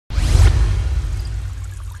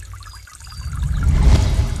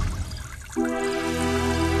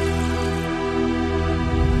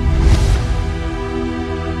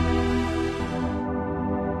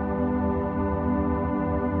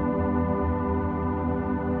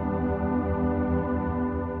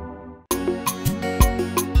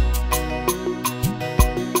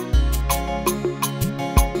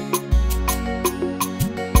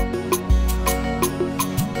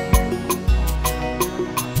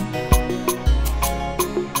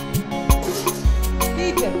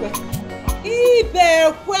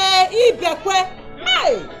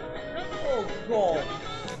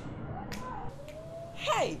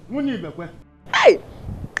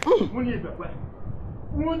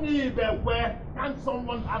Can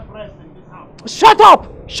someone have rest in this house? Shut up!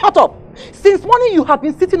 Shut up! Since morning you have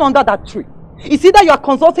been sitting under that tree. It's either you are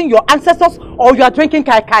consulting your ancestors or you are drinking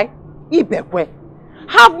kai kai. Ibekwe,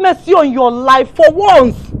 have mercy on your life for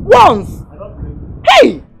once. Once! I don't blame you.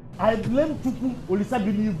 Hey! I blame Tuku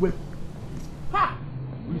Olisabiligwe. Ha!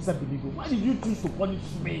 Olisabiligwe, why did you choose to punish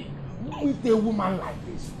me? With a woman like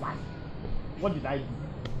this? Why? What did I do?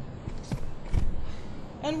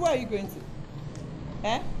 And where are you going to?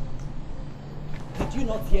 Eh? Did you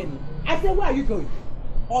not hear me? I said, where are you going?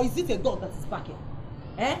 Or is it a dog that is barking?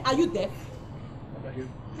 Eh? Are you deaf?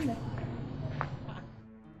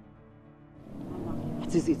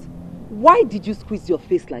 What is it? Why did you squeeze your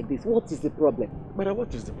face like this? What is the problem? Mother,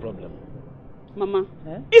 what is the problem? Mama,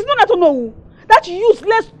 it's not that no. That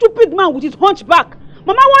useless, stupid man with his hunchback.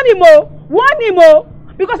 Mama, warn him, oh. Warn him, oh.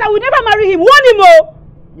 Because I will never marry him. Warn him, oh.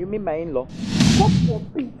 You mean my in-law? God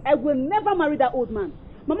forbid, I will never marry that old man.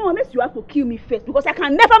 Mama, unless you have to kill me first, because I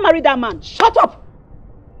can never marry that man. Shut up!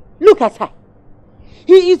 Look at her.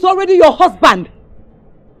 He is already your husband.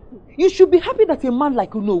 You should be happy that a man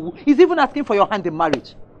like Unowu is even asking for your hand in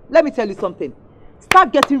marriage. Let me tell you something.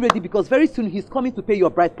 Start getting ready because very soon he's coming to pay your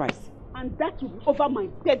bride price. And that will be over my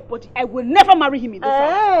dead body. I will never marry him in this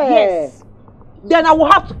house. Yes. Then I will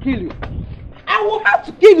have to kill you. I will have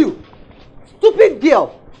to kill you. Stupid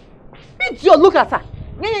girl. Idiot, look at her.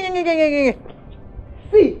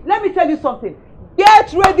 See, let me tell you something.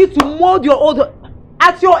 Get ready to mold your old...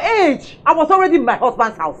 At your age, I was already in my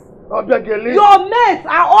husband's house. Your mates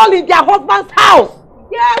are all in their husband's house.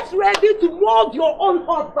 Get ready to mold your own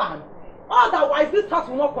husband. Otherwise, this house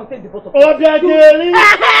will not contain the both of you.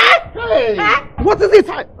 Hey. What is it?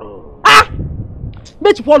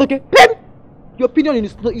 Make you fall, okay? Your opinion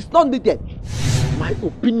is not needed. My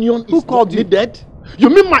opinion is not needed? You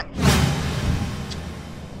mean my...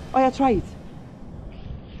 Oh yeah, try it.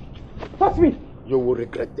 Touch me. You will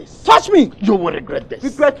regret this. Touch me. You will regret this.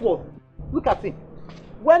 Regret what? Look at him.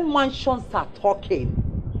 When mansions are talking,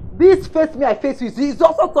 this face me I face you is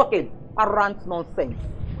also talking. Arrant nonsense.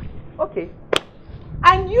 Okay.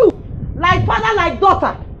 And you, like father, like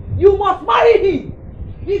daughter, you must marry him.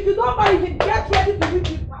 If you don't marry him, get ready to leave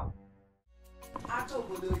this house.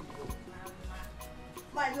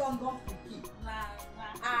 My London picky.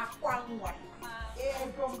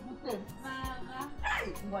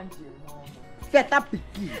 Set up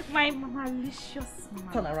picky. My malicious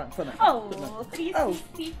man. Turn around, turn around. Oh, turn around. please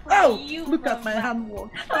see for you. Look at my handwork.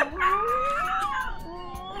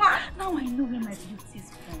 Now I know where my beauty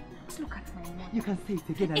is from. Look at my mouth. You can say it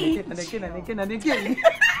again and again and again and again and again.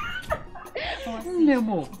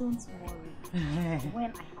 Nemo. Don't worry. When I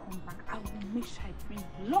come back, I will make sure I bring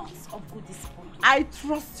lots of goodies for you. I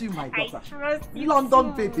trust you, my daughter. I trust you.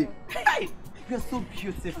 London too. baby. Hey, you're so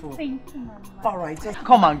beautiful. Thank you, Mama. All right, just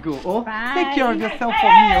come and go. Oh, bye. Take care of yourself for me.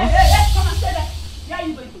 Oh. Hey, come and stay there. Where are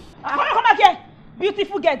you going to? Come back here.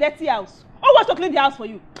 Beautiful girl, dirty house. Who wants to clean the house for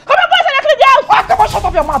you? Come on, go and clean the house. Come on, shut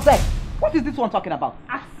up your mouth there. What is this one talking about?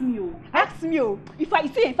 Ask me, oh. Ask me, oh. If I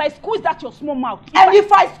squeeze that your small mouth.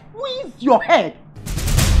 If I squeeze your head.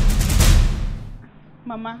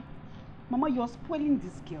 Mama, you're spoiling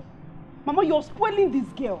this girl. Mama, you're spoiling this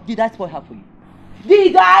girl. Did I spoil her for you?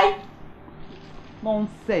 Did I?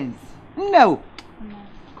 Nonsense. No.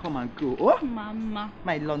 Come and go. Oh, Mama.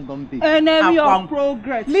 My London baby. Enemy of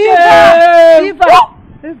progress. Leave her. Leave her.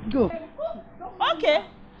 Let's go. Okay.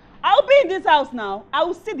 I'll be in this house now. I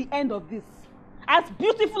will see the end of this. As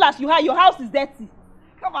beautiful as you are, your house is dirty.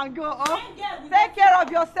 Come and go. Oh. Take care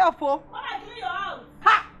of yourself, oh. Come and clean your house.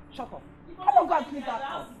 Ha! Shut up. Come on, go and clean that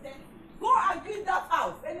house. Go and clean that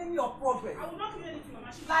house. Enemy of progress. I will not clean anything,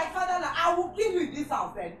 Mama. Like father, I will kill you in this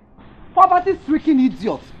house then. Poverty-stricken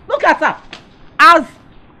idiot. Look at her. Hi,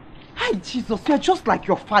 Jesus, you're just like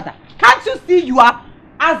your father. Can't you see you are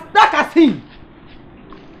as dark as him?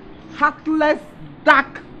 Heartless,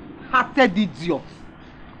 dark-hearted idiot.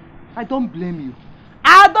 I don't blame you.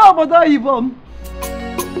 I don't even.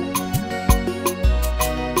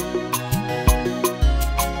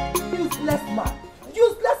 Useless man.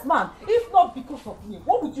 Useless man. If not because of me,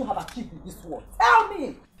 what would you have achieved in this world? Tell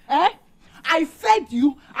me. I fed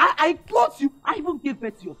you, I clothed you, I even gave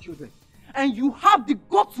birth to your children. And you have the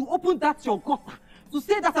guts to open that your gutter to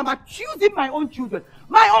say that I'm accusing my own children.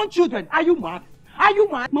 My own children. Are you mad? Are you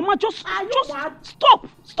mad? Mama, just stop.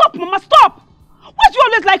 Stop, Mama, stop. Why do you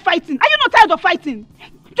always like fighting? Are you not tired of fighting?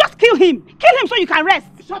 Just kill him. Kill him so you can rest.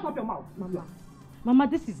 Shut up your mouth. Mama,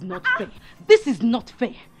 this is not fair. This is not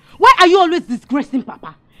fair. Why are you always disgracing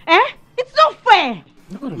Papa? It's not fair.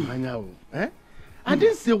 I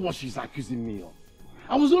didn't say what she's accusing me of.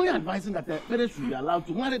 I was only advising that the parents should be allowed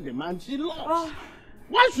to marry the man she loves.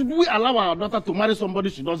 Why should we allow our daughter to marry somebody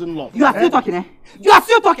she doesn't love? You are still talking, eh? You are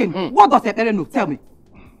still talking. What does Ebere know? Tell me.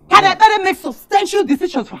 Can Ebere make substantial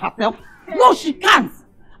decisions for herself? No, she can't.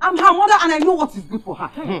 I'm her mother and I know what is good for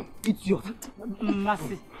her. Idiot.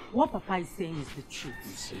 Mercy, what Papa is saying is the truth.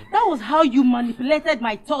 That was how you manipulated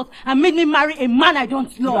my thoughts and made me marry a man I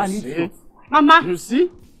don't love. Mama. You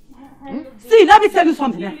see? See, let me tell you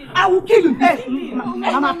something. I will kill you. Hey,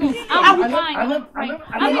 Mama, please. I'm in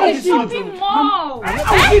the shopping mall. I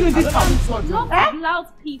will kill you this time. Not loud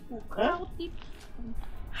people. Loud people.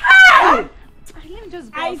 Hey! Let me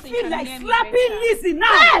just go. I feel like slapping Lizzie now.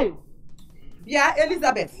 Hey! Yeah,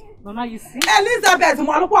 Elizabeth. Mama, you see? Elizabeth,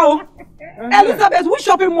 Elizabeth, which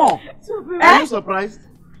shopping mall? Are you surprised?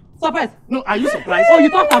 Surprised? No, are you surprised? Oh, you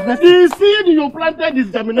thought I've left. The seed you planted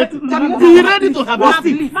is germinating. Be ready to harvest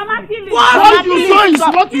it. Mama, kill him. What you sow is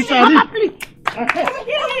what you shall reap.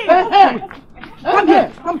 Come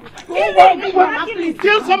here. Come.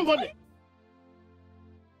 Kill somebody.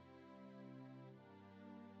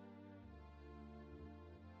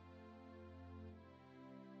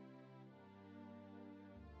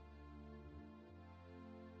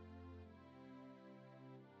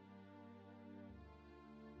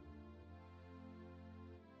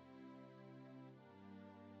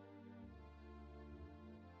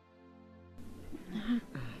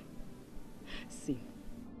 See,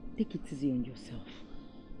 take it easy on yourself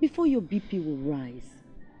before your BP will rise.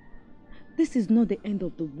 This is not the end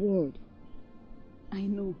of the world. I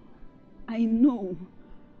know.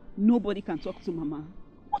 Nobody can talk to Mama.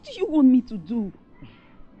 What do you want me to do?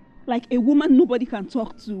 Like a woman nobody can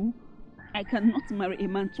talk to? I cannot marry a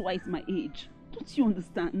man twice my age. Don't you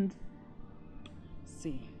understand?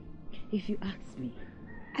 See, if you ask me,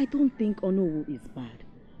 I don't think Onowu is bad.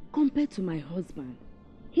 Compared to my husband,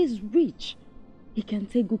 he's rich. He can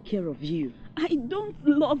take good care of you. I don't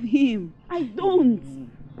love him. I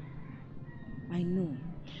don't. I know.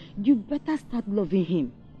 You better start loving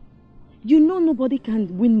him. You know nobody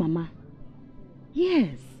can win Mama.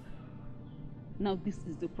 Yes. Now this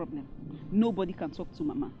is the problem. Nobody can talk to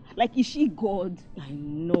Mama. Like, is she God? I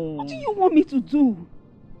know. What do you want me to do?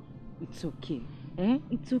 It's okay. Eh?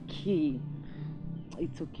 It's okay.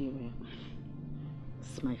 It's okay.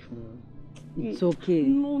 It's my phone. It's okay.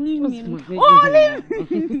 No, leave me. Just Oh,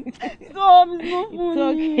 leave me. Stop. It's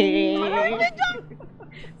okay.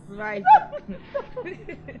 Right.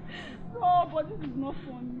 No, but this is not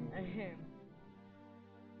funny.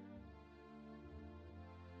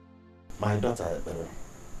 My daughter,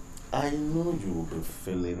 I know you will be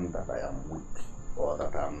feeling that I am weak or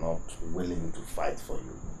that I am not willing to fight for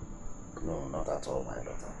you. No, not at all, my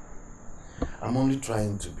daughter. I'm only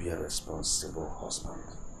trying to be a responsible husband,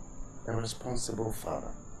 a responsible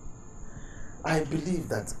father. I believe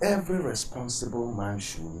that every responsible man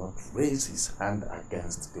should not raise his hand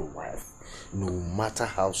against the wife, no matter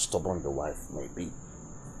how stubborn the wife may be.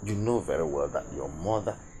 You know very well that your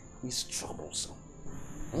mother is troublesome.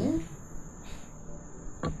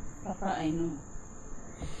 Papa, I know.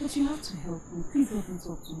 But you have to help me. Please let me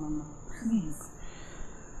talk to Mama. Please.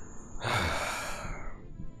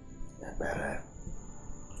 Nnebe,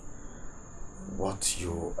 what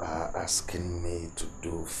you are asking me to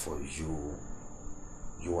do for you,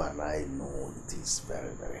 you and I know it is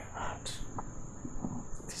very, very hard.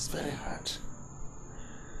 It is very hard.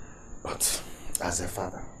 But as a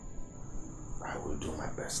father, I will do my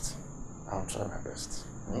best. I'll try my best.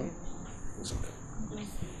 It's okay.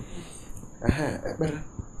 Nnebe,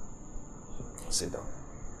 sit down.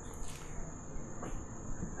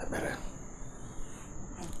 Nnebe,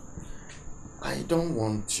 I don't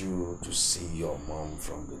want you to see your mom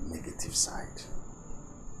from the negative side.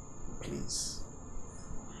 Please.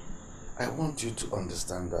 I want you to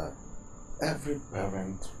understand that every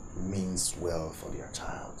parent means well for their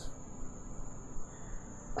child.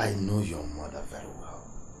 I know your mother very well.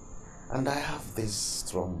 And I have this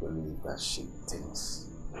strong belief that she thinks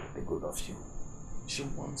the good of you. She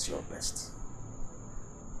wants your best.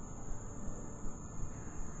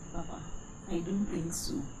 Papa, I don't think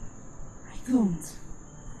so. I don't.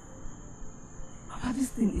 Papa, this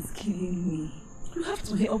thing is killing me. You have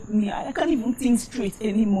to help me. I can't even think straight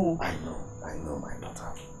anymore. I know, my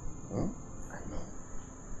daughter. I know.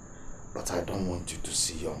 But I don't want you to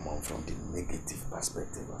see your mom from the negative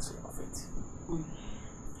perspective of it.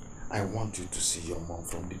 I want you to see your mom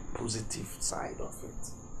from the positive side of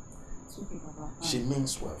it. It's okay, Papa. She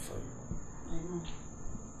means well for you. I know.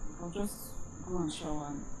 I'll just go and shower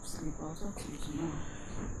and sleep. I'll talk to you tomorrow.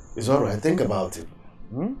 It's alright. Think about it.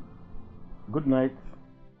 Good night.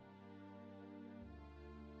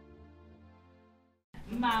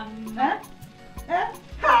 Mama. Hey!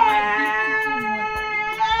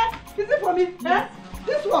 money? Yes.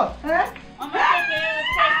 This one? Mama,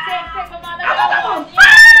 take, Mama. Another one.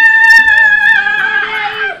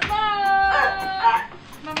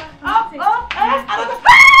 Another.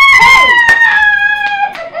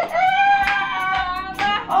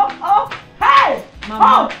 Hey!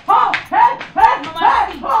 Mama.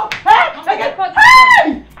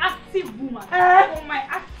 Active woman. Oh, my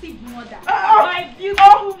active mother. My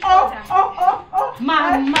beautiful mother.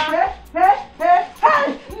 Mama. Hey!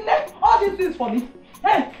 All these things for me.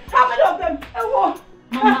 Hey, how many of them?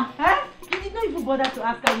 Mama, you did not even bother to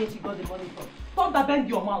ask her where she got the money from. Thunder, bend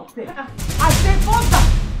your mouth there. I say thunder,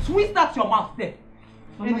 twist that your mouth there.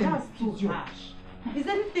 Mama, that's too harsh. Is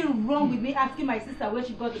anything wrong with me asking my sister where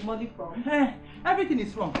she got the money from? Hey, everything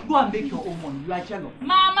is wrong. Go and make your own money. You are jealous.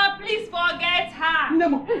 Mama, please forget her.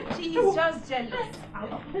 No. She is just jealous.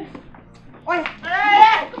 What?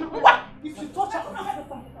 If you touch her,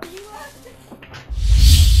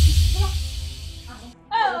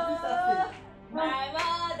 oh, my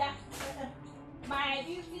mother, my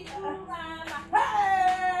beautiful mama.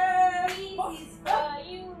 Hey, this is for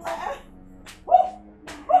you.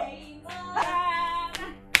 Hey, mama,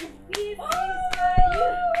 this is for you.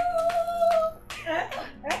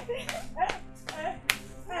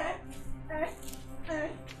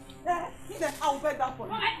 I'll beg that for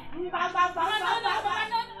you.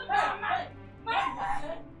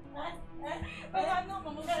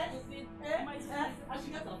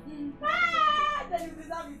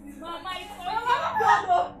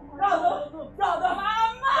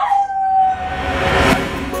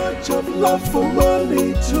 Much of love for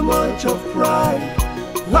money, too much of pride.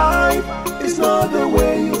 Life is not the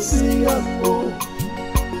way you see us go.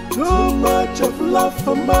 Too much of love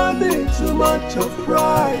for money, too much of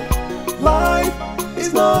pride. Life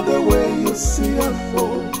is not the way you see us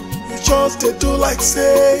go. You just they do like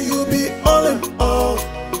say you be all in all.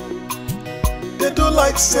 They do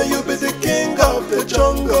like say you be the king of the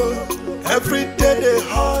jungle. Every day they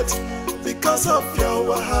hurt because of your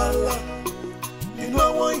wahala. You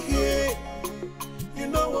know one here, you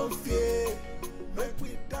know one fear. Make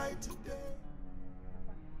we die today.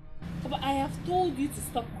 But I have told you to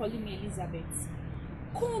stop calling me Elizabeth.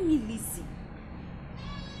 Call me Lizzie.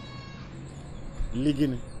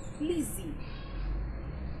 Ligini. Lizzie.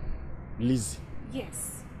 Lizzie.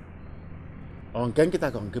 Yes. On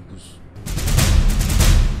Kenkita Konkepus.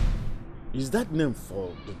 Is that name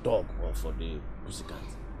for the dog or for the pussycat?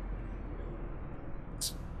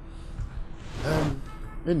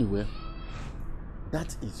 Anyway,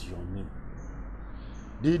 that is your name.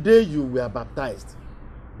 The day you were baptized,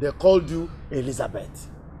 they called you Elizabeth.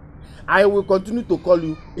 I will continue to call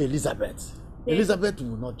you Elizabeth. Then, Elizabeth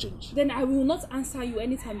will not change. Then I will not answer you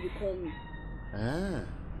anytime you call me. Ah.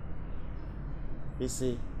 They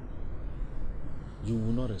say you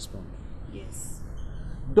will not respond. Yes.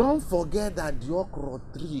 Don't forget that the okra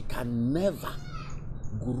tree can never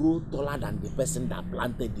grow taller than the person that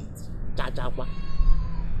planted it. Cha-cha-kwa.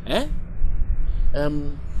 Eh?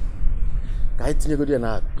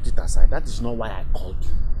 Put it aside. That is not why I called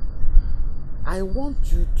you. I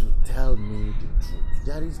want you to tell me the truth.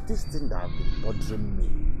 There is this thing that has been bothering me.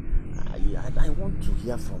 I want to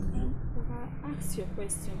hear from you. Papa, ask your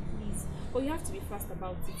question, please. But you have to be fast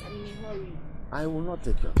about it. I'm in a hurry. I will not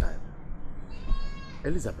take your time.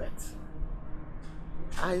 Elizabeth,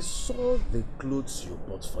 I saw the clothes you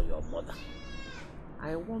bought for your mother.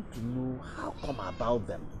 I want to know how come about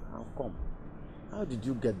them. How come? How did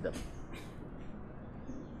you get them?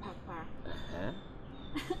 Papa,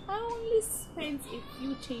 I only spent a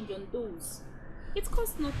few change on those. It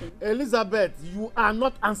costs nothing. Elizabeth, you are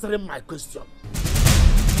not answering my question.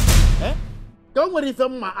 Eh? Don't worry,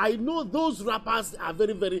 Femma. I know those wrappers are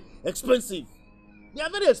very, very expensive. They are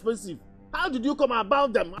very expensive. How did you come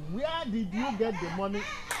about them? Where did you get the money?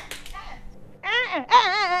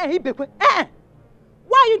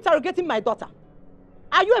 Why are you interrogating my daughter?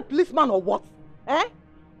 Are you a policeman or what? Eh?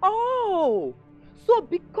 Oh, so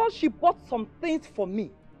because she bought some things for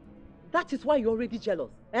me, that is why you're already jealous.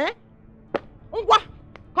 Eh? Ngwa,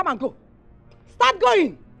 come and go. Start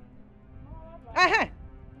going.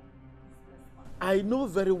 I know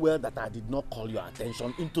very well that I did not call your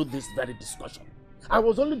attention into this very discussion. I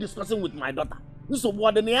was only discussing with my daughter. This is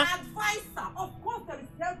what the near advisor. Of course, there is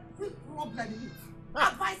every problem in it.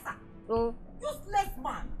 Advisor. Oh. Useless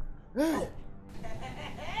man. Hey.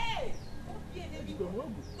 Hey.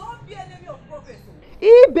 Don't be enemy of progress.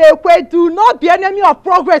 Ibekwe, do not be enemy of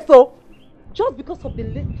progress. Oh. Just because of the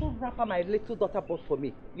little wrapper my little daughter bought for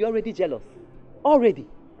me, you're already jealous. Already.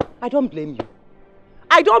 I don't blame you.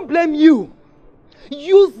 I don't blame you.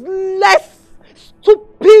 Useless,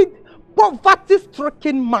 stupid,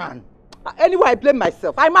 poverty-stricken man. Anyway, I blame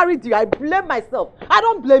myself. I married you. I blame myself. I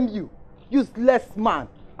don't blame you. Useless man.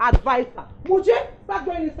 Advisor. Uche, start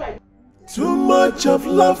going inside. Too much of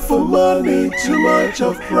love for money, too much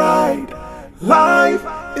of pride. Life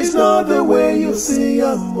is not the way you see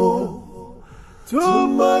a more. Too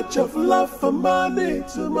much of love for money,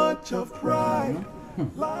 too much of pride.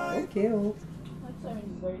 Life. Okay, oh. My stomach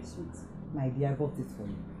is very sweet. My dear, I bought it for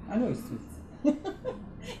you. I know it's sweet.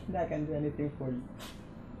 I can do anything for you.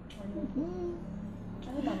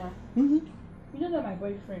 Hey, Mama. You don't know my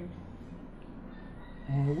boyfriend.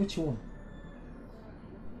 Which one?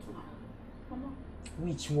 Mama.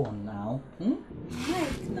 Which one now?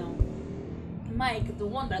 Mike now. Mike, the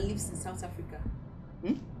one that lives in South Africa.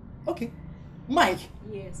 Okay. Mike.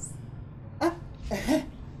 Yes.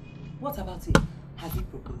 What about it? Has he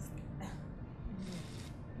proposed?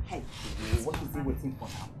 Hey, what is he waiting for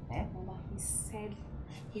now? Mama, he said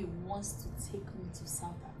he wants to take me to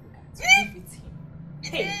South Africa to live with him.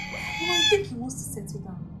 Hey, Mama, I think he wants to settle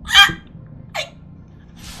down.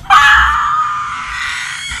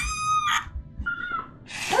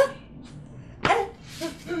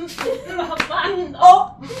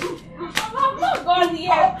 Oh! I'm not going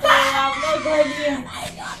yet. I'm not going yet.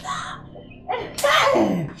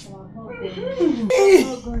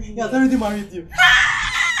 He has already married you.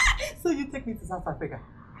 So you take me to South Africa.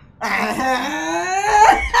 My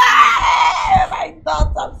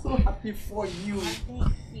daughter, I'm so happy for you.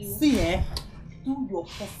 Thank you. See, do your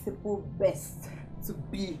possible best to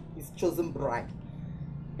be his chosen bride.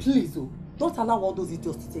 Please, don't allow all those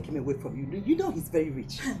idiots to take him away from you. You know he's very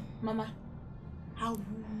rich. Mama, I will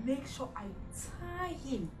make sure I tie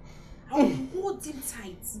him. I will hold him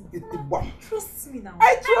tight. Trust me now.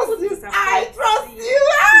 I trust you. I trust you.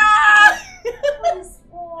 These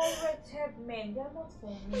poor wretched men, they are not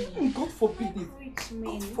for me. God forbid it. Rich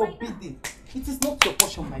men. God forbid it. It is not your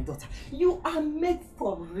portion, my daughter. You are made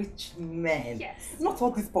for rich men. Yes. Not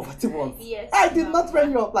all these poverty ones. Yes. I did not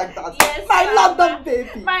train you up like that. Yes, my Mama. London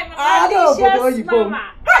baby. My malicious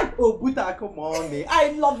Mama. Hi. Oh, Buddha, come on, me.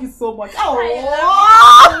 I love you so much. Oh,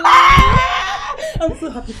 I'm so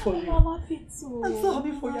happy for you. Mama, me too. I'm so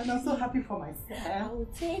happy for you, and I'm so happy for I myself. will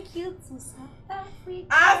take you to South Africa.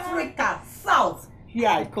 Africa, South. Here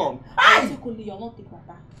I come. I take only your not take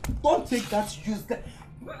water. Don't take that useless.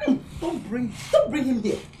 Don't bring him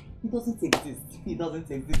here. He doesn't exist. He doesn't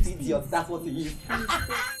exist. Idiot. That's what he is.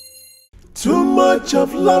 Too much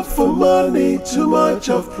of love for money, too much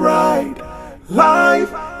of pride.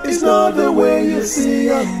 Life is not the way you see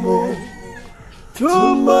a more.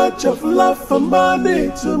 Too much of love for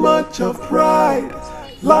money, too much of pride.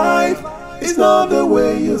 Life is not the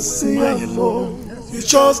way you see a more. You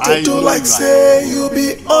just to do like say you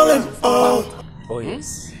be all in all. Oh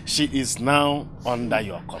yes. She is now under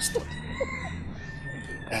your custody.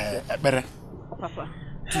 Papa.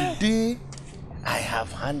 Today, I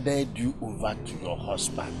have handed you over to your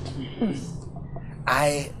husband.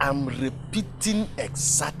 I am repeating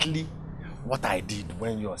exactly what I did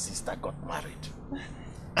when your sister got married.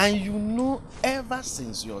 And you know, ever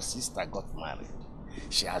since your sister got married,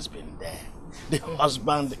 she has been there. The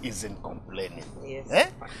husband isn't complaining.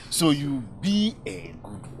 Yes. So you be a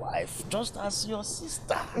good wife, just as your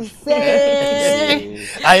sister.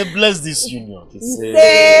 I bless this union. It's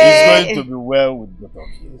going to be well with both of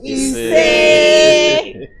you.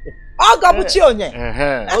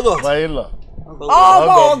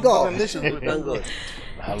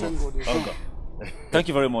 Thank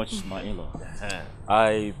you very much, my in-law.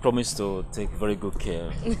 I promise to take very good care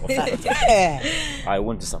of you. I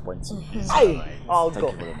won't disappoint you.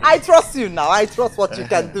 I trust you now. I trust what you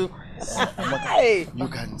can do. You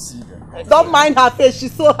can see them. Don't mind her face.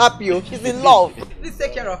 She's so happy. She's in love. Please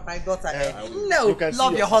take care of my daughter. No,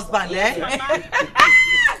 love your husband. Hey,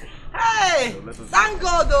 thank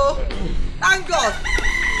God, though. Thank God.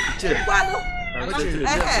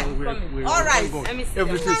 All right.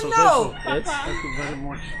 Everything's successful. Thank you very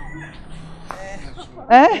much.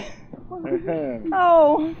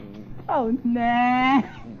 Oh, nah.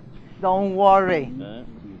 Don't worry.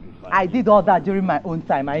 I did all that during my own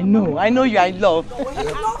time. I know you. I love. He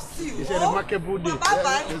loves you. It's a remarkable day.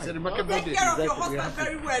 It's a remarkable day. Take care of your husband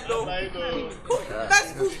very well, though.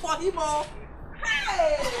 Best food for him, oh.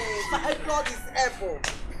 Hey, my God is able.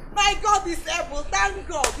 My God is able. Thank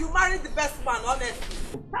God. You married the best man,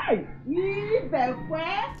 honestly. Hey,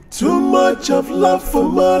 too much of love for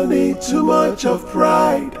money, too much of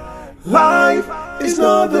pride. Life is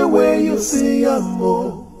not the way you see a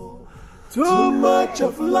more. Too much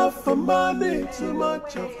of love for money, too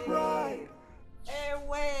much of pride.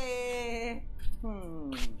 Away.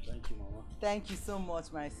 Thank you, Mama. Thank you so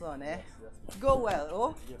much, my son. Eh? Yes, go well,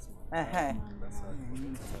 oh? Yes, ma'am.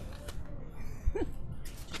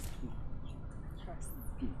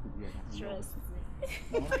 Trust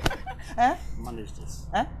me. Eh? Manage this.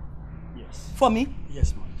 Eh? Yes. For me?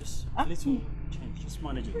 Yes, ma'am. Just a little change. Just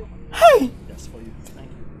manage it, ma'am. Hey! That's for you. Thank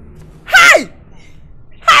you. Hey!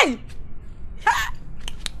 Hey!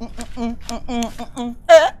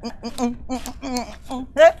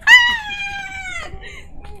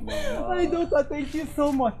 My daughter, thank you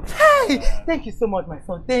so much. Hey! Thank you so much, my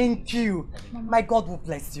son. Thank you. Mama. My God will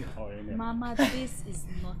bless you. Oh, yeah. Mama, this is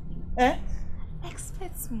nothing. Eh?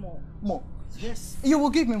 Expect more. More? Yes. You will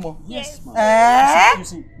give me more? Yes, ma'am. Eh? You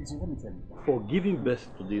see, let me tell you. For giving birth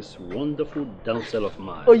to this wonderful damsel of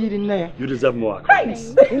mine. Oh, you didn't know? You deserve more.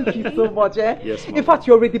 Thanks. Thank you so much, eh? Yes, ma'am. In fact,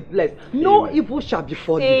 you're already blessed. No Amen. evil shall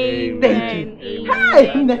befall you. Amen. Thank you.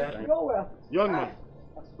 Amen. Hey! Go well. Young man,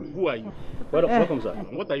 who are you? Welcome, sir.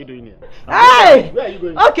 What are you doing here? Hey! Where are you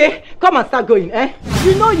going? Okay, come and start going, eh?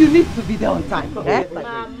 You know you need to be there on time, eh?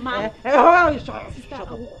 Mama. Shut up. Sister, I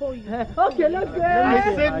will call you. Okay, let's go.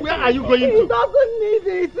 I said, where are you going He to? doesn't need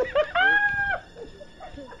it.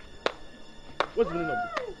 What's the meaning of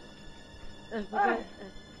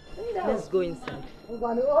this? Let's go inside. Go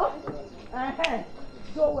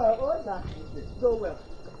well, go well.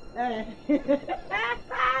 Hey!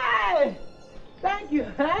 Thank you,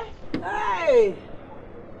 eh? Hey!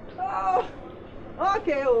 Oh,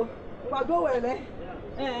 okay, oh. Well, go well, eh?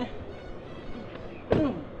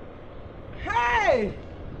 Hey!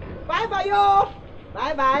 Bye-bye, yo!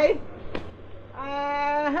 Bye-bye.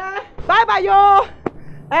 Bye-bye, yo!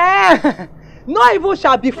 No evil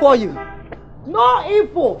shall befall you. No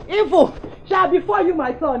evil shall befall you,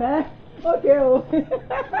 my son, eh? Okay, oh.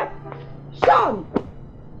 Sean!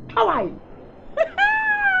 How are you?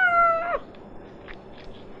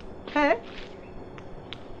 Eh?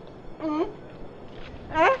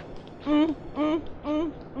 Eh?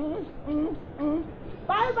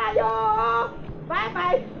 Bye-bye, yo!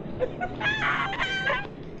 Bye-bye.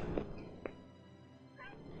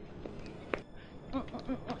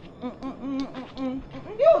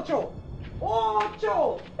 Ocho!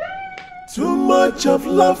 Ocho! Too much of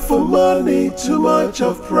love for money, too much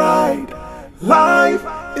of pride. Life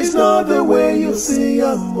is not the way you see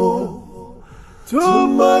a more. Too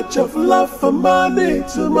much of love for money,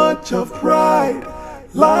 too much of pride.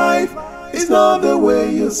 Life is not the way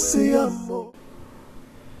you see a more.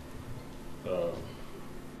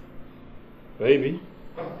 Baby.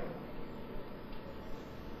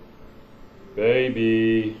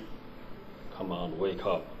 Baby. Come on, wake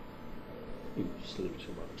up. You sleep too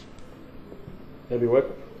much. Baby, wake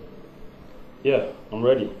up. Yeah, I'm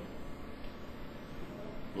ready.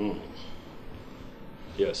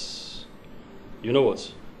 Yes. You know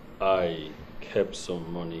what? I kept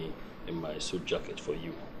some money in my suit jacket for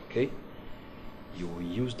you, okay? You will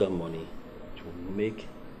use that money to make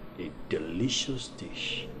a delicious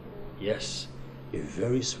dish. Yes, a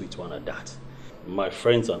very sweet one at that. My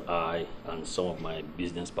friends and I and some of my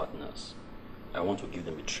business partners, I want to give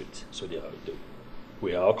them a treat. So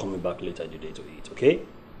we are all coming back later in the day to eat, okay?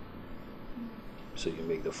 So you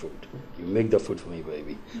make the food. You make the food for me,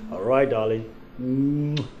 baby. All right, darling.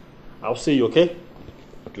 I'll see you, okay?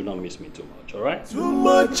 Do not miss me too much, all right? Too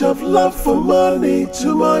much of love for money,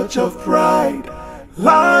 too much of pride.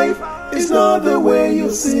 Life is not the way you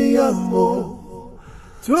see a more.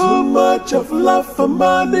 Too much of love for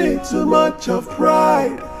money, too much of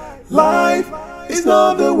pride. Life is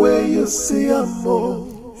not the way you see a more.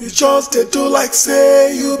 You just did do like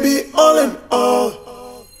say you be all in all.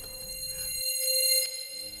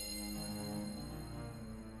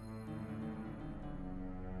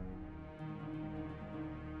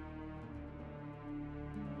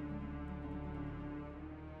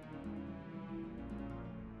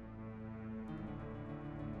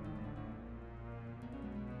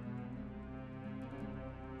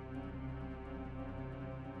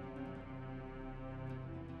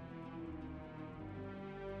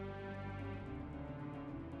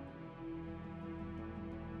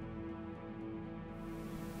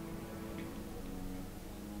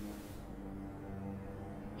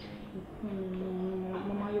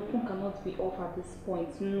 Mama, your phone cannot be off at this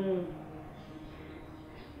point. No.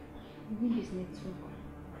 I need this network.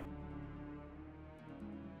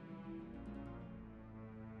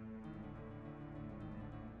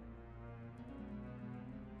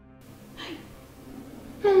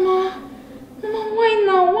 Mama, why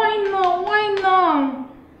now? Why now?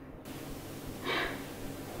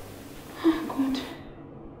 Oh God.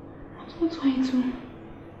 What do I do?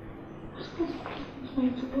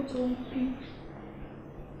 What do I do?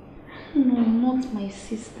 No, not my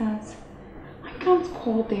sisters. can't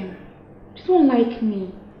call them. They don't like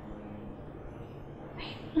me.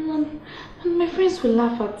 And my friends will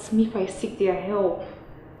laugh at me if I seek their help.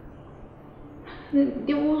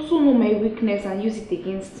 They will also know my weakness and use it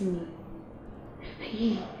against me.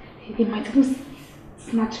 They might even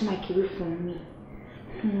snatch Mike away from me.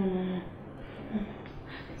 No.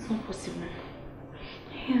 It's not possible.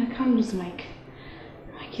 Yeah, I can't lose Mike.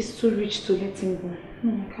 Mike is too rich to let him go.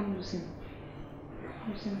 No, I can't lose him.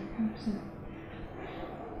 I can't lose him.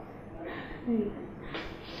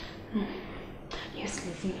 No. Yes,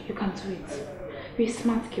 Lizzie, you can do it. You're a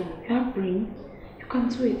smart girl. You have brain. You can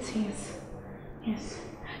do it, yes. Yes.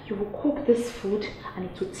 You will cook this food and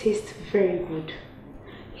it will taste very good.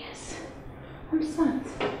 Yes. I'm smart.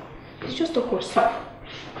 It's just a horse soup.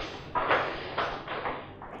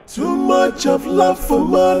 Too much of love for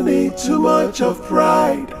money, too much of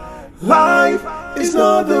pride. Life is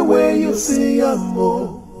not the way you see a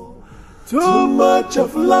more. Too much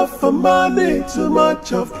of love for money, too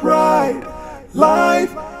much of pride.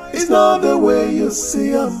 Life is not the way you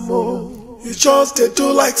see a more. You just they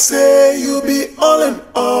do like say you be all in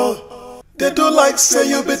all. They do like say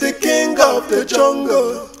you be the king of the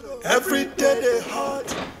jungle. Every day they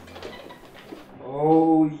hurt.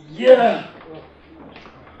 Oh yeah.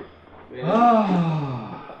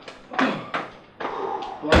 Wow.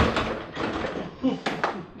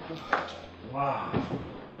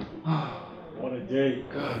 What a day.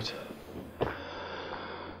 God.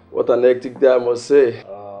 What an hectic day, I must say.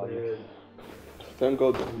 Thank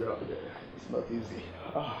God. It's not easy.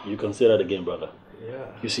 You can say that again, brother. Yeah.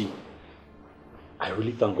 You see, I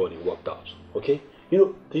really thank God it worked out. Okay? You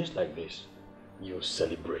know, things like this, you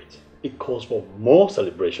celebrate. It calls for more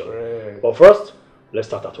celebration. Right. But first, let's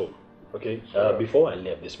start at home. Okay? Sure. Before I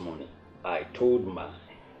left this morning, I told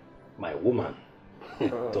my woman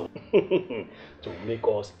to make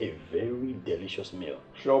us a very delicious meal.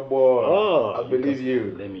 Sure, boy. I believe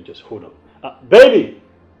you. Let me just hold on. Baby!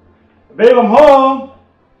 Babe, I'm home!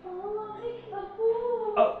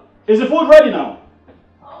 Is the food ready now?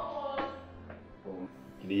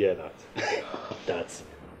 Did you hear that? That's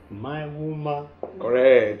my woman.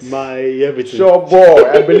 Correct. My everything. Sure, boy.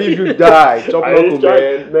 I believe you die. Chop man.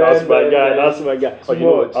 That's my guy. That's my guy. So you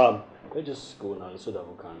know, let's just go now so that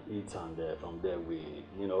we can eat and from there we,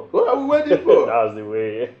 you know. What are we waiting for? That's the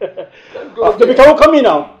way. Baby, can we come in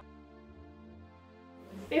now?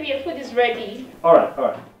 Baby, your food is ready. Alright,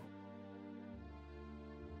 alright.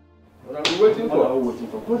 What are we waiting for? What are we waiting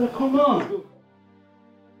for? Brother, come on.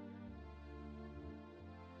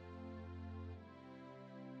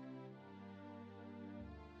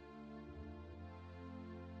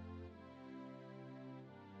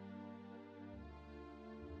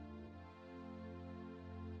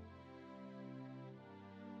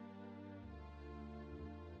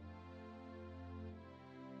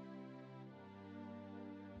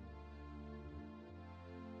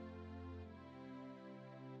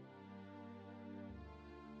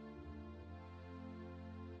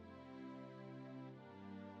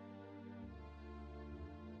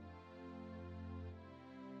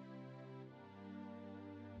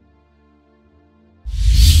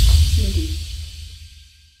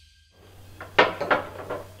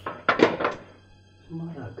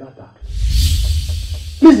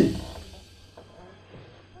 Lizzie!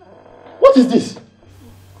 What is this?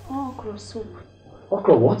 Okra soup.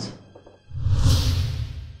 Okra what?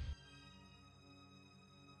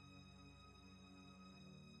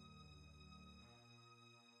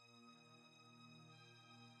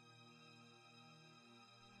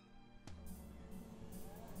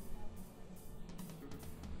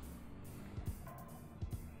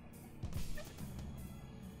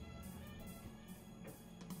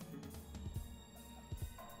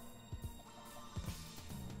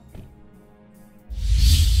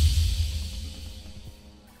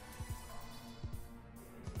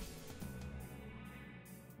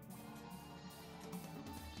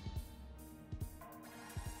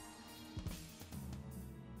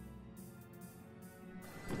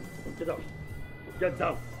 Get down. Get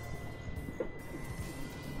down.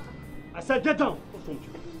 I said get down. What's wrong with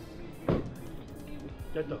you?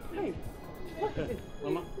 Get down. Hey, what is it?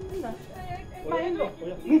 Mama. My in-law.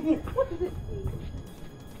 Move. What is it?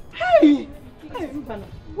 Hey! Hey, Rubana.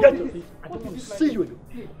 Get down, please. I don't want to see you again.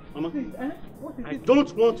 Mama, I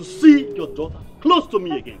don't want to see your daughter close to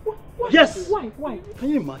me again. Yes. Why? Can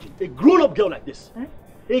you imagine? A grown-up girl like this.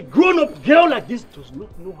 A grown-up girl like this does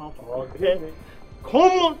not know how to prepare.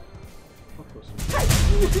 Come on.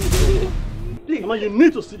 please. Mama, you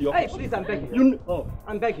need to see the office. Hey, please, I'm begging.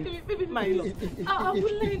 I'm begging. My in-law.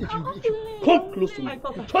 Come close to me.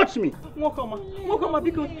 Touch me. Welcome,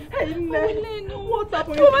 because hey, what's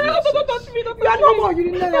happening? Don't touch me. You are no more. You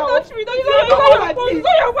didn't touch me. I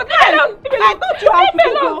taught you how to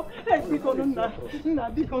cook. Hey,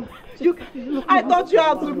 because I taught you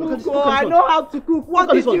how to cook. I know how to cook. What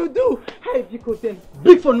did you do? Hey, because then.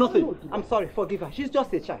 Big for nothing. I'm sorry, forgive her. She's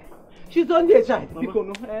just a child. She's only a child. Go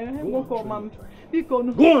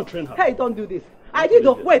on, train her. Hey, don't do this. I did.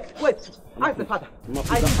 Wait. Ask the father.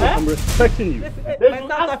 I'm respecting you. My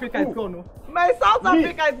South Africa is gone. My South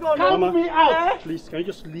Africa is gone. Count me out. Please, can you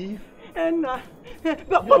just leave? And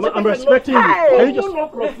I'm respecting you. Can you just...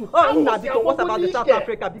 what about the South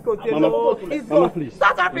Africa? Because you know it's Mama, gone. please.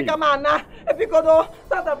 South Africa man, because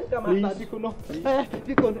South Africa man,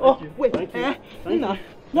 because wait,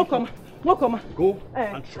 no come. Go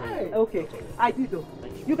and train. Okay, I did though.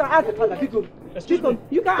 You can ask the father, because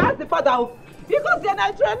you can ask the father. Because you're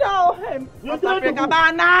not trained now. South Africa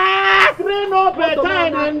man, train up a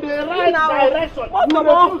time in the right direction.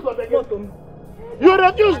 You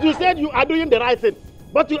refuse to say you are doing the right thing,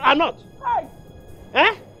 but you are not.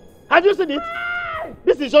 Have you seen it?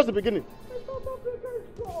 This is just the beginning.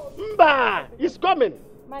 Mba, it's coming.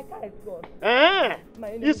 My car is gone.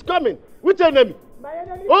 It's coming. Which enemy? My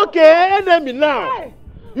enemy. Okay, enemy now.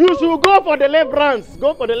 You should go for deliverance.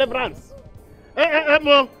 Go for deliverance.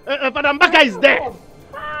 Father Mbaka is there.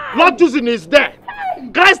 Lord Jusin is there.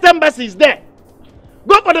 Christ Embassy is there.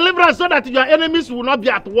 Go for deliverance so that your enemies will not be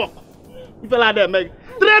at work. If you like them,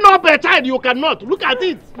 train up a child, you cannot. Look at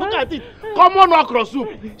it. Common okra soup.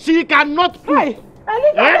 She cannot cook.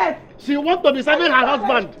 She wants to be serving her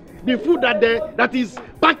husband the food that is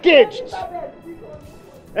packaged.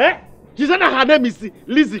 She said that her name is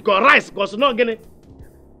Lizzie or Rice because not getting.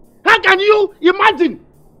 How can you imagine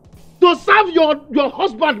to serve your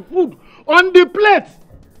husband food on the plate?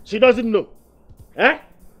 She doesn't know.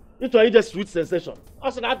 It's only just sweet sensation.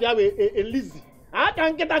 Also, have to have a Lizzie. I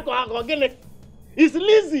can't get that. Is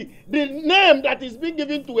Lizzie the name that is being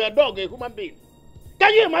given to a dog, a human being?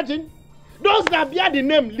 Can you imagine? Those that bear the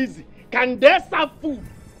name Lizzie, can they serve food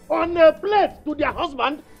on a plate to their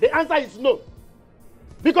husband? The answer is no.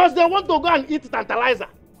 Because they want to go and eat tantalizer.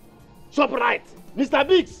 Shop right. Mr.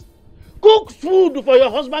 Biggs, cook food for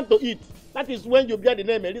your husband to eat. That is when you bear the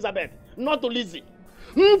name Elizabeth, not to Lizzie.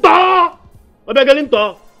 Nto!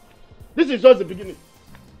 Obegelinto. This is just the beginning.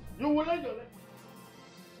 You will learn your lesson.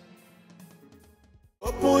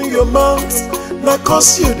 Open your mouth, not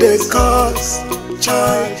cause you the cause,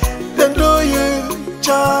 child. Then do you,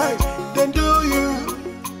 child. Then do you.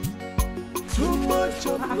 Too much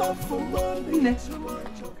of love for money.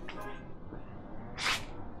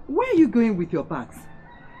 Where are you going with your bags?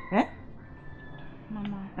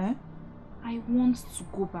 Mama, I want to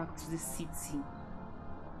go back to the city.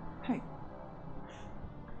 Hey,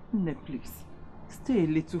 Nne, please, stay a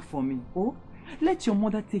little for me, oh? Let your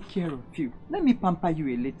mother take care of you. Let me pamper you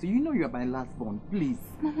a little. You know you are my last born, please.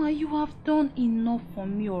 Mama, you have done enough for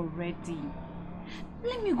me already.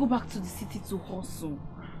 Let me go back to the city to hustle.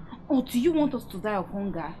 Or do you want us to die of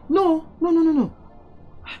hunger? No.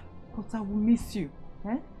 But I will miss you.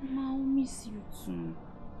 Mama, I will miss you too.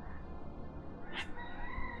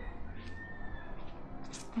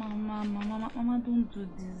 Mama, don't do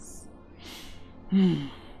this.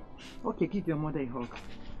 Okay, give your mother a hug.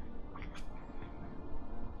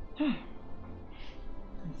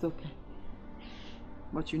 It's okay.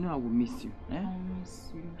 But you know I will miss you. I'll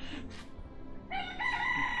miss you.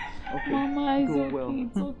 Okay. Mama, it's go okay. well.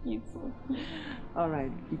 It's okay.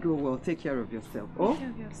 Alright, you go well. Take care of yourself. Oh? Take care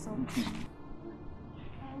of yourself.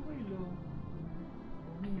 I will.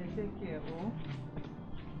 Take care, oh?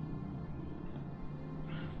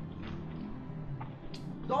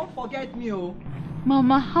 Don't forget me, oh.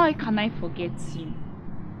 Mama, how can I forget you?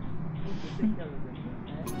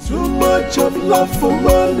 Too much of love for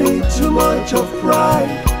money, too much of pride.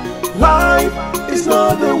 Life is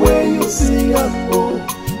not the way you see us, oh.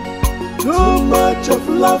 Too much of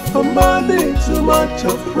love for money, too much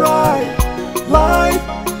of pride. Life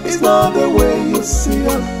is not the way you see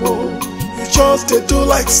us, oh. You just they do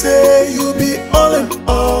like say you be all in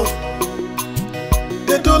all.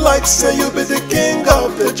 They do like say you be the king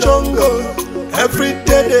of the jungle. Every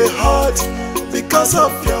day they hurt because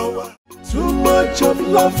of your wife. Too much of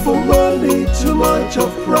love for money, too much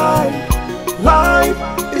of pride. Life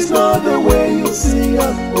is not the way you see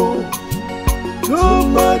us, oh. Too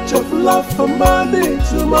much of love for money,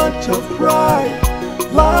 too much of pride.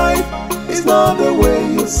 Life is not the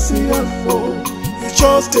way you see us, oh. You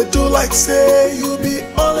just they do like say you be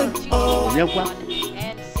all in all.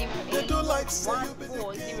 They do like say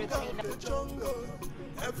jungle.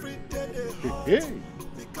 Every day they hurt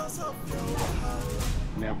because of your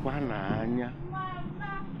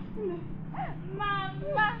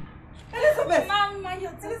Mama. Elizabeth! Mama,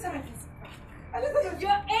 your Elizabeth is back. Elizabeth,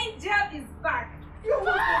 your angel is back. You're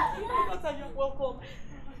welcome. You're welcome.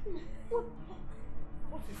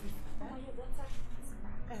 What is this? Mama, your daughter is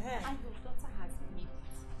back. And your daughter has made it.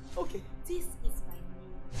 Okay. This is my new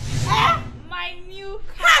my new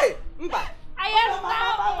car. Hey! Mba! I am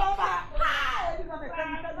now a car.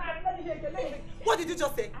 What did you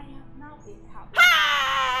just say? I am now a car.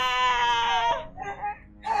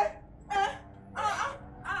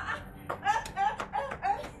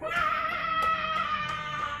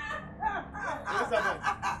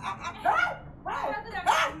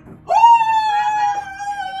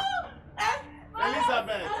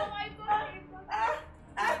 Elizabeth! Oh my God!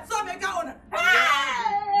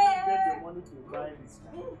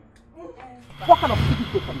 What kind of stupid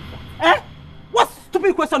question is that? Eh? What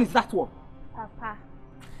stupid question is that one? Papa,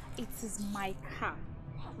 it is my car.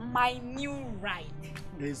 My new ride.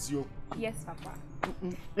 Yes, Papa.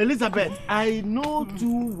 Elizabeth, I know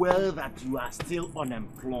too well that you are still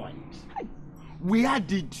unemployed. Where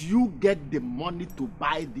did you get the money to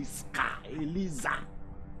buy this car, Eliza?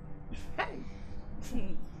 Hey.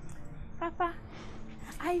 Papa,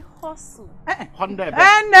 I hustle.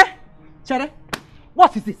 Chere,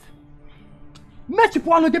 what is this? What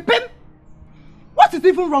is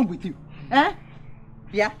even wrong with you? Eh?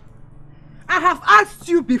 Yeah? I have asked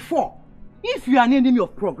you before if you are an enemy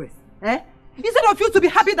of progress. Eh? Instead of you to be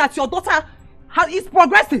happy that your daughter is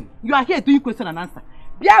progressing, you are here doing question and answer.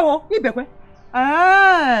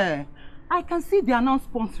 I can see they are not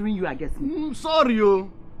sponsoring you against me. Sorry,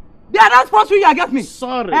 you. They are not sponsoring you against me.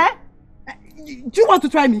 Sorry. Eh? Do you want to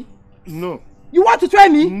try me? No. You want to try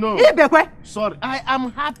me? No. Sorry, I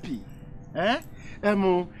am happy. Eh?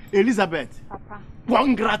 Elizabeth. Papa.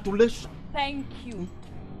 Congratulations. Thank you.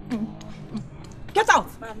 Get out.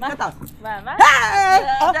 Mama. Get out. Mama. Hey!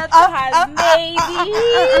 That has made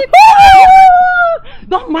it.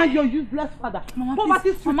 Don't mind your useless father. Mama,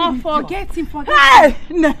 forget him. Hey!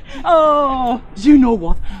 Oh, you know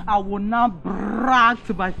what? I will now brag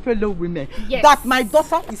to my fellow women that my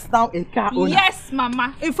daughter is now a car owner. Yes,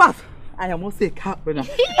 Mama. In fact, I am also a car owner.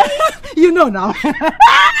 You know now.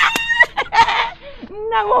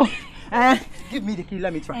 No. Give me the key,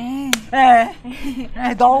 let me try.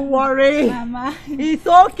 Don't worry. Mama. It's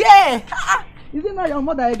okay. Is it not your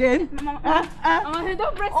mother again? Mama,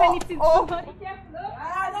 don't press anything. Don't worry.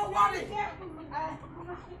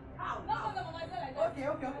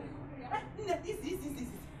 Okay. Easy.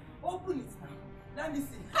 Open it now. Let me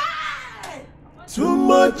see. Too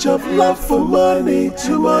much of love for money,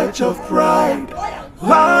 too much of pride.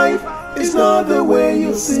 Life is not the way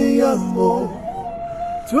you see a more.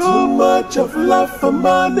 Too much of love for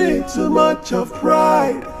money, too much of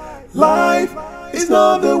pride. Life is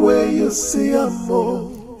not the way you see a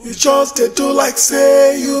more. You just they do like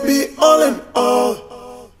say you be all in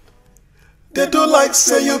all. They do like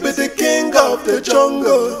say you be the king of the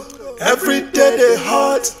jungle. Every day they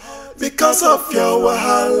hurt because of your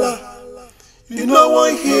wahala. You know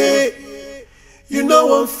one here, you know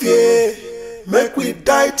one fear. Make we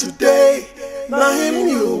die today, now him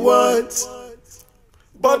you want.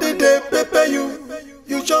 Body they pepper you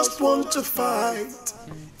just want to fight.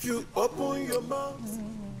 You open your mouth.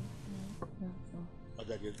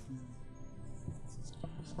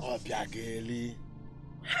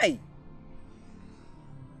 Hey.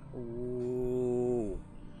 Oh.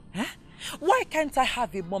 Huh? Why can't I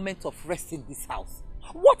have a moment of rest in this house?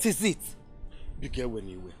 What is it? Be careful when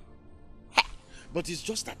you will. But it's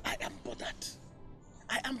just that I am bothered.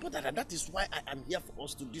 And that is why I am here for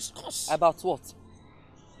us to discuss. About what?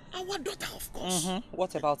 Our daughter, of course.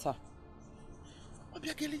 What about her?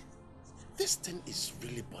 Obiageli, this thing is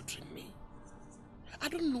really bothering me. I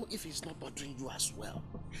don't know if it's not bothering you as well.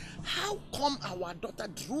 How come our daughter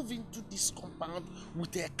drove into this compound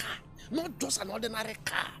with a car? Not just an ordinary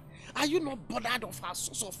car. Are you not bothered of her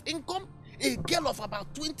source of income? A girl of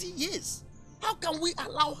about 20 years. How can we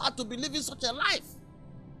allow her to be living such a life?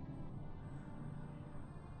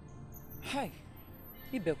 Hi,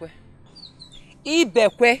 Ibekwe,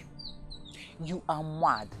 you are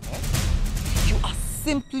mad. You are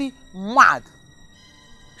simply mad.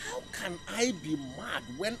 How can I be mad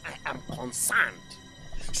when I am concerned?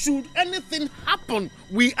 Should anything happen,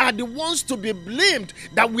 we are the ones to be blamed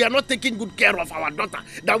that we are not taking good care of our daughter,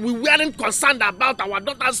 that we weren't concerned about our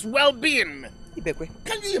daughter's well-being. Ibekwe,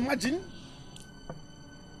 can you imagine?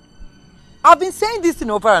 I've been saying this thing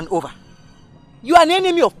over and over. You are an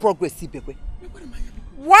enemy of progress, Ibekwe.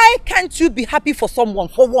 Why can't you be happy for someone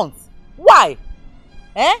for once? Why?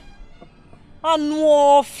 Eh?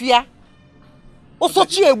 Anuofia.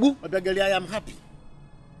 Osochiebu. Obegali, I am happy.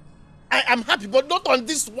 I am happy, but not on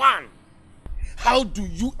this one. How do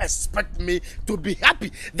you expect me to be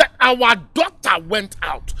happy that our daughter went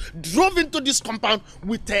out, drove into this compound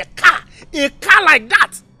with a car like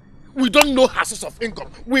that? We don't know her source of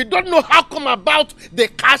income. We don't know how come about the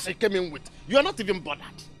car she came in with. You are not even bothered.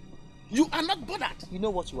 You are not bothered. You know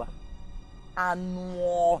what you are?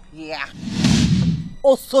 Anuofia.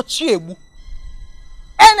 Osochiebu.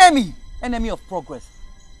 Enemy of progress.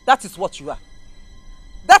 That is what you are.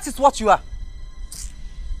 That is what you are.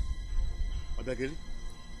 Obegeli,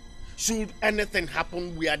 should anything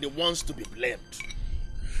happen, we are the ones to be blamed.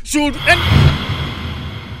 Should any...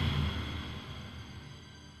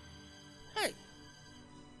 Hey,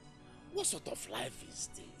 what sort of life is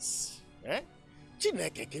this? Eh?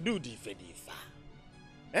 Chineke kedu di fedifa.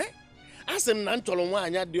 Eh? Asem na ntolo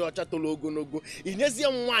nwanya di ocha tolo ogonogo,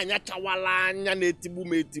 inyezie nwanya chawala anya na etibu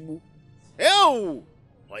metibu. Oh,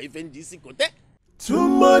 or even this kote. Too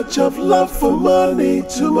much of love for money,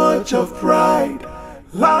 too much of pride.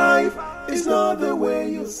 Life is not the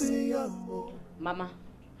way you see it. Mama,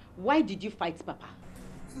 why did you fight Papa?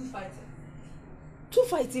 2 fighting. 2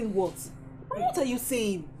 fighting what? What are you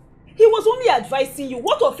saying? He was only advising you.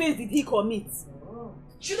 What offense did he commit?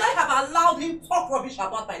 Should I have allowed him to talk rubbish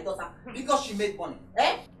about my daughter because she made money?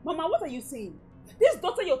 Eh? Mama, what are you saying? This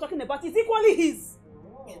daughter you're talking about is equally his.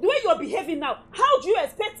 The way you're behaving now, how do you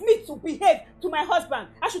expect me to behave to my husband?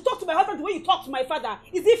 I should talk to my husband the way you talk to my father.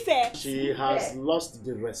 Is it fair? She has lost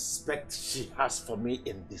the respect she has for me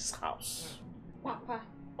in this house. Papa,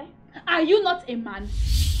 are you not a man?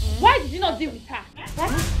 Why did you not deal with her?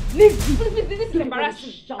 Leave me. This is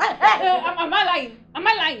embarrassing. Am I lying? Am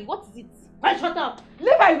I lying? What is it? Hey, shut up.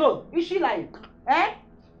 Leave her alone. Is she lying? Eh?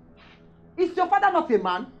 Is your father not a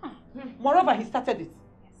man? Moreover, he started it.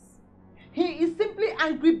 He is simply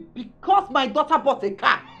angry because my daughter bought a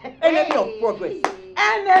car. Enemy of progress.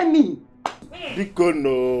 Enemy. Because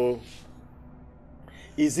no.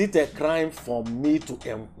 Is it a crime for me to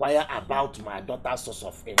inquire about my daughter's source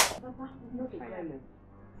of income? Papa, not a crime.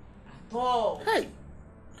 Oh. Hey,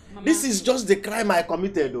 Mama, this is just the crime I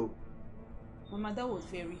committed, though. Mama, that was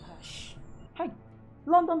very harsh. Hey,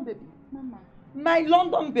 London baby. Mama. My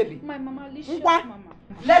London baby. My mama, listen. What? Mama.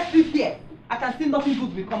 Let's live here. I can see nothing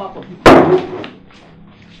good will come out of this.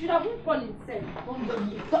 Should have been fallen instead. Don't let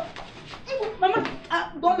me. Mama,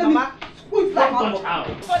 don't let Mama, me. Squeeze like don't touch her.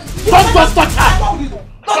 Don't just touch her. What will you do?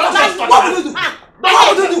 Don't touch her. What will you do? What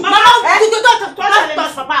will you do? Mama, don't touch Papa.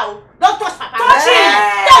 Don't touch Papa. Touch him.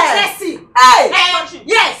 Touch Nessie. Hey.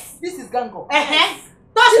 Yes. This is Gango.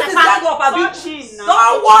 Touch Papa.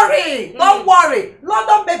 Don't worry. Don't worry.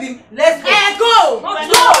 London baby, let's go.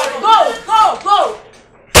 Go.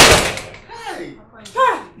 Hey.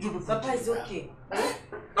 Papa is okay.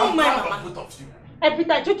 I'm proud of both of you. Every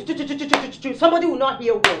time, somebody will not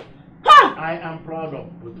hear well. I am proud of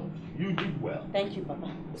both of you. You did well. Thank you, Papa.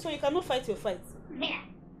 So you cannot fight your fight? Yeah.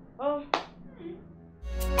 Oh.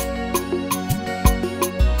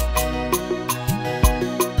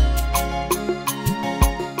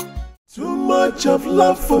 Too much of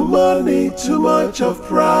love for money, too much of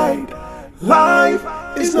pride. Life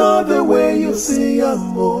is not the way you see it.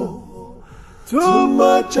 Too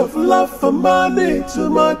much of love for money, too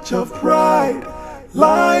much of pride.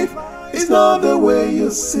 Life is not the way you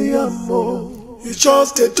see it. You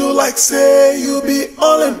just they do like say you be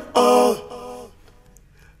all in all.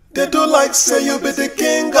 They do like say you be the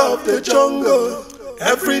king of the jungle.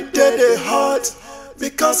 Every day they hurt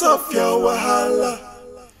because of your wahala.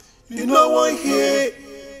 You know one here,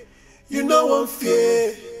 you know one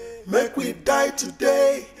fear. Make we die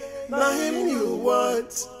today, now him you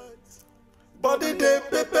want. Body they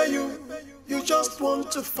pepper you just want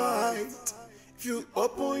to fight. If you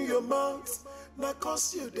open your mouth, now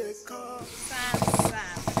cause you they call. Sam.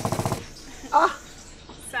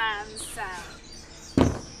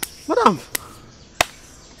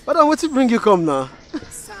 Madam, what bring you come now?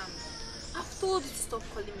 Sam, I've told you to stop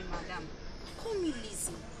calling me madam. Call me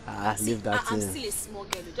Lizzie. Leave that I'm thing. still a small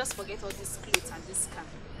girl. Just forget all these clothes and this car.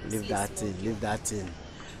 Leave that thing.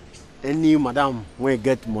 Any madam when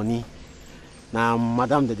get money, now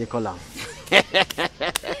madam that they call her.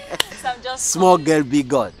 So I'm just small girl, big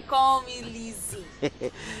God. Call me Lizzie.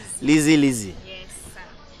 Lizzie. Yes, Sam.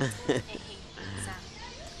 Sam,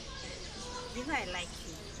 you know I like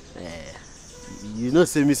you. You know,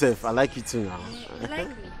 say myself, I like you too now. You like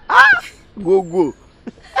me? Go.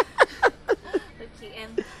 Okay,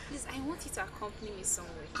 please, I want you to accompany me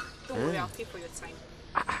somewhere. Don't worry, I'll pay for your time.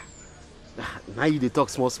 Now you they talk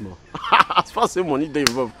small. As far as the money they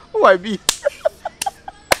involved, who I be?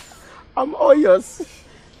 I'm all yours.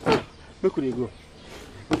 Where could you go?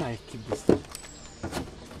 What I keep this thing?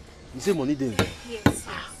 You say money they involved? Yes.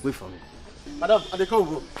 Wait for me. Madam, I come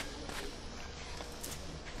go.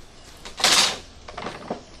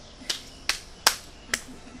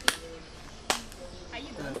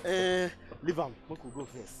 Leave him. We could go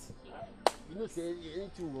first. You know, say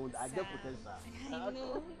anything wrong, I get potential. I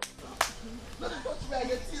know.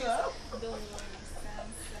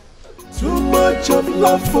 Too much of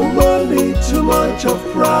love for money, too much of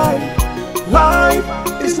pride. Life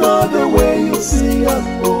is not the way you see it.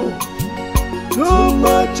 Oh. Too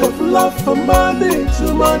much of love for money,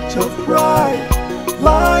 too much of pride.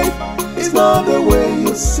 Life is not the way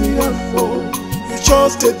you see it. Oh. You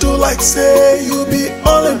just they do like say you be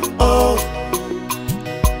all in all.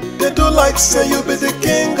 They do like say you be the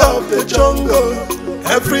king of the jungle.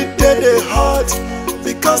 Every day they hurt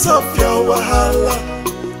because of your wahala.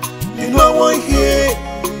 You know one here,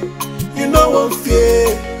 you know one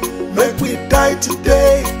fear. Make we die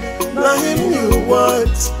today, now him you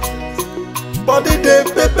want. Body they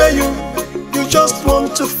pepper you just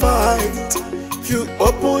want to fight. If you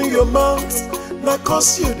open your mouth, now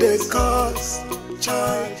cause you they cause.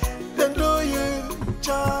 Child, then do you,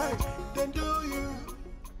 child, then do you.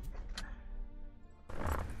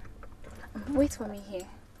 Wait for me here.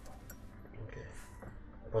 Okay.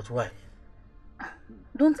 But why?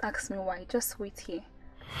 Don't ask me why, just wait here.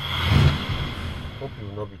 Hope it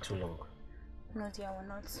will not be too long. No dear, I will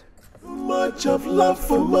not. Too much of love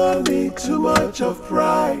for money, too much of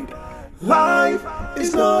pride. Life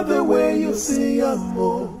is not the way you see it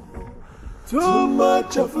more. Too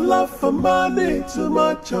much of love for money, too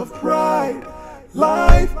much of pride.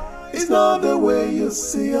 Life is not the way you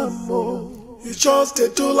see it more. You just they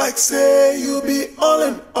do like say you be all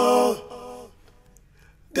in all.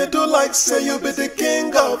 They do like say you be the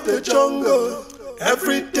king of the jungle.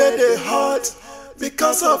 Every day they hurt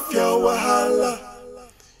because of your wahala.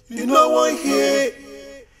 You know one here,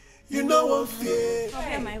 you know one fear.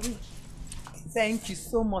 Thank you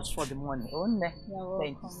so much for the money.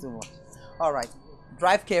 Thank you so much. All right,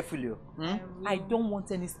 drive carefully. I don't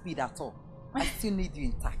want any speed at all. I still need you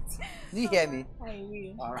intact. Do you hear me? I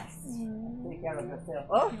will. All right. Take care of yourself.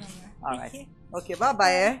 Oh? All right. Okay,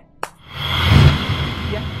 bye-bye, eh?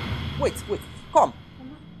 Yeah. Wait. Come.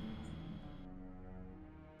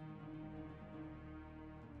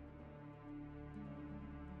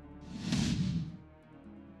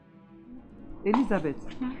 Elizabeth.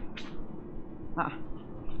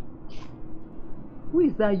 Who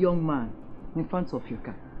is that young man in front of your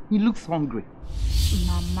car? He looks hungry.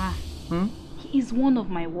 Mama. He is one of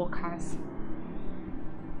my workers.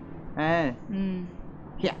 Here,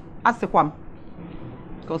 ask him.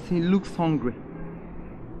 Because he looks hungry.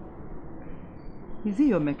 Is he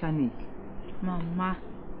your mechanic? Mama,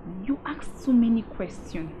 you ask so many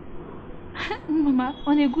questions. Mama,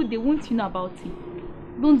 on a good day, won't you know about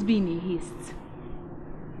it? Don't be in a haste.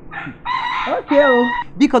 Okay,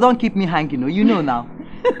 because don't keep me hanging, you know now.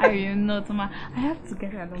 I will not, Mama. I have to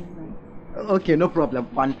get along. Okay, no problem.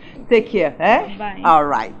 One, take care, eh? Bye. All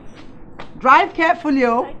right. Drive carefully,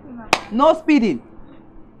 No speeding.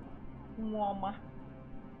 Mama.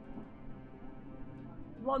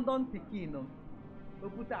 London Pikino.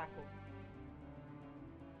 Obutako.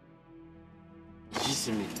 Did you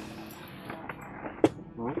see me?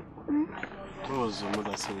 What was your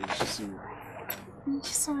mother saying? Did you see me?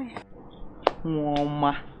 Sorry.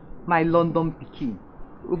 Mama. My London Pikin.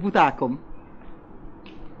 Obutako.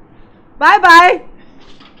 Bye-bye.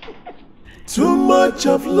 Too much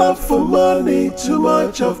of love for money, too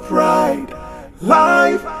much of pride.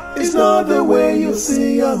 Life is not the way you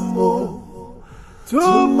see it more.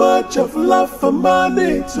 Too much of love for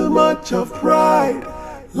money, too much of pride.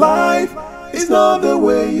 Life is not the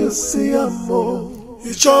way you see it more.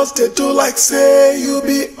 You just they do like say you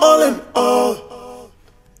be all in all.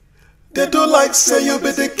 They do like say you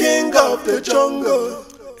be the king of the jungle.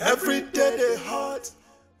 Every day they hurt.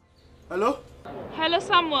 Hello? Hello,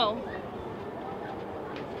 Samuel.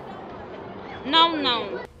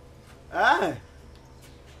 Now. Ah.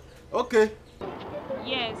 Okay.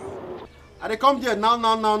 Yes. I they come there now.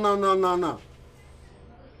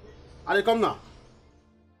 I they come now.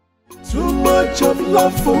 Too much of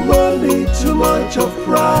love for money, too much of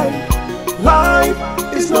pride. Life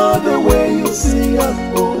is not the way you see it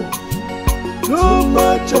more. Too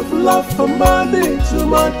much of love for money, too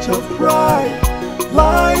much of pride.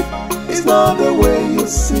 Life is not the way you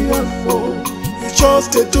see it more. You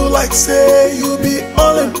just they do like say you be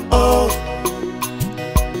all in all.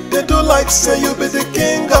 They do like say you be the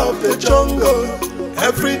king of the jungle.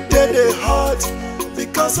 Every day they hurt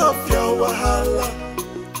because of your wahala.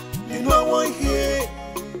 You know one here,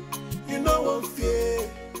 you know one fear.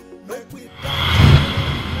 Make we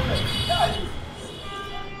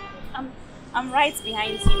I'm right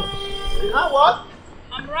behind you. You know what?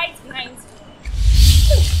 I'm right behind you.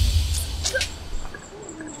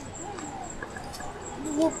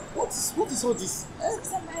 What is all this?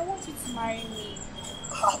 Sam, I want you to marry me.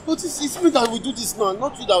 But it's me that will do this now,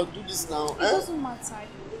 not you that will do this now. It doesn't matter.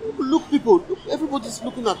 Look, people, look, everybody's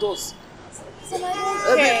looking at us. Sam, I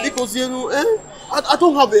don't care. Because you know, I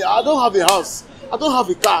don't have a house, I don't have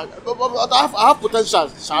a car, but I have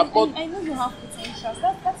potential. I know you have potential.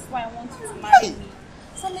 That's why I want you to marry me.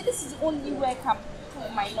 Sam, this is the only way I can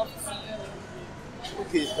prove my love to you.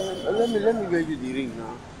 Okay, let me wear you the ring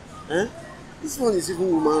now. This one is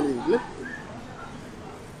even woman ring.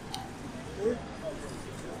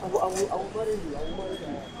 I will marry you. I will marry you.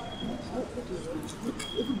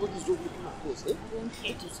 Everybody's just looking at us. Let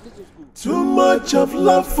us go. Too much of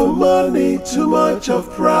love for money, too much of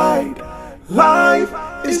pride. Life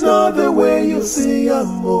is not the way you see a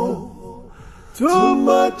more. Too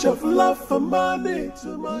much of love for money,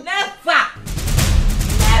 too much. Never,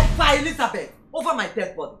 Elizabeth, over my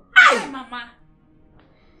dead body. Hi, Mama.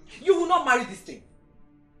 You will not marry this thing.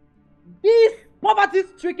 This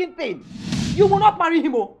poverty-stricken thing. You will not marry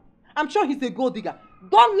him. Oh. I'm sure he's a gold digger.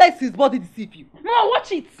 Don't let his body deceive you. Mama,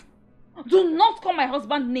 watch it. Do not call my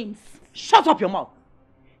husband names. Shut up your mouth.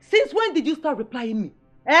 Since when did you start replying me?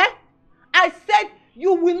 I said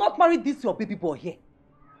you will not marry this your baby boy here.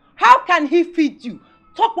 How can he feed you?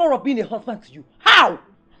 Talk more of being a husband to you. How?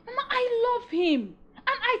 Mama, I love him. And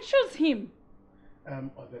I choose him.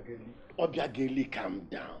 Obiageli, calm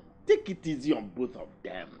down. Take it easy on both of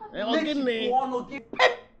them.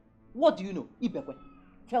 What do you know, Ibekwe?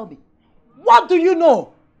 Tell me. What do you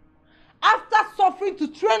know? After suffering to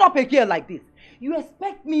train up a girl like this, you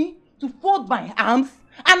expect me to fold my arms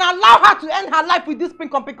and allow her to end her life with this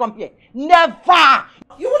pink here? Never!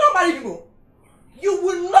 You will not marry him. You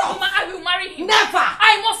will not. Mama, I will marry him. Never!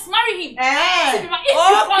 I must marry him. If you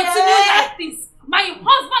continue like this, my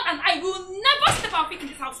husband and I will never step our feet in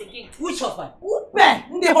this house again. Which husband?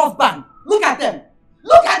 Upe, the husband. Look at them.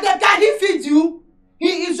 Look at them. Can he feed you?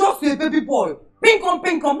 He is just a baby boy.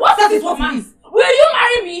 Pinkum. What that is what he is. Will you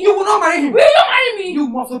marry me? You will not marry him. Will you marry me? You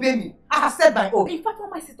must obey me. I have said my own. In fact, why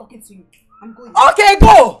am I still talking to you? I'm going. Okay,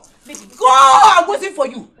 go. Baby, go. I'm waiting for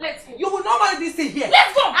you. Let's go. You will not marry this thing here.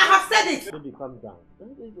 Let's go. I have said it. Baby, calm down.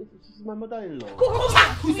 She's my mother-in-law.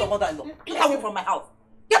 Who is your mother-in-law? Get away from my house.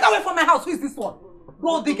 Get away from my house. Who is this one?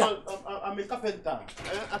 Gold digger. I'm a carpenter.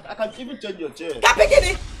 I can even change your chair.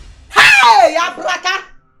 Kapikini. Hey, Abraka.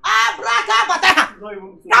 Bataha.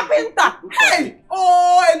 Carpenter. Hey.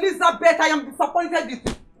 Oh, Elizabeth, I am disappointed with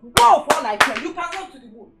you. Go for like hell. You can run to the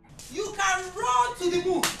moon. You can run to the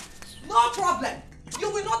moon. No problem. You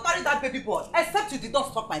will not marry that baby boy, except you did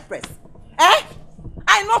not stop my press.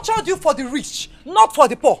 I nurtured you for the rich, not for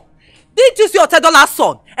the poor. Did you see your $10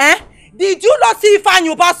 son? Did you not see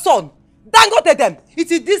Ifeanyuba's son? Dangote them.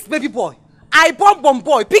 It is this baby boy. I bomb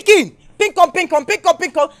boy. Picking.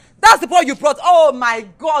 Pinkum. That's the boy you brought. Oh my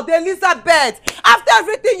God, Elizabeth. After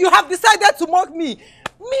everything, you have decided to mock me.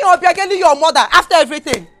 Me or Obiageli, your mother. After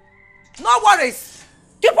everything. No worries.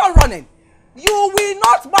 Keep on running. You will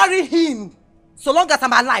not marry him. So long as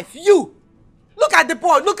I'm alive. You. Look at the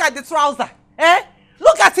boy. Look at the trouser.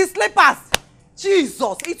 Look at his slippers.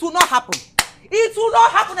 Jesus. It will not happen. It will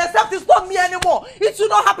not happen except it's not me anymore. It will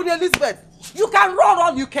not happen, Elizabeth. You can run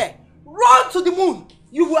all you can. Run to the moon.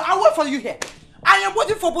 I'll wait for you here. I am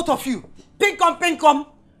waiting for both of you. Pinkum.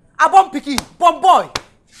 Abom picking. Bomb boy.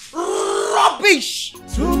 Rubbish.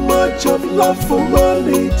 Too much of love for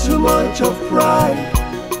money, too much of pride.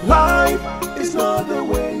 Life is not the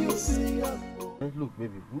way you see it. Look,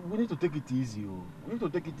 baby, we need to take it easy. We need to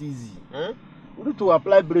take it easy. We need to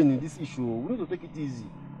apply brain in this issue. We need to take it easy.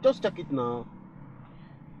 Just check it now.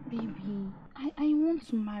 Baby, I want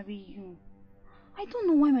to marry you. I don't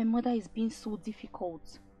know why my mother is being so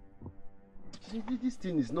difficult. This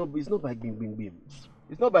thing is not by bing.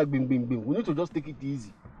 It's not by bing. We need to just take it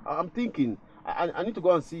easy. I'm thinking, I need to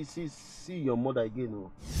go and see your mother again.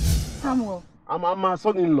 Samuel. I'm her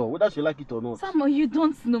son-in-law, whether she like it or not. Samuel, you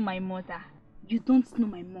don't know my mother. You don't know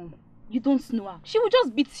my mom. You don't know her. She will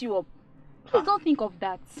just beat you up. Please don't think of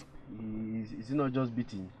that. Is it not just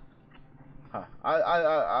beating?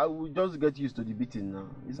 I will just get used to the beating now.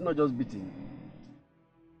 It's not just beating.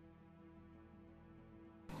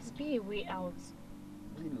 Must be a way out.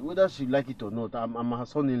 Whether she like it or not, I'm her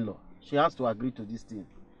son-in-law. She has to agree to this thing.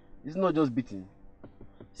 It's not just beating.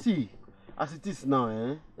 See, as it is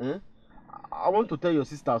now, I want to tell your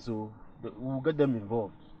sister so we'll get them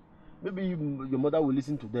involved. Maybe your mother will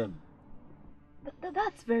listen to them.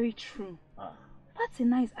 That's very true. That's a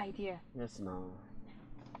nice idea. Yes, now.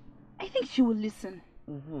 I think she will listen.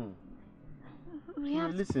 We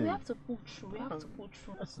have to pull through. We have to pull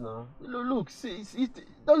through. Yes, now. Look, see,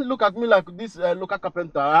 don't look at me like this local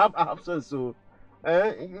carpenter. I have sense, so.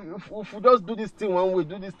 If we just do this thing one way,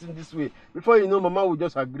 do this thing this way, before you know, Mama will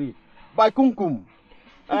just agree. By kumkum.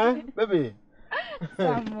 Baby.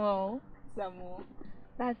 Samuel,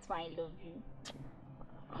 that's why I love you.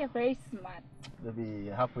 You're very smart. Baby,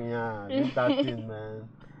 happen here. Do that thing, man.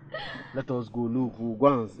 Let us go. Look, we'll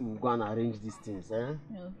go and arrange these things, Okay,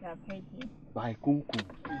 I've heard you. By kumkum.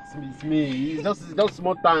 It's me. It's just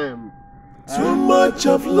small time. Too much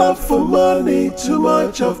of love for money, too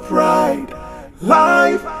much of pride.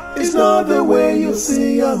 Life is not the way you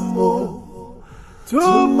see a more.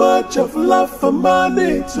 Too much of love for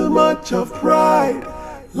money, too much of pride.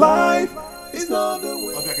 Life is not the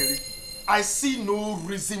way. Okay, I see no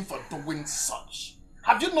reason for doing such.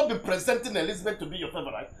 Have you not been presenting Elizabeth to be your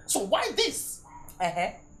favorite? So why this?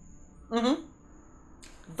 That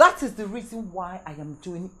is the reason why I am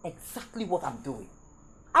doing exactly what I'm doing.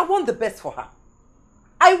 I want the best for her.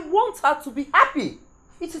 I want her to be happy.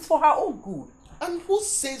 It is for her own good. And who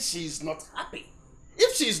says she is not happy?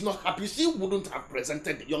 If she is not happy, she wouldn't have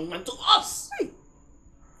presented the young man to us. Hey,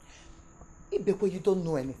 Ibekwe, you don't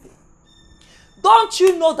know anything. Don't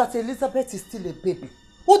you know that Elizabeth is still a baby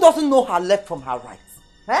who doesn't know her left from her right?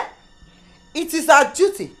 It is our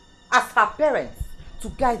duty as her parents to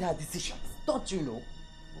guide her decisions. Don't you know?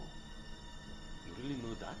 You really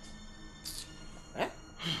know that?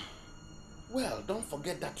 Well, don't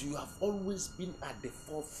forget that you have always been at the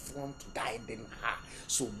forefront guiding her.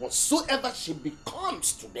 So whatsoever she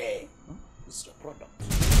becomes today is your product.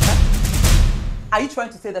 Are you trying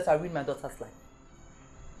to say that I ruined my daughter's life?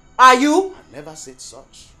 Are you? I never said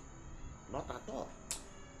such. Not at all.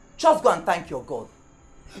 Just go and thank your God.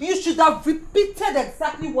 You should have repeated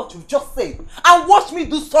exactly what you've just said and watch me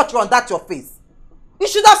do such on that your face. You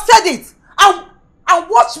should have said it and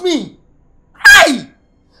watch me. Hey!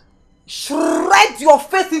 Shred your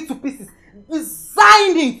face into pieces,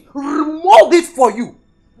 design it, remold it for you.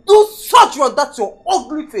 Do such on that your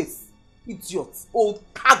ugly face. Idiot, old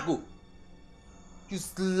cargo.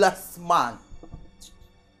 Useless man.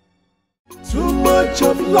 Too much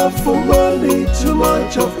of love for money, too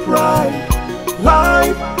much of pride.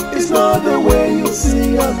 Life is not the way you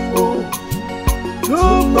see a more.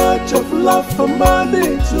 Too much of love for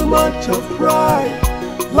money, too much of pride.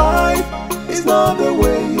 Life is not the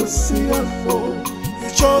way you see a more. You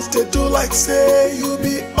just they do like say you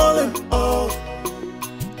be all in all.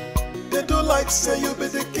 They do like say you be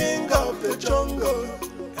the king of the jungle.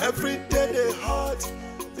 Every day they hurt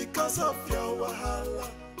because of your wahala.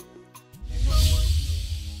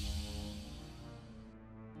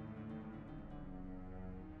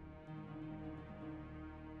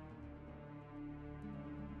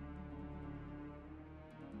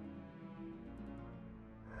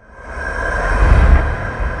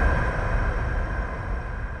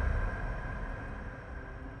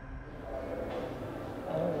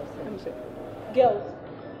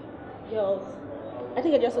 Girls, I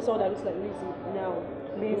think I just saw someone that looks like Lizzie now.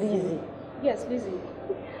 Lizzie? Yes, Lizzie.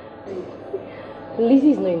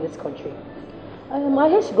 Lizzie is not in this country. I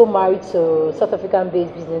heard she got married to South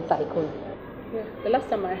African-based business tycoon. Yeah, the last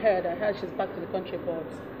time I heard she's back to the country, but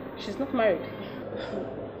she's not married.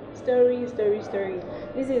 Story.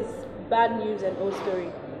 This is bad news and old story.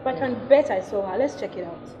 But I can bet I saw her. Let's check it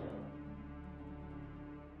out.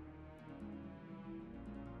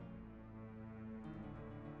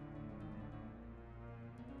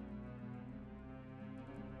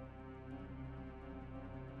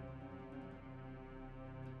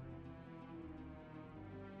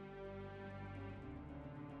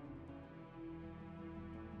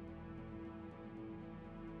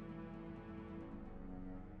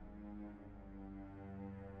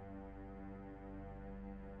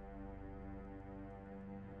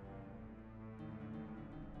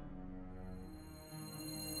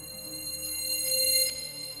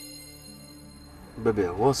 Baby,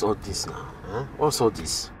 what's all this now? Huh? What's all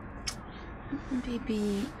this?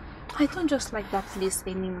 Baby, I don't just like that place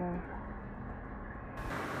anymore.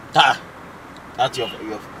 That's your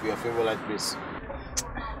favorite place.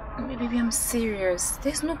 Baby, I'm serious.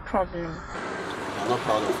 There's no problem. You're not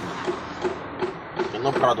proud of me. You're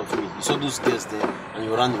not proud of me. You saw those girls there and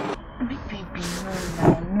you ran away. Baby,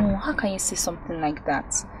 no. How can you say something like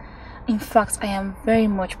that? In fact, I am very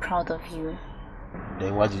much proud of you.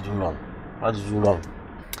 Then why did you run? Why did you run?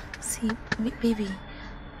 See, baby,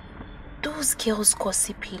 those girls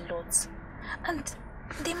gossip a lot. And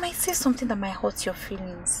they might say something that might hurt your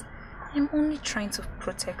feelings. I'm only trying to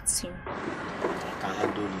protect you. I can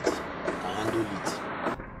handle it. I can handle it.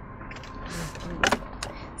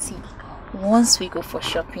 See, once we go for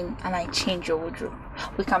shopping and I change your wardrobe,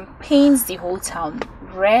 we can paint the whole town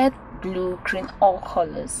red, blue, green, all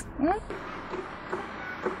colors. Hmm?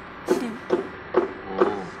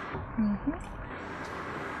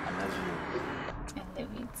 I love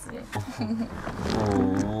you too.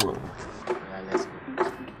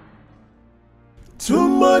 Too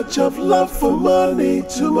much of love for money,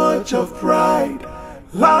 too much of pride.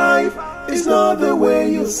 Life is not the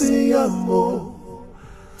way you see a more.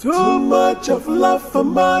 Too much of love for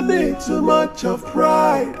money, too much of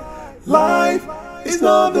pride. Life is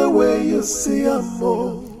not the way you see a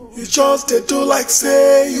more. You just did do like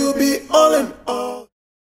say you be all in all.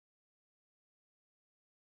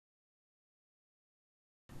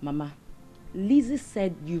 Mama, Lizzie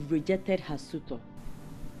said you've rejected her suitor.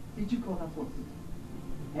 Did you call her for it?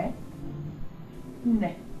 Eh?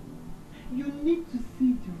 Nne, you need to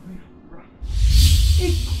see the real right.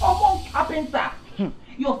 It's common carpenter.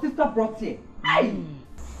 Your sister brought here. Hey!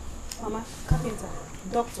 Mama, carpenter,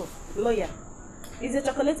 doctor, lawyer. It's a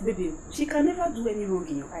chocolate baby. She can never do any wrong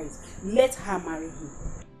in your eyes. Let her marry him.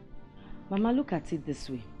 Mama, look at it this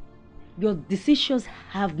way. Your decisions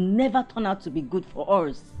have never turned out to be good for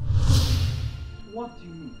us. What do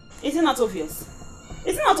you mean? Is it not obvious?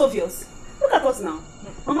 Is it not obvious? Look at us now.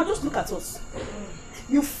 Mama, just look at us.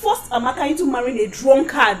 You forced Amaka into marrying a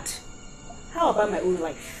drunkard. How about my own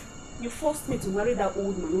life? You forced me to marry that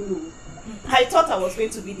old man. No. I thought I was going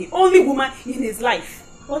to be the only woman in his life.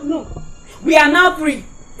 But no. We are now three.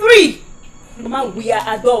 Mama, we are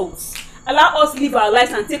adults. Allow us live our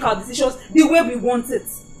lives and take our decisions the way we want it.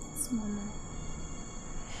 Yes, Mama.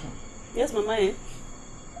 Yes, Mama, eh?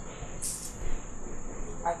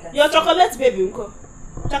 Your chocolate baby, Uncle.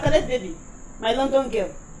 Chocolate baby. My London girl.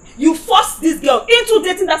 You forced this girl into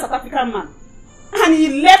dating that South African man. And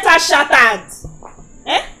he left her shattered.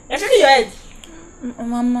 Eh? You're shaking your head.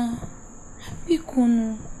 Mama,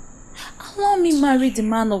 Bikono, allow me marry the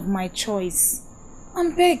man of my choice.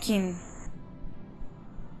 I'm begging.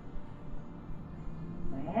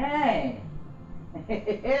 Hey!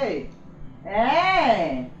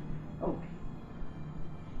 Hey! Okay.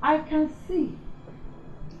 I can see.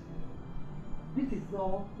 This is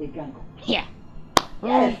all a gang up. Yeah.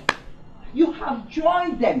 Yes. You have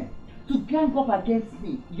joined them to gang up against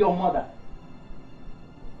me, your mother.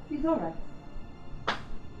 It's alright.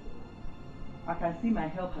 I can see my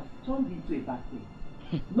help has turned into a bad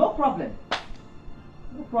thing. No problem.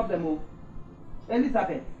 No problem, oh.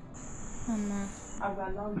 Elizabeth. Mama. I will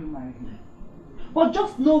allow you marry him. But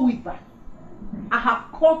just know with that, I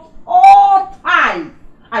have cut all ties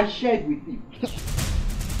I shared with you.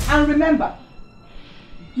 And remember,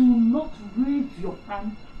 do not raise your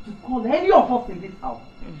hand to call any of us in this house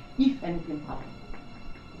if anything happens.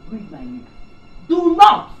 Read my lips. Do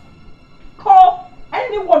not call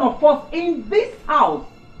any one of us in this house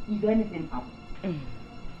if anything happens.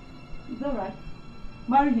 It's alright.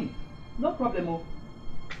 Marry him. No problem, oh.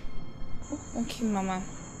 Okay, Mama.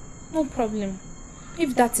 No problem.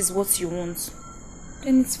 If that is what you want,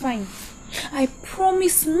 then it's fine. I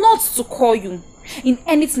promise not to call you in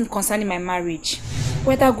anything concerning my marriage.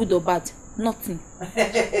 Whether good or bad, nothing.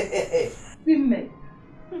 Female.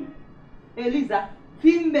 Eliza,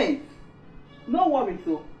 female. No worries,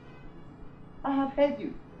 so. I have heard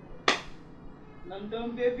you.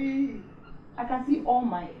 London baby. I can see all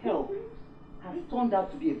my help has turned out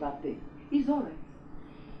to be a bad thing. It's alright.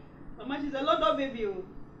 Mama, she's a London baby.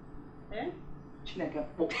 Eh? Chineke,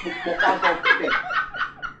 out of there.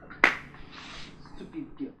 Stupid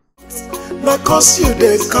girl. Now cause you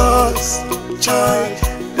the cause, child.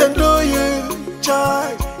 Then do you,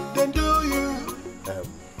 child. Then do you.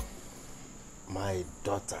 My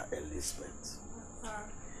daughter Elizabeth,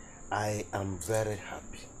 I am very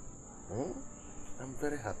happy. I'm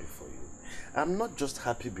very happy for you. I'm not just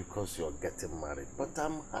happy because you're getting married, but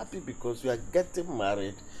I'm happy because you are getting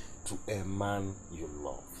married to a man you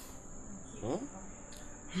love.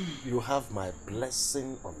 You have my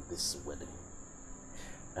blessing on this wedding.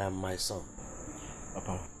 And my son,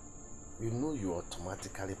 Papa, you know you're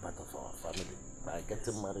automatically part of our family by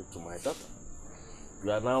getting married to my daughter.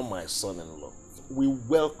 You are now my son-in-law. We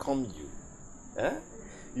welcome you.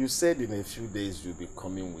 You said in a few days you'll be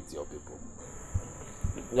coming with your people.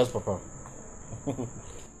 Yes, Papa.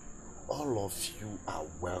 All of you are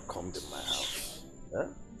welcomed in my house.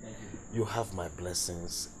 You have my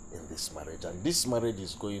blessings in this marriage, and this marriage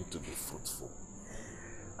is going to be fruitful.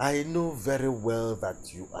 I know very well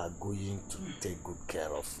that you are going to take good care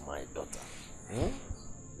of my daughter.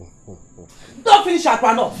 Don't finish at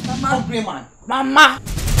one off, hungry man. Mama!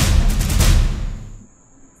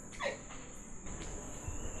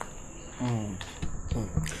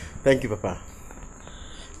 Thank you, Papa.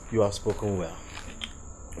 You have spoken well.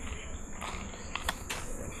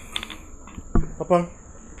 Papa,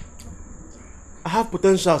 I have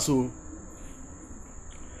potential, so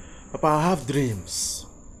Papa, I have dreams.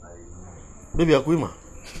 Baby Akwima.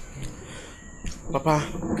 Papa,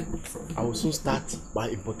 I will soon start my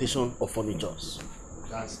importation of furnitures.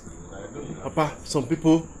 Papa, some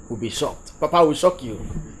people will be shocked. Papa, I will shock you.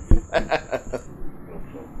 Papa,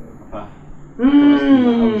 I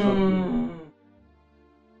will shock you.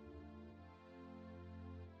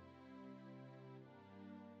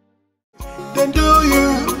 Then do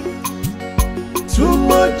you? Too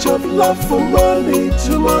much of love for money,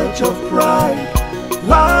 too much of pride.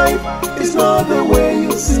 Life is not the way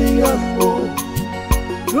you see it.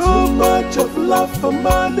 Too much of love for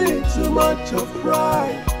money, too much of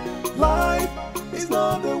pride. Life is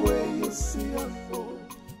not the way you see it.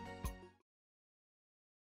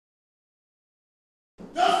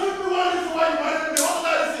 Just give me one reason why you married me. What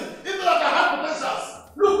other reason? Even like I have potentials.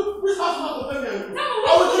 Look, this house is not open here. I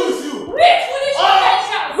will deal with you. Which foolish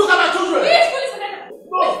potentials? Look at my children. Which foolish potentials?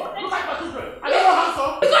 No, look at my children. I don't know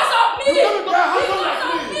handsome. Because of me. You come to my handsome like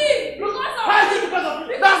me. Look, why is it because of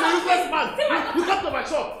me? Now I'm a useless man. You come to my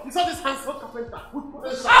shop. You saw this handsome carpenter with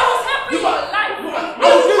potential. I was happy in your life. I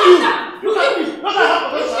will kill you. Look at me. Look at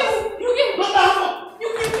how potential. You give. Look at how. You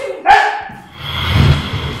give. Hey!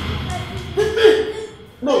 Hit me.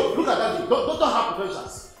 No, look at that. Don't have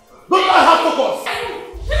potentials. Don't have focus. Let me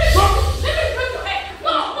break your head.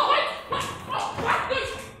 No, wait. What? I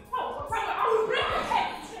will break your head.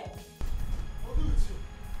 I'll do it to you.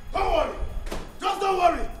 Don't worry. Just don't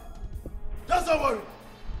worry. Just don't worry.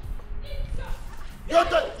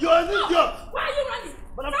 You're an idiot. Why are you running?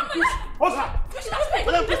 Madam Christy, hold her.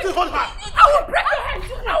 Madam Christy, hold her. I will break your head.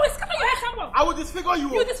 I will scatter your head, Samuel. I will disfigure you.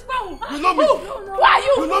 You disfigure. You know me. Who are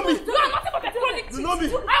you? You know me. You are nothing but a chronic cheat. You know me.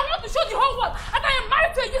 I want to show the whole world that I am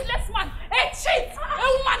married to a useless man, a cheat, a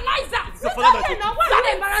womanizer. It's your father that is a cheat. Why are you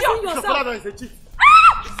embarrassing It's your yourself? father that is a cheat.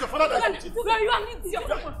 It's your father that is a cheat. Girl, you are an idiot.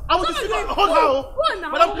 I will disfigure. Hold her.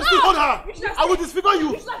 Madam Christy, hold her. I will disfigure you.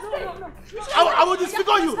 I will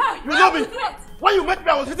disfigure you. You know me. When you met me,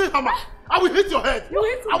 I was hitting hammer. I will hit your head.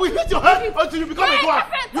 I will hit your head until you become a dwarf.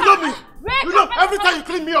 You know me. You know every time you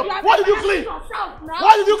clean me up. What did you clean?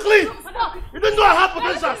 What did you clean? You didn't know I have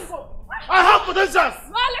potentials. I have potentials.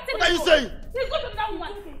 What are you saying? He's going to another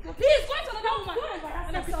woman. He is going to another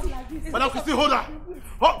woman. Madam Christy, hold her.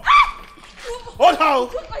 Hold her.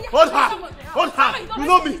 Hold her. Hold her. You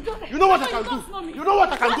know me. You know what I can do. You know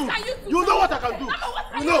what I can do. You know what I can do.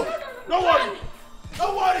 You know. Don't worry.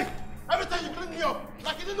 Don't worry. Every time you clean me up,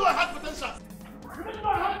 like you didn't know I had potential. You didn't know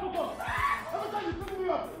I had potential. Every time you clean me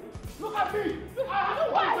up, look at me. I have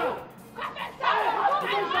potential.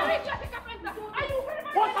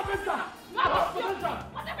 What carpenter? I have potential.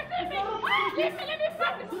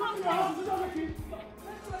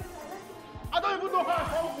 I don't even know how I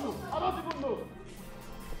found you. I don't even know.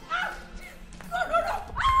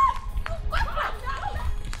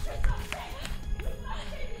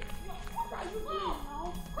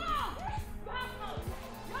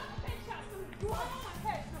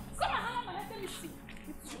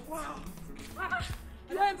 Wow.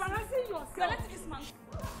 You're embarrassing yourself. Let this man.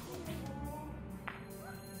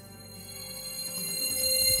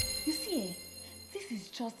 You see, this is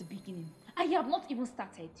just the beginning. I have not even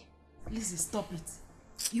started. Lizzie, stop it.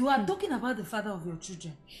 You are talking about the father of your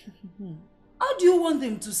children. How do you want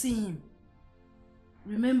them to see him?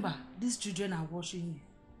 Remember, these children are watching you.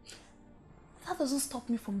 That doesn't stop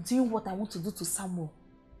me from doing what I want to do to Samuel.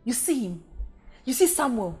 You see him? You see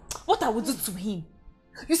Samuel? What I will do to him?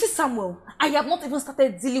 You see Samuel? I have not even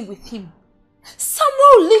started dealing with him.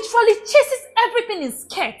 Samuel literally chases everything in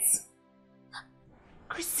skirts.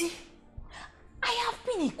 Chrissy, I have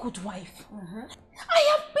been a good wife. I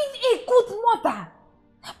have been a good mother.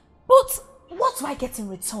 But what do I get in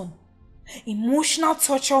return? Emotional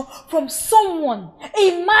torture from someone,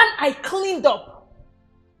 a man I cleaned up.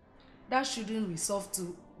 That shouldn't resort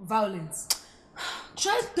to violence.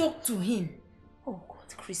 Try to talk to him. Oh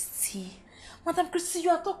God, Christy. Madam Christy, you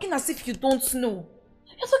are talking as if you don't know.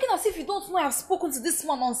 You're talking as if you don't know I have spoken to this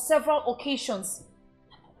man on several occasions.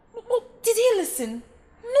 But did he listen?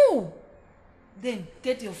 No. Then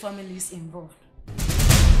get your families involved.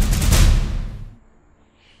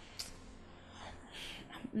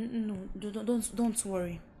 No, don't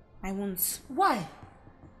worry. I won't. Why?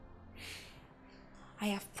 I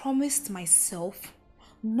have promised myself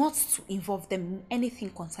not to involve them in anything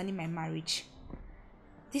concerning my marriage.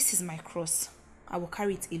 This is my cross. I will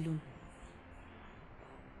carry it alone.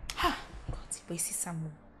 Ha! God, but you see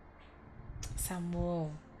Samuel.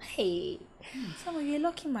 Samuel. Hey. Samuel, you're a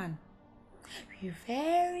lucky man. You're a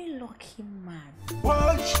very lucky man.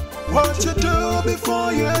 Watch what you do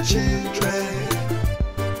before your children.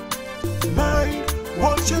 Mind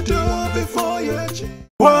what you do before your children.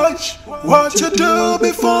 Watch what you do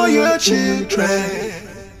before your children.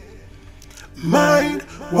 Mind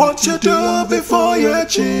what you do before your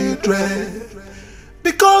children.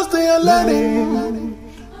 Because they are learning.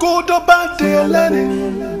 Good or bad, they are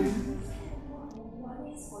learning.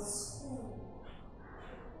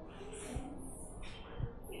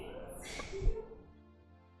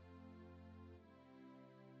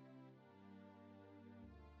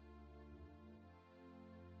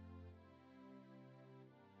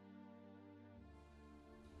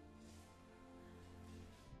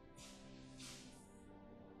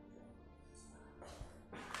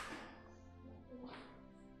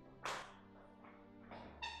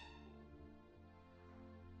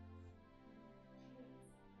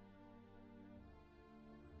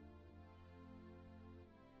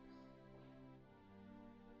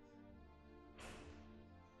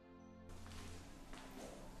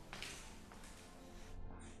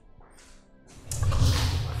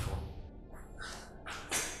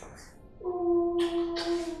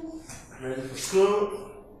 Ready for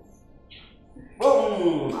school?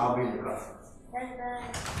 Oh, I'll be in the car.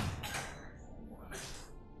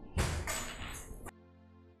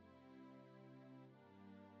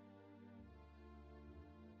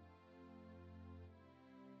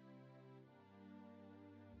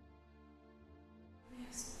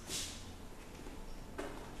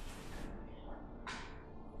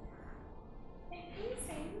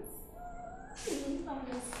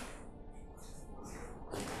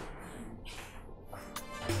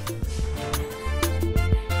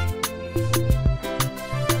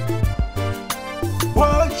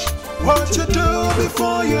 Watch what you do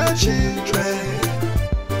before your children.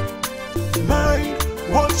 Mind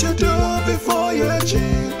what you do before your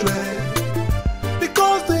children.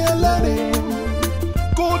 Because they are learning.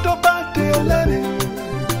 Good or bad, they are learning.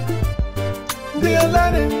 They are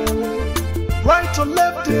learning. Right or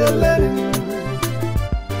left, they are learning.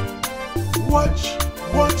 Watch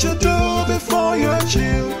what you do before your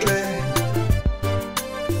children.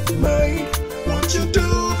 Mind what you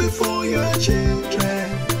do before your children.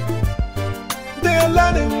 They are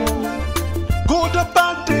learning. Good or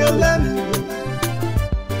bad, they are learning.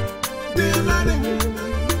 They are learning.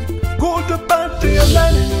 Good or bad, they are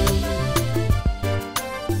learning.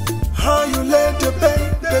 How you lay the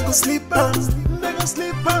bed, they go sleep and they go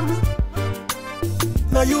sleep and.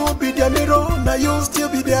 Now you be their mirror, now you still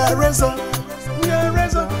be their razor. Their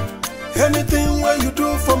razor. Anything where you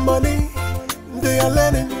do for money, they are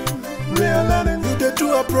learning. They are learning. You they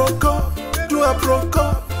do a proco, do a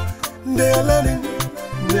proco. They are learning.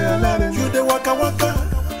 They are learning. You they waka waka,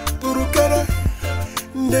 urukere.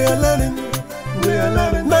 They are learning. They are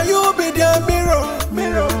learning. Now you be their mirror.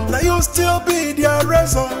 Now you still be their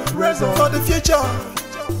razor for the future.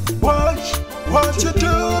 Watch what you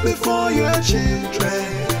do before your children.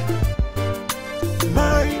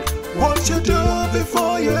 Mind what you do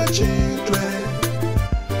before your children.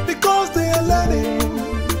 Because they are learning.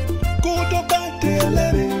 Good or bad, they are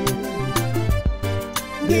learning.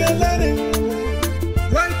 They are learning.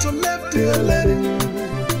 Right or left, they are learning.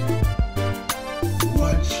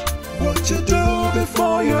 Watch what you do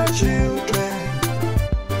before your children.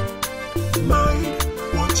 Mind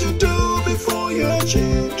what you do before your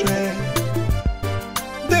children.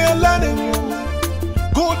 They are learning.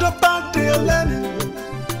 Good or bad, they are learning.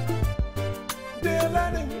 They are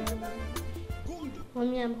learning.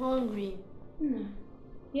 Mommy, I'm hungry.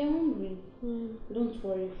 You're hungry? Don't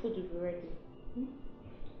worry, food will be ready.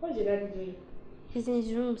 What is your daddy doing? He's in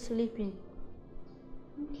his room sleeping.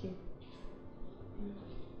 Okay.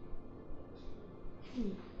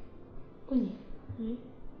 Connie,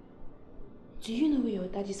 do you know where your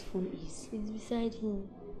daddy's phone is? It's beside him.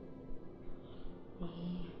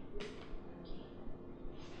 Okay.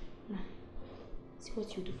 Now, see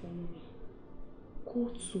what you do for me. Go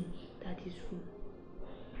to daddy's room.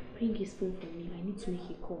 Bring his phone for me. I need to make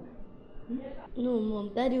a call. No, Mom.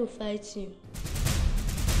 Daddy will fight him.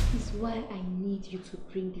 This is why I need you to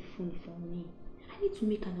bring the phone for me. I need to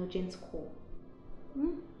make an urgent call.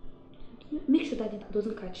 Make sure that it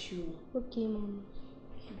doesn't catch you. Okay, Mom.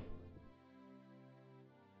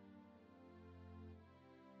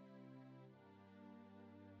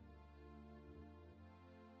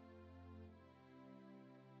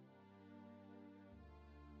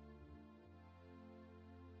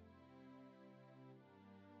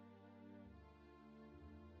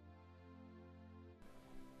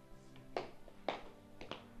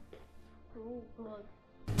 What?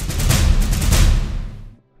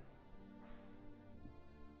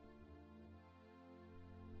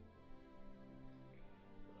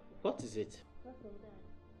 What is it? What of that?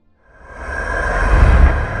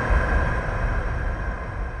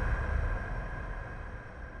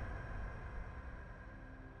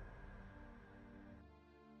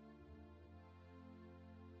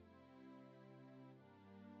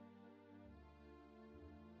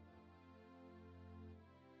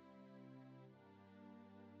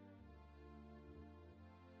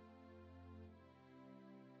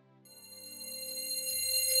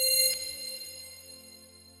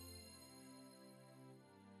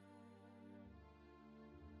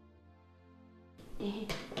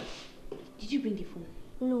 Did you bring the phone?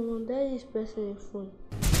 No, Mom, Daddy is pressing the phone.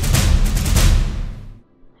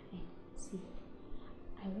 See,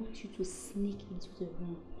 I want you to sneak into the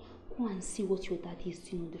room. Go and see what your daddy is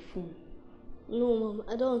doing on the phone. No, Mom,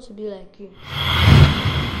 I don't want to be like you.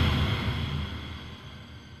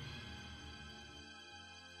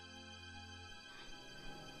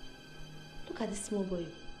 Look at this small boy.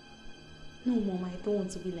 No, Mom, I don't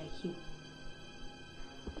want to be like you.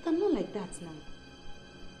 But I'm not like that now.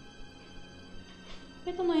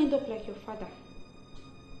 Better not end up like your father. I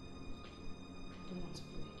don't want to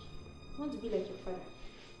be like you. I want to be like your father.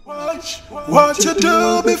 Watch what you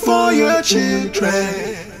do before your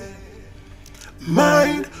children.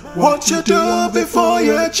 Mind what you do before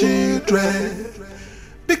your children.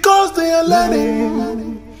 Because they are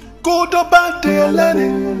learning. Good or bad, they are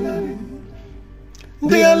learning.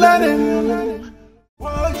 They are learning.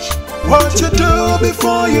 Watch what you do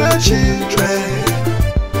before your children.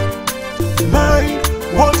 Mind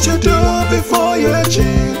what you do before your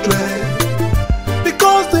children.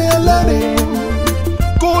 Because they are learning.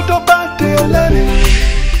 Good or bad, they are learning.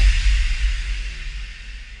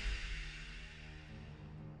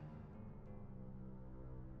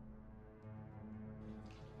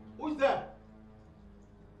 Who's there?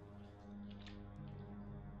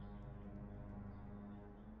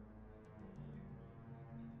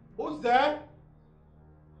 Who's there?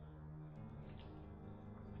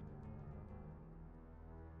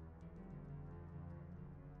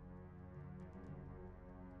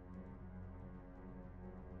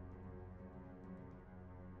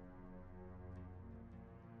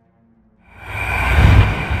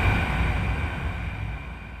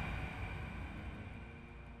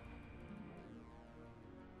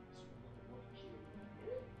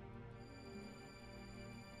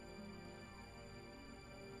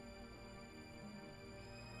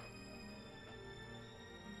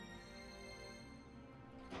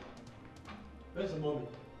 Where's the mommy?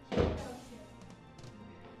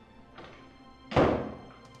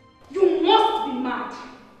 You must be mad.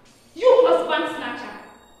 You husband snatcher.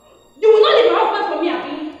 You will not leave my husband for me,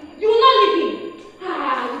 Abi. You will not leave him.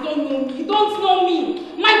 Ah, you don't know me. You don't know me.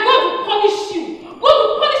 My God will punish you. God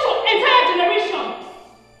will punish your entire generation.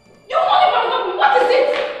 You will not leave my husband. What is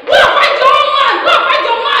it? Go and find your own man. Go and find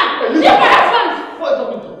your man. Leave my husband. What is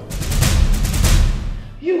happening to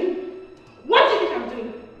you? What do you think I'm doing?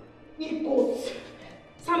 You goat.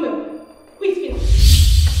 Samuel, quit me.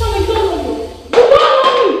 Samuel, you don't know me. You don't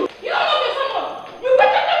know me. You don't know me, Samuel. You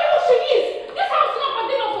better tell me who she is. This house will not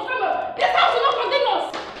contain us, Samuel. This house will not contain us.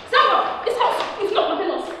 Samuel, this house will not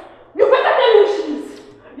contain us. You better tell me who she is.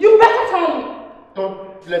 You better tell me. Don't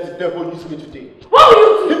let the devil use me today. What will you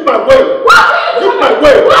do? Leave my way. What will you do? Leave my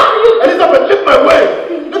way. What will you do? Elizabeth, leave my way.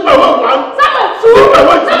 Leave my way, one. Samuel, two. Leave my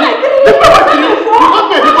way to you. Leave my way to you. You got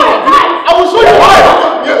me a different of you. I will show you why.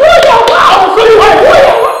 I will show you why.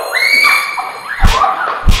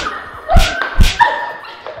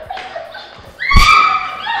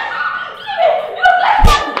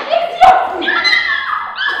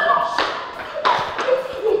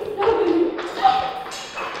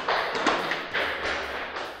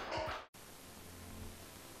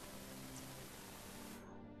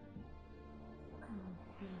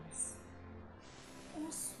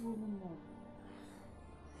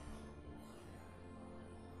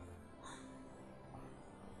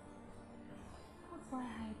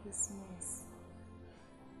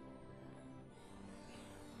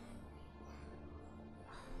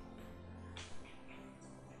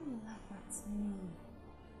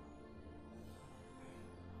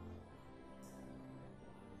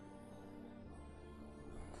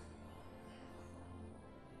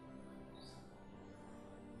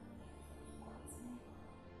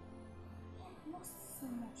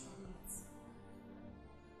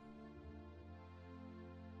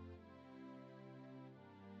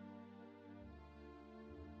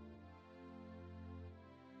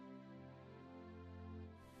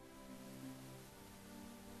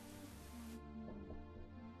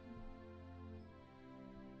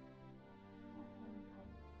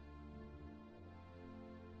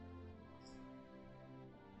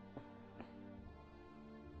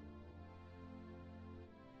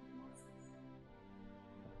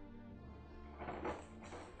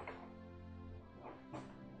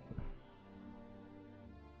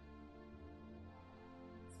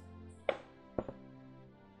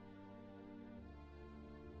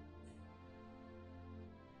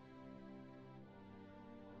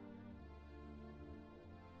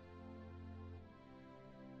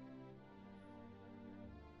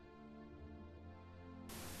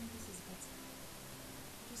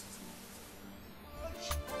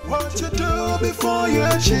 what you do before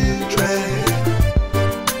your children.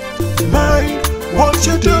 Mind what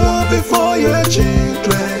you do before your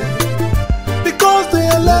children. Because they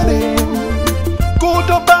are learning, good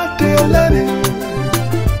or bad they are learning.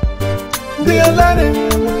 They are learning,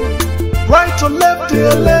 right or left they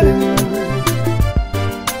are learning.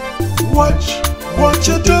 Watch what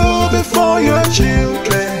you do before your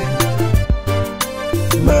children.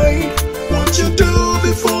 Mind what you do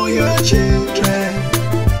before your children.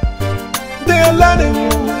 They are learning,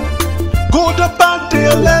 good or bad they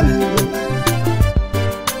are learning.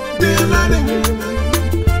 They are learning,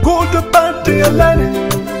 good or bad they are learning.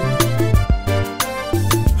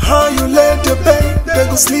 How you let the bed, they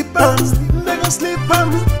go sleep and they go sleep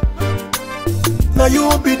and. Now you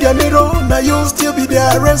will be their mirror, now you still be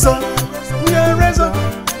their razor. Their razor.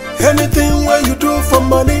 Anything where you do for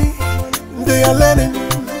money, they are learning.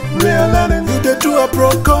 They are learning. You they do a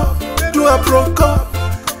proco, do a proco.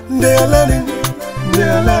 They are learning. They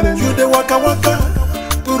are learning. You they waka waka,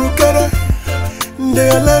 urukere. They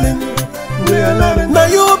are learning. They are learning. Now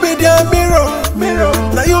you be their mirror, mirror.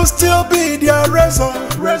 Now you still be their razor,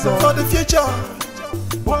 razor for the future.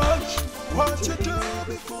 Watch what you do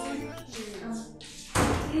before you.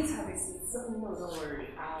 Please have a seat. No, don't worry.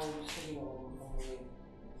 I'll show you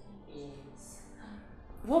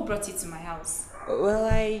what brought you to my house? Well,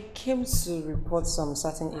 I came to report some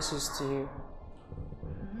certain issues to you.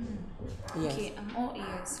 Yes. Okay, I'm all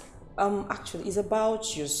ears. Actually, it's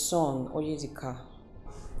about your son, Oyedika.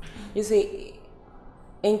 You see,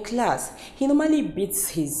 in class, he normally beats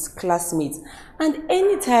his classmates, and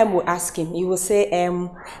anytime we ask him, he will say,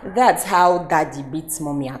 that's how daddy beats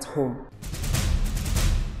mommy at home.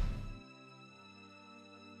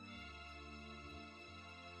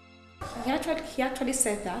 He actually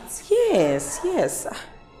said that? Yes, yes.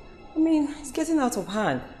 I mean, it's getting out of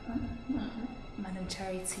hand. Madam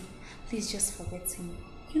Charity, please just forget him.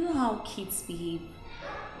 You know how kids behave.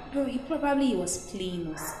 Bro, he probably was playing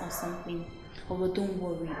or something. Oh, don't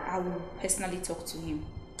worry, I will personally talk to him.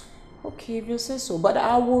 Okay, if you say so, but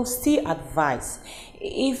I will still advise.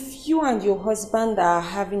 If you and your husband are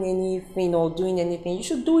having anything or doing anything, you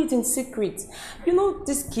should do it in secret. You know,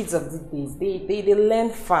 these kids of these days, they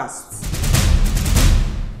learn fast.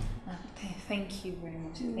 Thank you very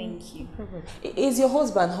much. Thank you. Is your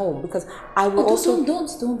husband home? Because I will also...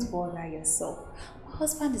 Don't bother yourself. My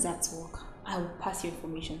husband is at work. I will pass your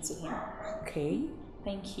information to him. Okay.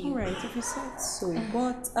 Thank you. All right, if you said so.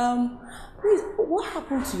 But please, what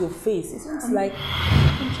happened to your face? It seems like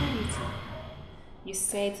Charity. You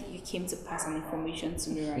said you came to pass an information to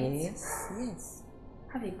me, right? Yes, yes.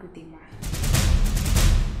 Have a good day, ma.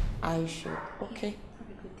 I should. Okay. Have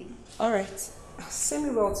a good day. All right. Send me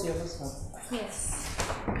well to your husband. Yes.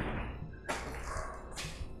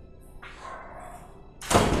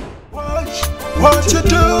 Watch what you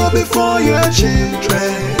do before your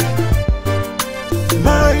children.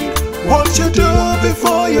 Mind what you do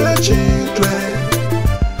before your children.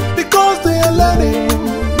 Because they are learning,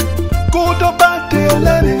 good or bad they are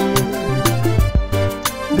learning.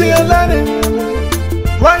 They are learning,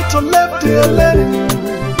 right or left they are learning.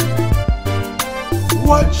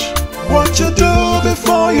 Watch what you do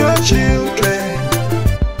before your children.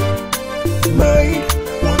 Mind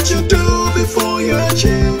what you do before your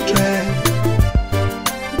children.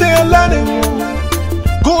 They are learning,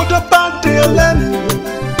 good or bad they are learning.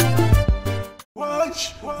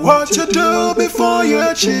 Watch what you do before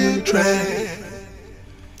your children.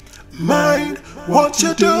 Mind what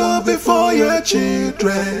you do before your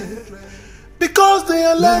children. Because they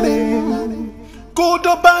are learning, good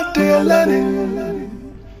or bad they are learning.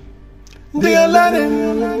 They are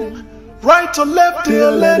learning, right or left they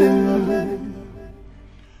are learning.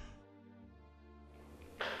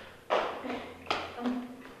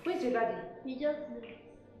 Where's your daddy? You just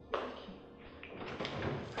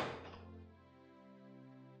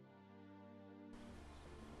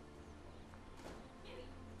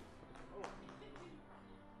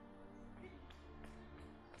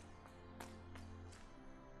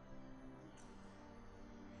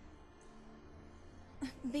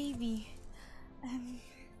Baby,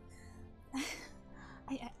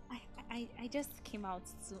 I just came out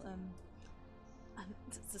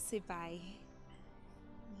to say bye.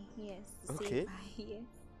 Yes, to say bye. Yes.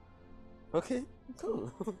 Okay,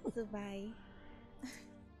 cool. So bye.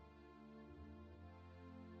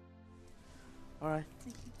 All right.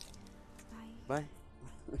 Bye. Bye.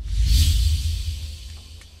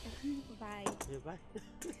 Bye. Yeah, bye.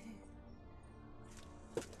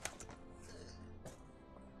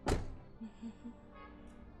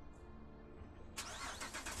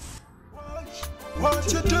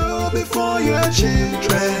 what you do before your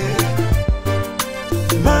children.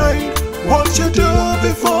 Mind what you do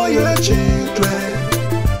before your children.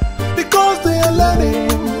 Because they are learning,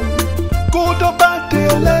 good or bad, they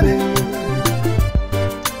are learning.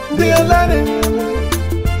 They are learning,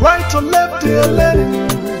 right or left, they are learning.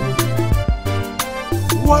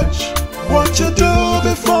 Watch what you do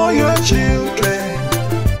before your children.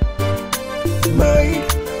 Mind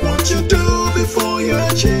what you do before your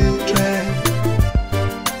children.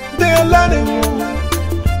 They are learning,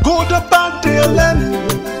 good or bad, they are learning.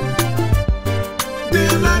 They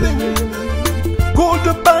are learning, good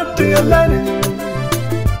or bad, they are learning.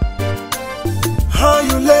 How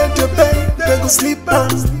you let the bed, they go sleep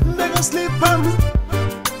and they go sleep and.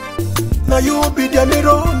 Now you be their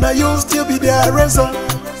mirror, now you still be their razor.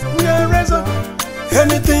 Their razor.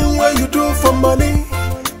 Anything where you do for money,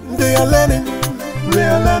 they are learning. They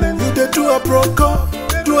are learning. You they do a broker,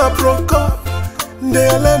 do a broker. They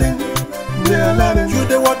are learning. They are learning. You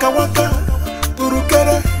they waka waka,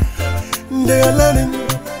 urukere. They are learning.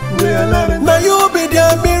 They are learning. Now you be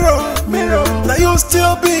their mirror, mirror. Now you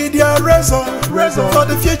still be their razor, razor for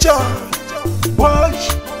the future.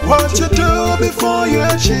 Watch what you do before your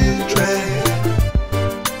children.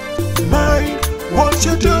 Mind what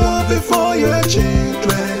you do before your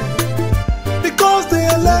children. Because they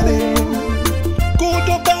are learning, good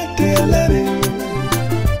or bad, they are learning.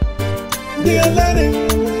 They are learning,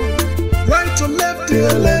 right or left, they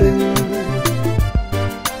are learning.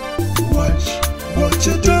 Watch what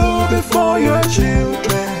you do before your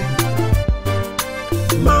children.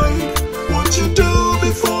 Mind what you do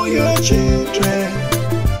before your children.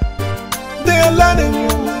 They are learning,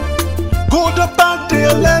 good or bad, they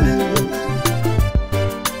are learning.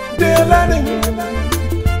 They are learning,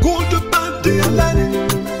 good or bad, they are learning.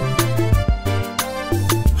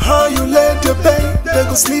 How you let the bed, they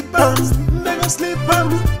go sleep and they go sleep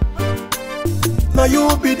and. Now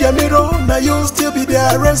you be their mirror, now you still be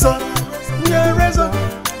their razor. Their razor.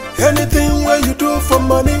 Anything where you do for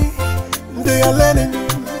money, they are learning.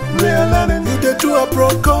 They are learning. You they do a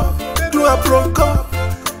broker, do a broker.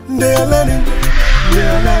 They are learning. They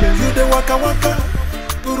are learning. You they waka waka,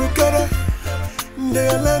 urukere. They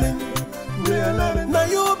are learning. They are learning. Now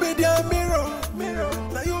you be their mirror, mirror.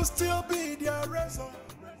 Now you still be their razor.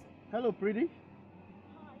 Hello, pretty.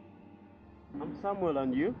 I'm Samuel,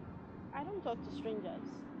 and you? I don't talk to strangers.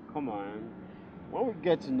 Come on. When we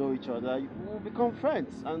get to know each other, we'll become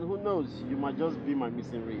friends. And who knows, you might just be my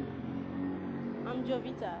missing ring. I'm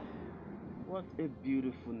Jovita. What a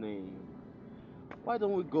beautiful name. Why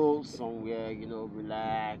don't we go somewhere,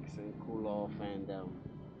 relax and cool off and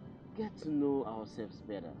get to know ourselves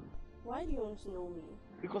better? Why do you want to know me?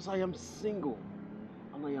 Because I am single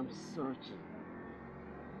and I am searching.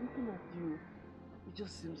 Looking at you, it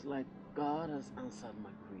just seems like God has answered my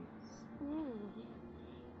prayers.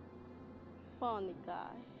 Funny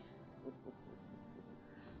guy.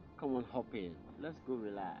 Come on, hop in. Let's go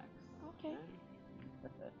relax. Okay.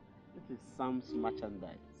 This is Sam's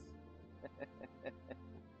merchandise.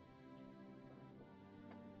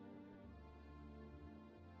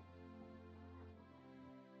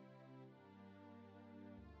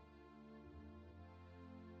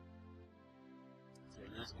 So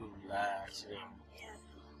let's go relax,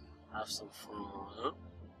 have some fun, huh?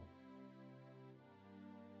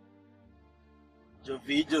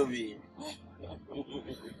 Jovi.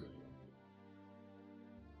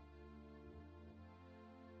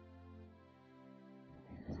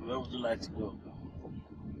 So where would you like to go?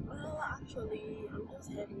 Well, actually, I'm just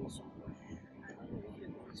heading somewhere. I don't know if you're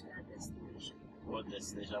going to that destination. What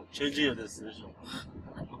destination? I'm changing your destination.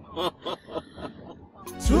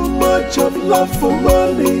 Too much of love for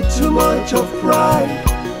money, too much of pride.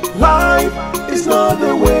 Life is not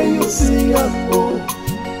the way you see us, oh.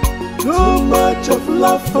 Too much of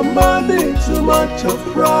love for money, too much of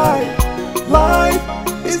pride. Life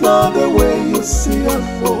is not the way you see us,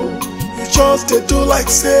 oh. You just they do like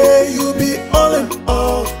say you be all in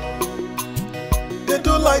all. They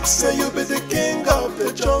do like say you be the king of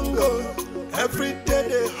the jungle. Every day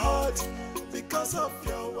they hurt because of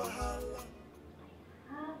your wahala.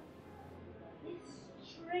 This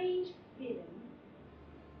strange feeling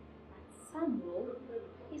that Samuel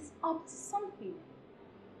is up to something.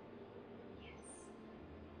 Yes.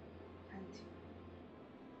 And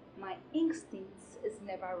my instincts is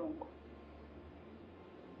never wrong.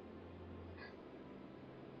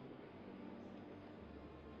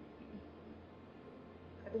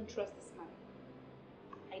 I don't trust this man.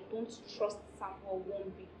 I don't trust Samuel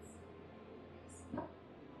one bit.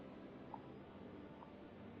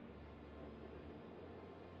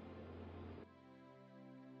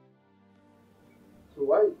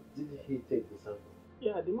 why did he take the sample?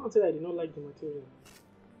 Yeah, the man said I did not like the material.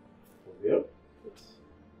 For real? Yes.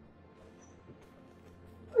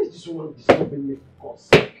 Why is this woman disturbing me for God's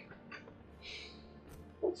sake?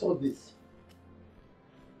 What's all this?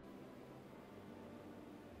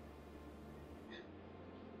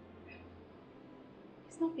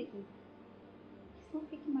 He's not picking. He's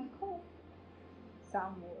not picking my call.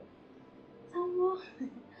 Samuel. Samuel.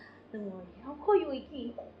 Don't worry, I'll call you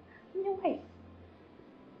again. I'm your wife.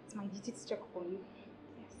 It's my duty to check up on you.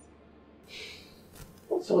 Yes.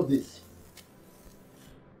 What's all this?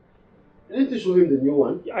 Didn't you show him the new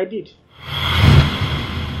one? Yeah, I did.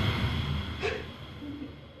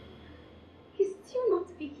 He's still not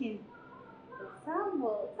speaking.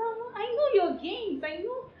 Samuel, I know your games. I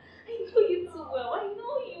know you too well. I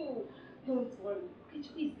know you. Don't worry. Could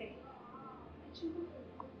you please stay? Could you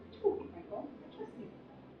pick my call? Trust me.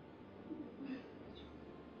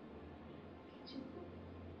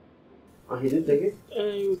 And he didn't take it?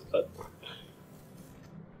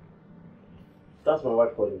 That's my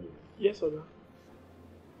wife calling you. Yes, Oga.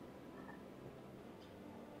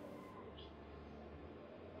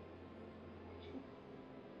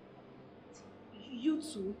 You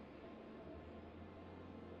too?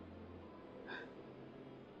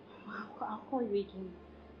 I'll call you again.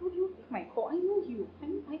 Would you pick my call? I know you. I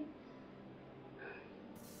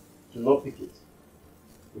Do not pick it.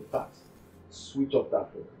 In fact, switch off that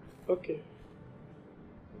phone. Okay.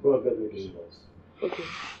 Go and get me the invoice. Okay.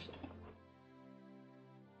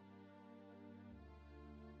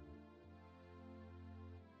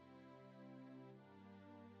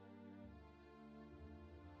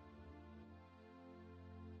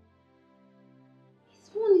 His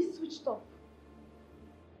phone is switched off.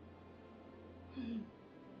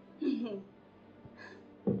 I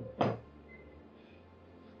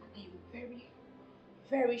am very,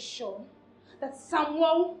 very sure that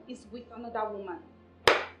Samuel is with another woman.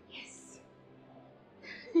 Yes.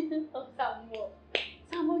 Oh, Samuel.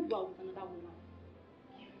 Samuel, you are with another woman.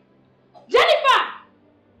 Jennifer!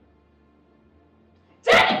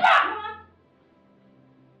 Jennifer!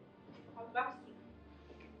 I'll back you.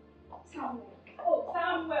 Samuel. Oh,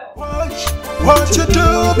 Samuel. Watch what you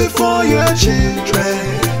do before your children.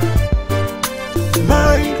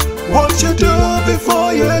 Mind what you do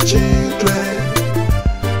before your children.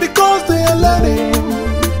 Because they are learning.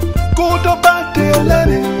 Good or bad, they are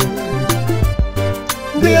learning.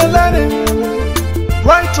 They are learning.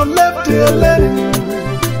 Right or left, they are learning.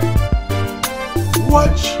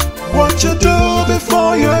 Watch what you do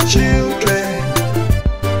before your children.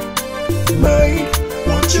 Mind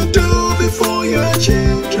what you do before your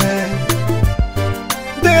children.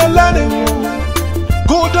 They are learning.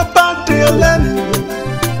 Good or bad, they are learning.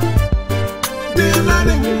 They are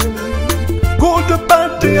learning. Good or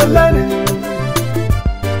bad, they are learning.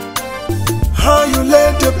 How you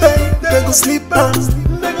let the bed, they go sleep and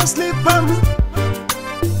they go sleep and.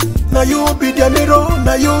 Now you be their mirror,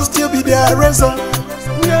 now you still be their razor.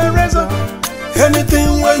 Their razor.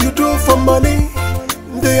 Anything where you do for money,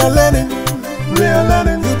 they are learning. They are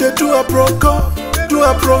learning. You they do a broker, do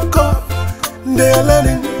a broker. They are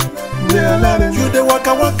learning. They are learning. You they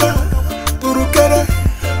waka waka, turukere.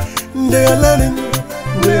 They are learning.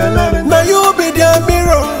 They are learning. Now you be their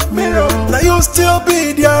mirror. Now you still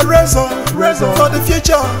be their razor for the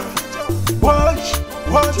future. Watch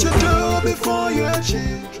what you do before your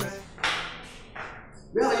children.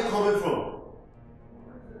 Where are you coming from?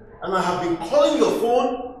 And I have been calling your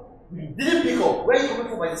phone. You didn't pick up. Where are you coming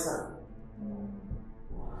from by this time?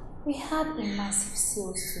 We had a massive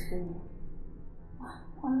sales today.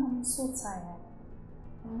 I'm so tired.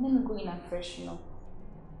 Let me go in and freshen up.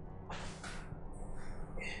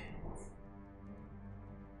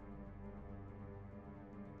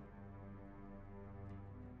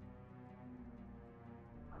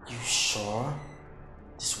 You sure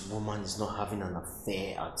this woman is not having an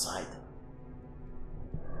affair outside?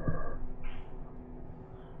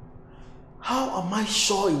 How am I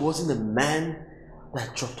sure it wasn't the man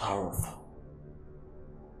that dropped her off?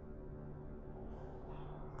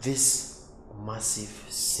 This massive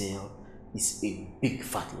sale is a big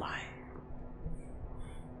fat lie.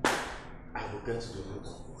 I will get to the root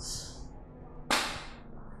of this.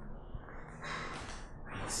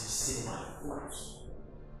 It is still my fault.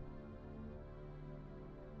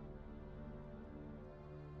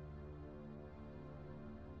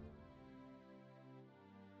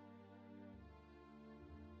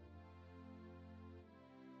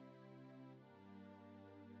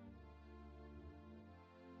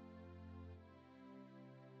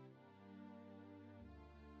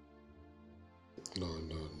 No.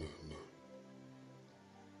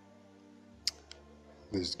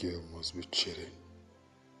 This girl must be cheating.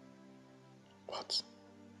 But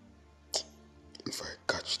if I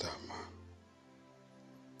catch that man,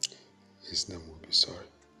 his name will be sorry.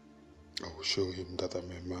 I will show him that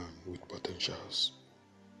I'm a man with potentials.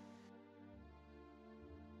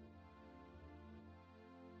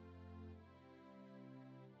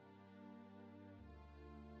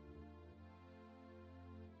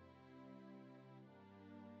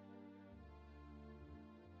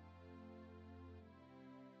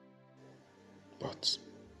 But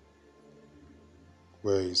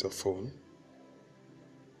where is her phone?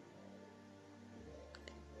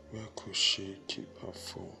 Where could she keep her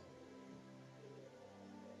phone?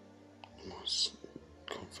 I must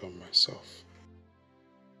confirm myself.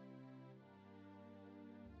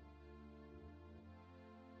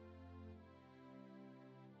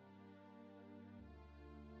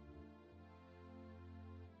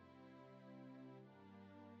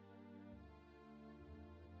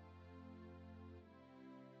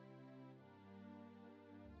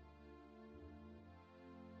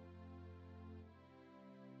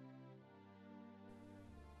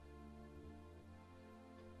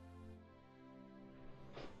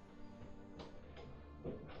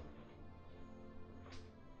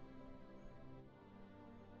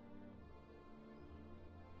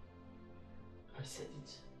 I said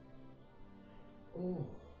it. Oh,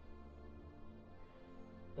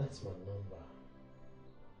 that's my number.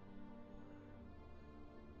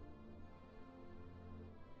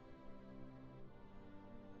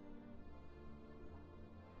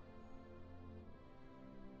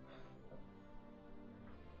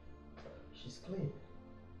 She's clean.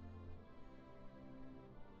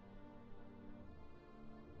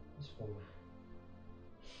 This woman.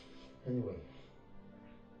 Anyway,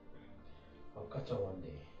 I'll catch her one day.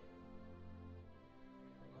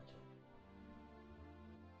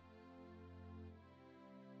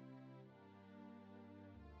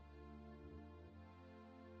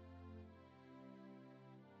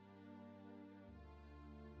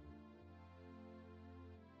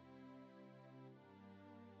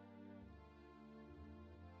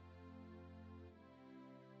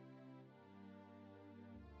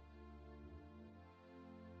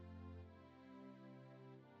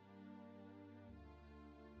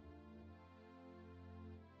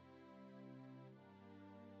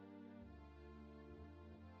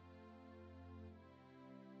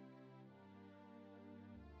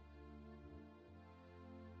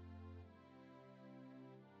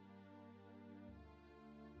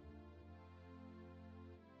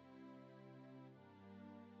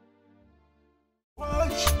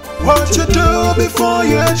 What you do before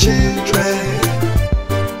your children.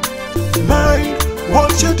 Mind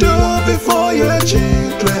what you do before your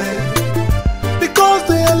children. Because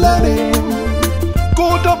they are learning.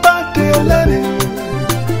 Good or bad, they are learning.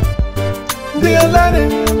 They are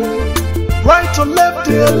learning. Right or left,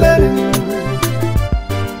 they are learning.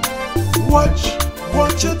 Watch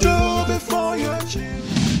what you do before your children.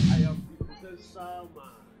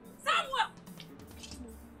 Samuel!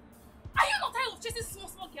 Are you not tired of chasing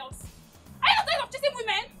small girls? Are you not tired of chasing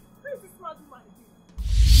women? Who is this mad woman again?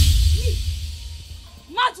 Me?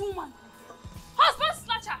 Mad woman? Husband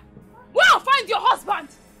snatcher? Go and find your husband!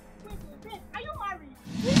 Wait, are you married?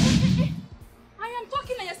 I am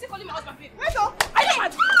talking and you're still calling my husband, babe. Wait up! Are you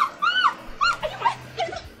mad? Are you mad?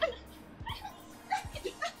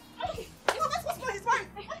 No, that's what's mine, it's fine.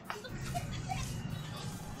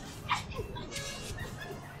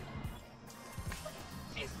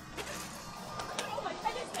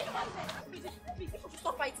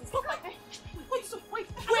 Stop fighting, stop fighting.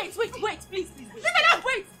 Wait, please. Leave me alone,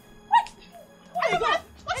 wait. Oh my God,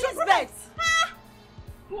 Elizabeth.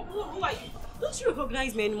 Who are you? Don't you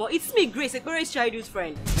recognize me anymore? It's me, Grace, a Grace's childhood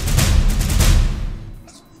friend.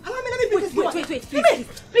 Allow me, let me pick this woman. Wait,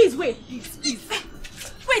 please, wait.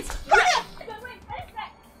 Wait, come here.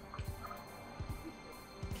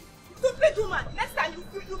 Stupid woman, next time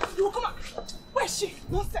you will come out. Where is she?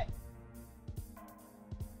 Nonsense.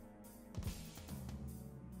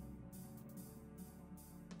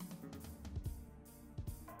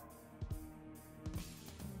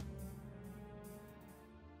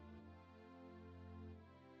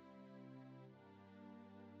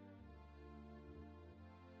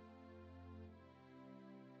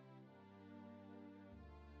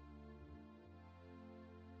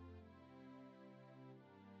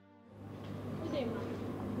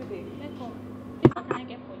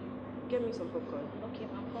 Get me some popcorn. Okay,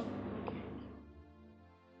 ma'am.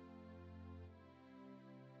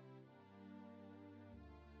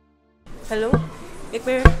 Hello?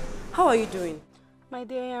 Ekpere, how are you doing? My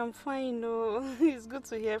dear, I'm fine. No, it's good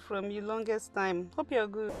to hear from you. Longest time. Hope you're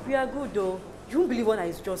good. We are good though. You won't believe what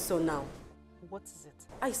I just saw now. What is it?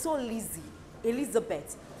 I saw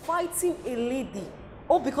Elizabeth, fighting a lady,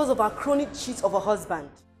 all because of her chronic cheat of her husband.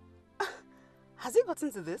 Has he gotten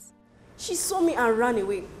to this? She saw me and ran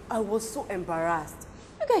away. I was so embarrassed.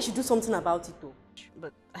 You guys should do something about it though.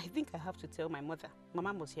 But I think I have to tell my mother. My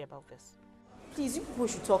mom must hear about this. Please, you people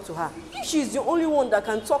should talk to her. If she's the only one that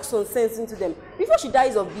can talk some sense into them before she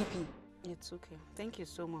dies of BP. It's okay. Thank you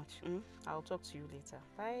so much. I'll talk to you later.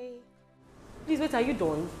 Bye. Please, wait, are you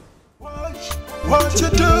done? What you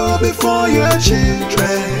do before your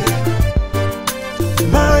children.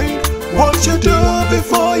 Mind what you do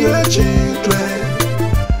before your children.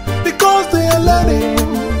 Because they are learning.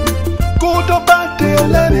 Good or bad, they are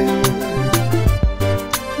learning.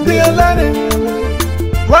 They are learning.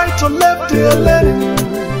 Right or left, they are learning.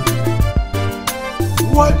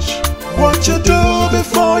 Watch what you do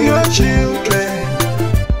before your children.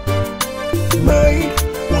 Mind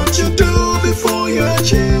what you do before your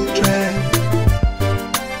children.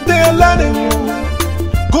 They are learning.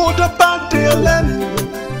 Good or bad, they are learning.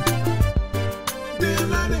 They are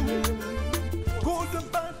learning. Good or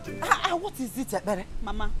bad. What is it, Ebere?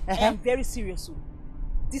 Mama, I am very serious.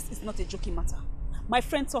 This is not a joking matter. My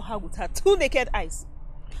friend saw her with her 2 naked eyes.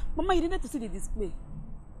 Mama, you needed to see the display.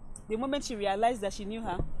 The moment she realized that she knew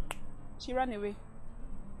her, she ran away.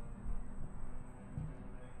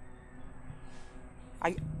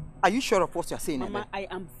 Are you sure of what you're saying, Mama, I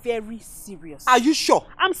am very serious. Are you sure?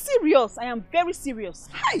 I'm serious. I am very serious.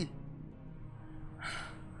 Hi.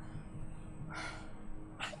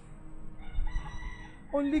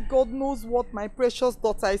 Only God knows what my precious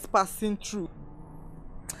daughter is passing through.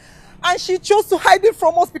 And she chose to hide it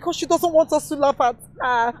from us because she doesn't want us to laugh at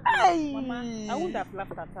her. Hey. Mama, I wouldn't have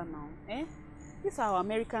laughed at her now. Eh? This is our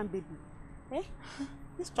American baby. Eh?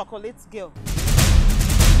 This chocolate girl.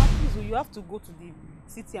 Mama, please, you have to go to the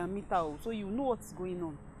city and meet her so you know what's going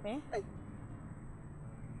on. Eh?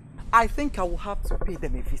 I think I will have to pay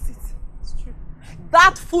them a visit. It's true.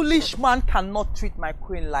 That foolish man cannot treat my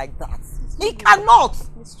queen like that. He cannot.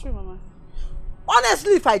 It's true, Mama.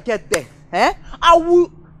 Honestly, if I get there, I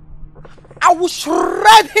will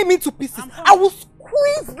shred him into pieces. I will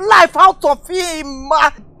squeeze life out of him.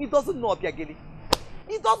 He doesn't know Obiageli.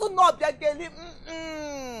 He doesn't know Obiageli.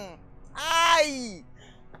 Aye.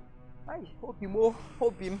 Aye, hope him, oh,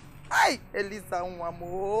 hope him. Aye, Elisa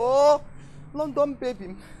Nwamo. London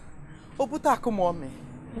baby. Obuta kumome.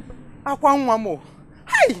 Akwa Nwamo.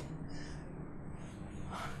 Aye.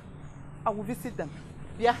 I will visit them.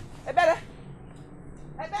 Yeah, Ebere.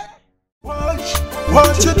 Watch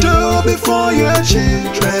what you do before your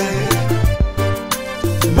children.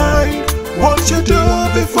 Mind what you do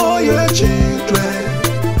before your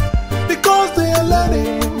children. Because they are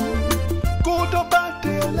learning. Good or bad,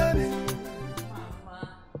 they are learning.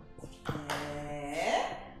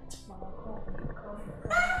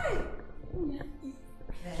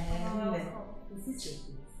 Is this your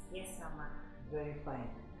place? Yes, Mama. Very fine.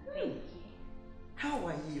 Thank you. How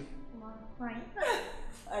are you? Mama, fine.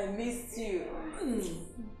 I missed you.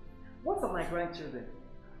 What are my grandchildren?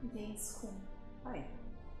 They're in school. Hi.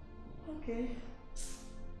 Okay.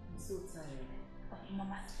 I'm so tired. Okay,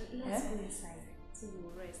 Mama, let's go inside. So you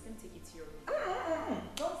will rest. Then take it to your room.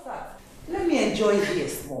 Don't start. Let me enjoy here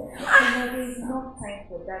small. No, there is no time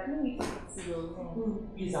for that. Let me take it to your room.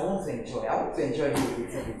 Please, I want to enjoy. I want to enjoy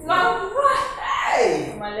here. Mama!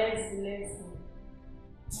 Hey! Mama, let's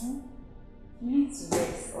go. You need to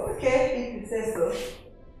rest. Okay, if you say so.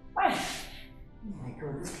 Fine. Oh my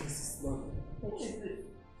God, this place is lovely. What is it?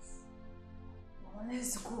 Mama,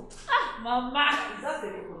 let's go. Mama! Is that the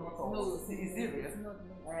coconut? No. Is it serious? No.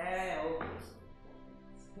 Okay.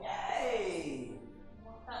 Yay!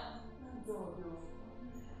 I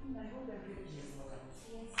hope everything is alright.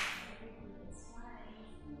 Yes, everything is fine.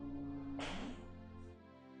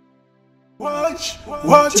 Watch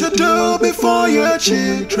what you do before your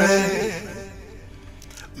children.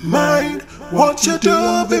 Mind what you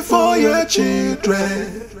do before your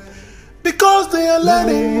children. Because they are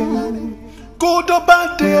learning. Good or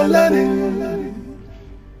bad, they are learning.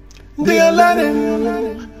 They are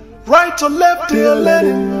learning. Right or left, they are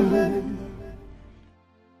learning.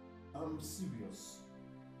 I'm serious.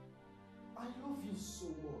 I love you so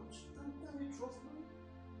much. Can you trust me?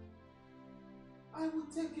 I will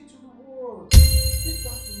take you to the world. Take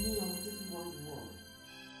that to me, I will take you around the world.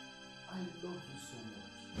 I love you so much.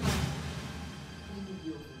 Any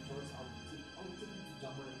day of your choice, I will take you to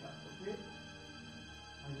Jamaica, okay?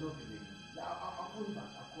 I love you, baby. I'll call you back.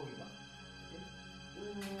 Okay?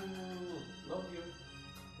 Love you.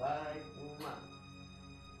 Bye.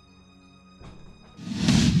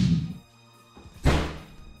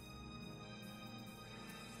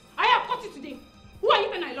 want you today? Who are you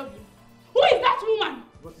saying I love you? Who is that woman?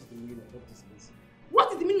 What is the meaning of what this means?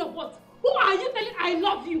 What is the meaning of what? Who are you telling I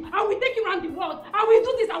love you? I will take you around the world. I will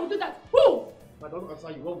do this, I will do that. Who? If I don't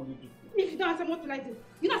answer you, what will you do? If you don't answer, what will I do?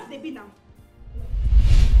 You know how they be now.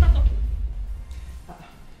 Start talking.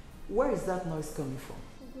 Where is that noise coming from?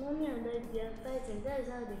 Mommy and Daddy, they are fighting. That is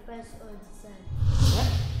how they fight all the time.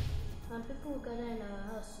 What? And people will gather in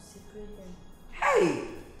our house to separate them. Hey!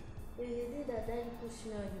 They did that, Daddy pushed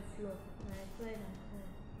me on the floor. And I cried and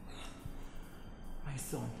cried. My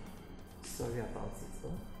son, sorry about it,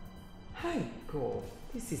 though. Hi, God,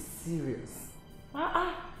 this is serious.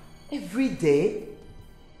 Every day?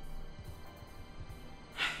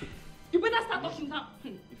 You better start talking now.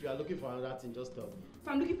 If you are looking for another thing, just tell me. If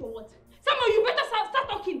I'm looking for what? Samuel, you better start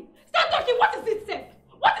talking. Start talking. What is it, Seth?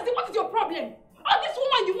 What is it? What is your problem? Oh, this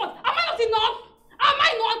woman you want. Am I not enough? Am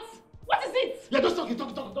I not? What is it? Yeah, just talking.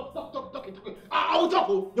 I will talk.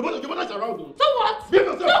 Your mother's around. So what? Behave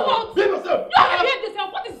yourself. So what? Behave yourself. You have to behave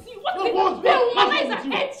yourself. What is it? What is it? Be a womanizer.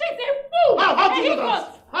 She's a fool. How do you know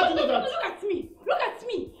that? How do you know that? Look at me. Look at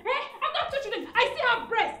me. I've got 2 children. I still have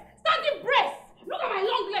breasts. Standing breasts. Look at my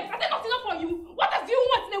long legs. Are they not enough for you? What else do you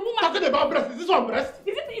want in a woman? Talking about breast. Is this one breast?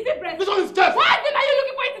 Is it breast? This one is chest. Why then are you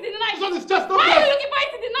looking for it in the night? This one is chest, not Why breast. are you looking for it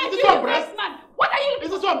in the night? Is this one breast? Man. What are you looking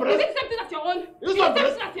Is this one breast? Is it the same thing as your own? Is this one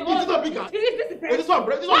breast? Is Is this one bigger? Is this breast? Is this one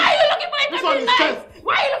breast? Why are you looking for it This one every is night? chest.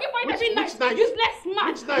 Why are you looking for it every night? Which night? Useless man.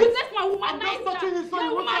 Which night? Useless man, womanizer. I'm not touching you, so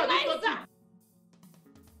you want to Womanizer.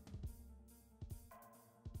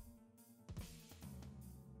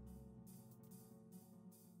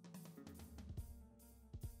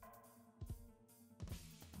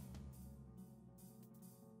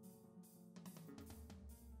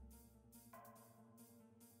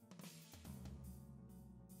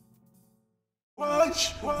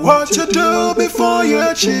 Watch what you do before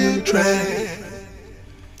your children.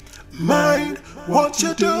 Mind what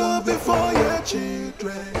you do before your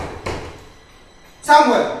children.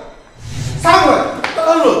 Samuel! Samuel!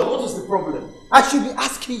 Hello, what is the problem? I should be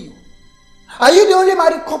asking you. Are you the only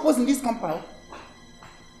married couples in this compound?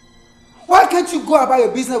 Why can't you go about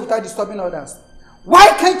your business without disturbing others?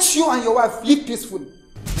 Why can't you and your wife live peacefully?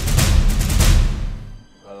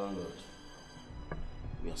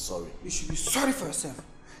 We are sorry. You should be sorry for yourself.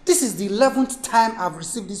 This is the 11th time I've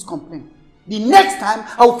received this complaint. The next time,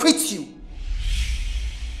 I'll quit you.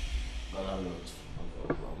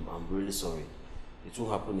 I'm really sorry. It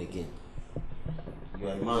won't happen again. You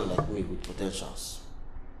are a man like me with potentials.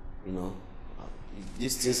 You know,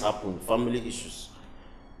 these things happen, family issues.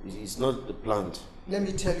 It's not the planned. Let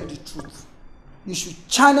me tell you the truth. You should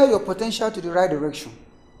channel your potential to the right direction.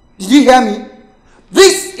 Did you hear me?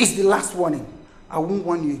 This is the last warning. I won't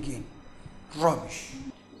warn you again. Rubbish.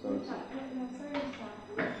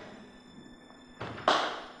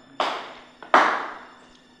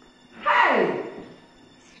 Hey!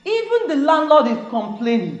 Even the landlord is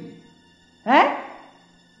complaining.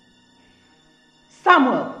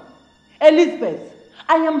 Samuel, Elizabeth,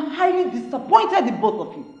 I am highly disappointed in both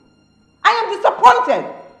of you. I am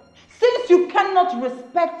disappointed since you cannot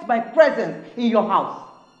respect my presence in your house.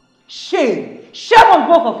 Shame. Shame on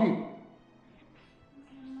both of you.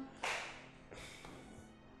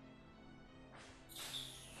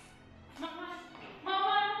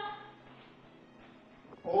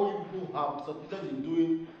 All you people have succeeded in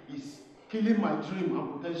doing is killing my dream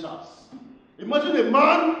and potentials. Imagine a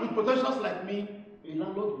man with potentials like me, a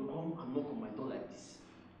landlord will come and knock on my door like this.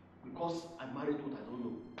 Because I married what I don't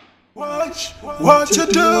know. Watch what you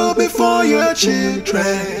do before your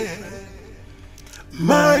children.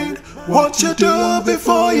 Mind what you do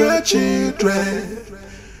before your children.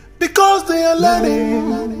 Because they are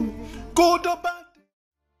learning good or bad.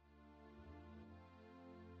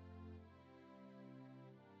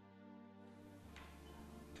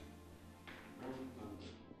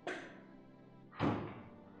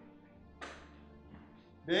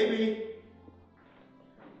 Baby.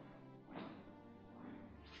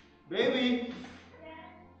 Baby.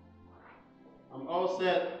 I'm all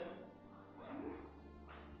set.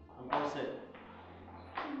 I'm all set.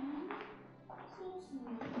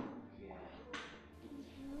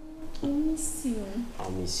 I miss you.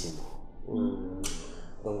 I'll miss you more.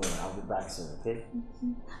 Don't worry, I'll be back soon, okay?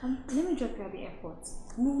 Let me drop you at the airport.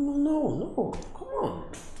 No. Come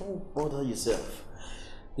on. Don't bother yourself.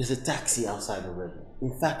 There's a taxi outside already.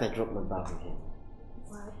 In fact, I dropped my bag with him.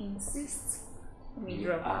 Well, I insist.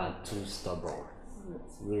 You are too stubborn.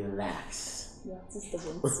 Relax. You are too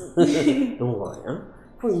stubborn too. Don't worry, huh?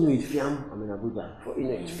 Before you know it, Fiam, I'm in Abuja. Before you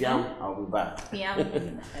know it, Fiam, I'll be back. Fiam,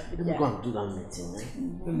 let me go and do that meeting, eh?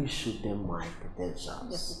 Let me show them my potentials.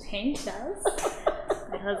 Your potentials?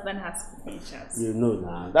 My husband has potentials. You know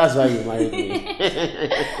now. That's why you married me.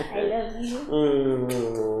 I love you.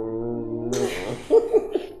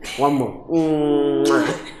 One more.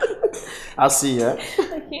 I'll see you.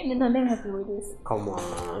 Okay, no, let me help you with this. Come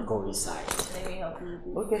on, go inside. Let me help you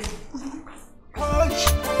with this. Okay. Watch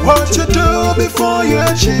what you do before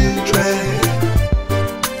your children.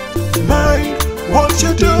 Mind what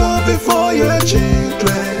you do before your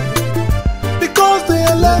children. Because they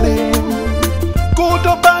are learning. Good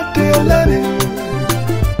or bad, they are learning.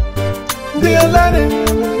 They are learning.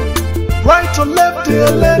 Right or left, they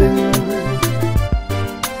are learning.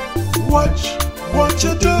 Watch what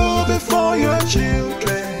you do before your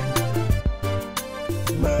children.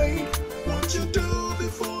 Mind what you do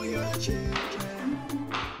before your children.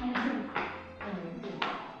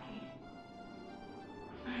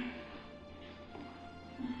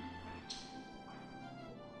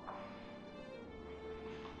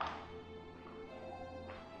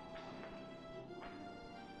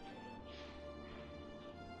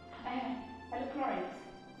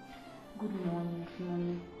 Good morning, good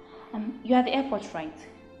morning. You are at the airport, right?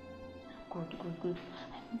 Good.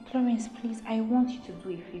 Florence, please, I want you to do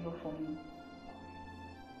a favor for me.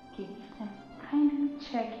 Okay, kindly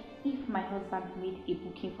check if my husband made a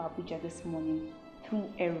booking for Abuja this morning through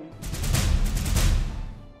error.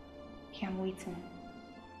 Okay, I'm waiting.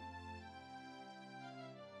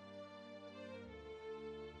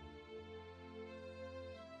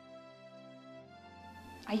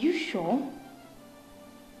 Are you sure?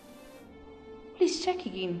 Please check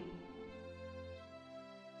again.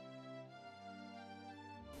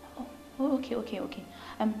 Oh, okay.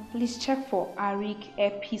 Please check for Arik,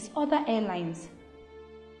 Air Peace, other airlines.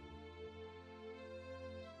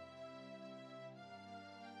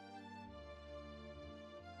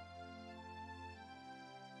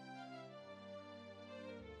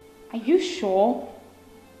 Are you sure?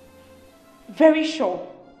 Very sure.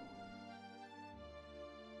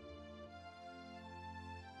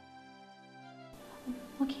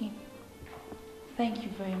 Okay. Thank you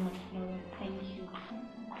very much, Flora. Thank you.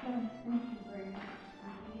 Florence, thank you very much.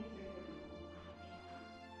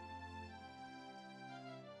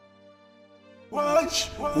 Watch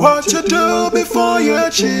what you do before your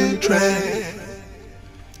children.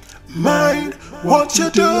 Mind what you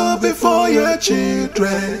do before your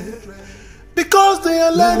children. Because they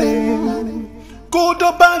are learning. Good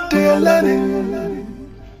or bad, they are learning.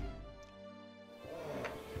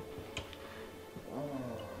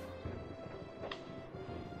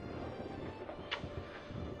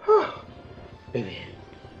 Baby,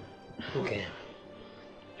 okay,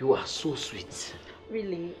 you are so sweet.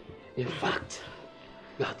 Really? In fact,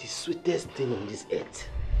 you are the sweetest thing on this earth.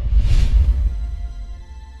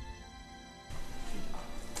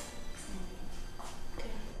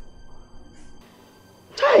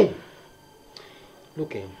 Hey!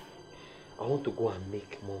 Look, I want to go and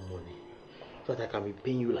make more money so that I can be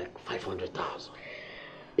paying you like 500,000,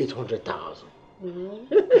 800,000.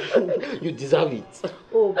 Mm-hmm. You deserve it.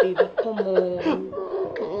 Oh, baby, come on.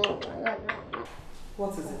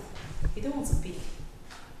 What is it? You don't want to pay.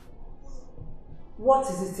 What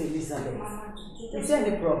is it, Elizabeth? Is there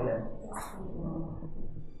any problem?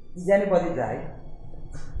 Did anybody die?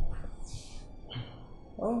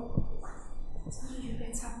 Oh. You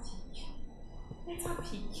better pick. Better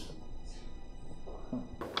pick.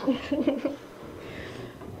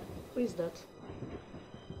 Who is that?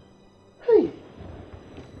 Hey.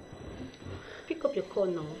 Pick up your call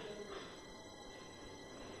now.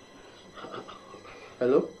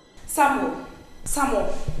 Hello? Samuel,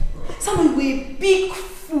 you were a big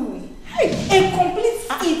fool. Hey, a complete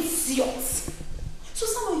idiot. So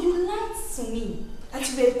Samuel, you lied to me that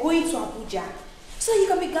you were going to Abuja so you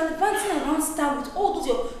can be gallivanting around town with all those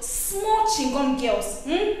your small chingom girls.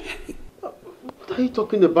 What are you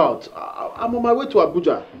talking about? I'm on my way to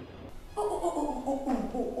Abuja.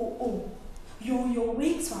 Oh. You're on your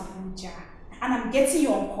way to Abuja and I'm getting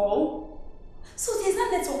you on call? So there's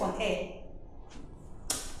no network on air.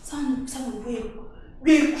 Samuel,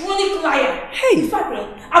 we're a chronic liar. Hey! In fact,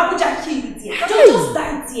 Abuja killed you there. Just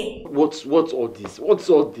die there. What's all this? What's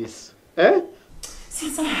all this? Eh? See,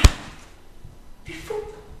 Samuel,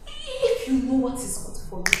 if you know what is good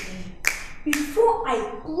for you, before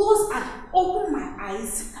I close and open my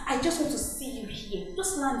eyes, I just want to see you here.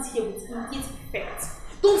 Just land here with immediate effect.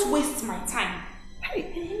 Don't waste my time.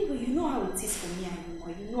 Hey, anyway, you know how it is for me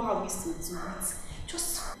and you know how we used to do it.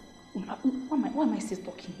 Just, why am I still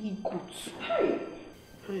talking? He good.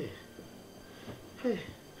 Hey.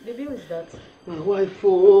 Baby, who is that? My wife,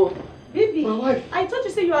 oh. Baby, my wife. I thought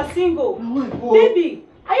you said you are single. My wife, oh. Baby,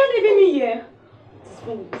 are you leaving me here? What is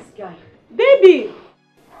wrong with this guy? Baby!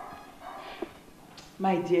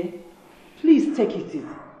 My dear, please take it easy.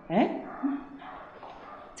 Eh?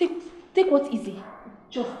 Take what easy?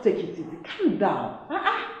 Just take it easy. Calm down.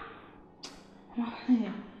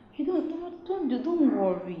 You don't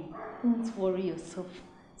worry. Don't worry yourself.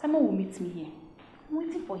 Simon will meet me here. I'm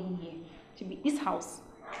waiting for him here. To be this house.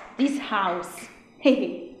 This house.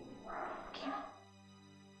 Hey.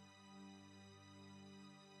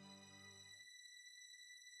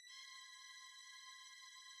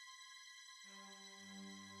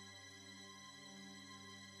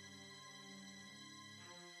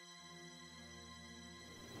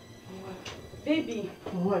 Baby.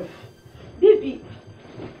 What? Baby.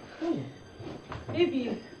 Oh.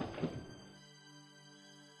 Baby.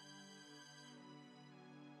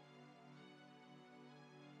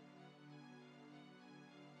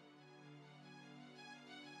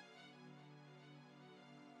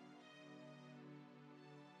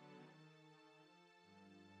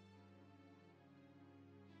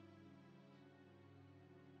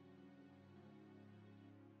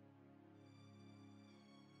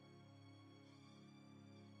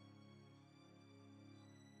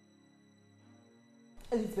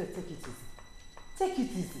 Elizabeth, take it easy. Take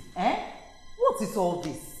it easy, eh? What is all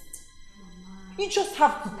this? Mama. You just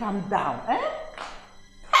have to calm down, eh?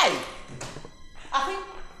 Hey! I think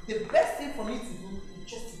the best thing for me to do is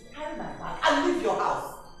just to carry my bag and leave your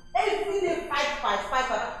house. Every day, fight.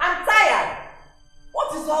 I'm tired.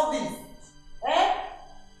 What is all this? Eh?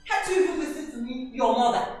 Can't you even listen to me, your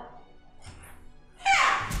mother?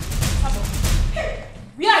 Hey!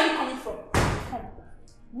 Where are you coming from?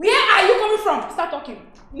 Where are you coming from? Start talking.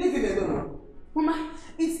 Leave him alone. Mama,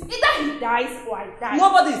 it's either he dies or I die.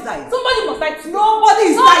 Nobody is dying. Somebody must die today. Nobody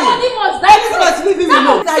is dying. Somebody must die today. Elizabeth, leave him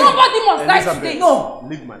alone. Somebody must die today. No.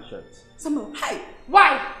 Leave my shirt. Samuel, hi.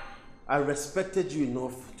 Why? I respected you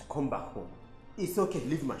enough to come back home. It's okay.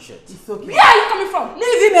 Leave my shirt. It's okay. Where are you coming from?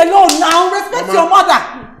 Leave him alone now. Respect Mama, your mother.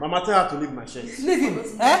 Mama, tell her to leave my shirt. Leave him.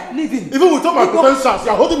 Eh? Leave him. Even with all my potentials,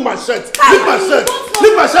 you're holding my shirt. Leave my shirt.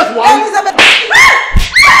 Leave my shirt. Why? Elizabeth.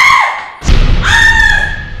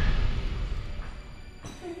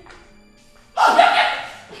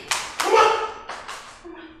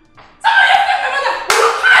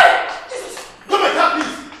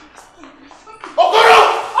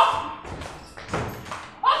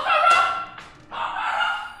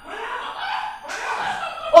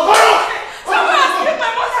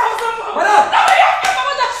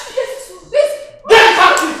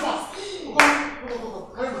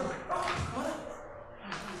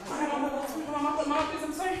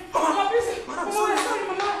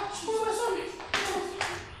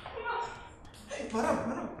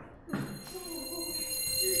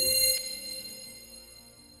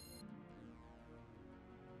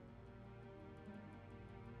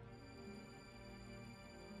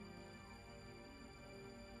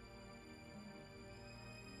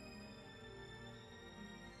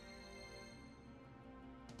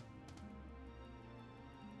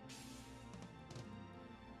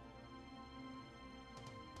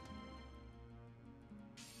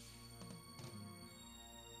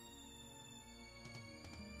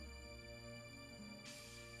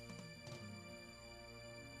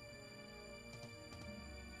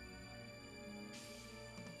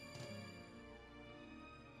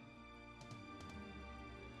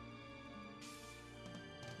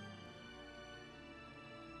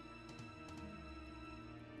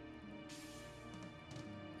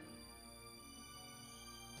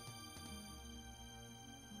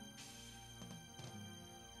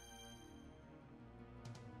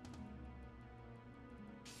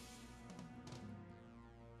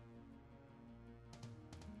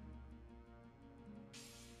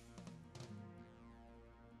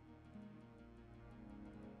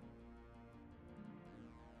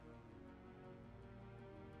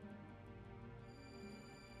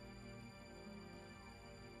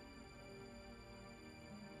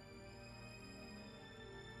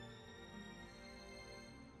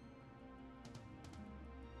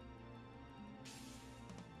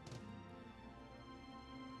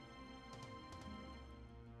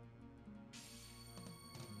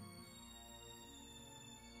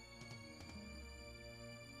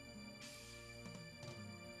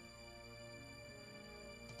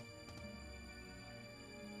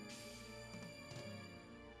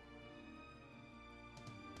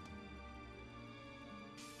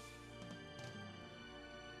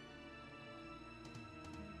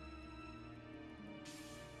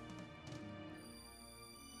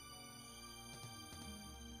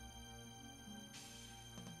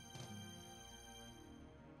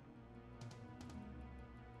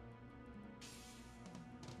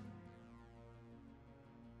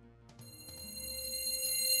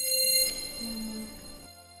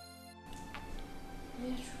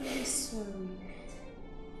 really sorry.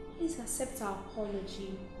 Please accept our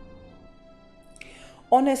apology.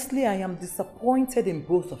 Honestly, I am disappointed in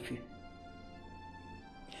both of you.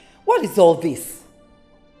 What is all this?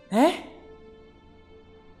 Eh?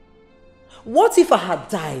 What if I had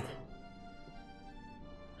died?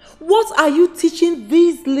 What are you teaching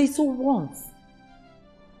these little ones?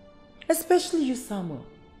 Especially you, Samuel.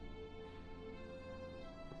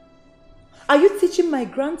 Are you teaching my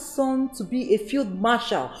grandson to be a field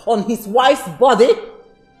marshal on his wife's body?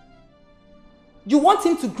 You want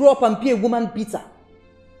him to grow up and be a woman beater?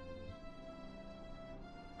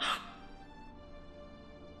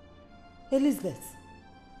 Elizabeth,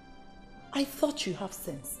 I thought you have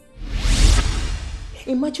sense.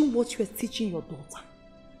 Imagine what you are teaching your daughter.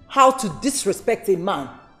 How to disrespect a man.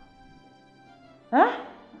 Huh?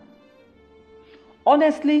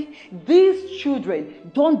 Honestly, these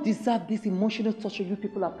children don't deserve this emotional torture you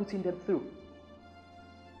people are putting them through.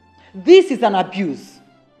 This is an abuse.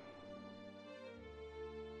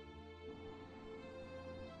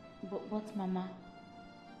 But Mama,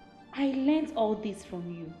 I learned all this from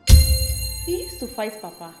you. You used to fight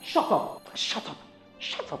Papa. Shut up! Shut up!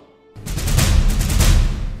 Shut up!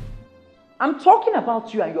 I'm talking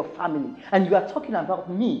about you and your family, and you are talking about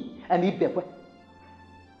me and Ibewe.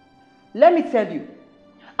 Let me tell you,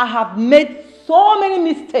 I have made so many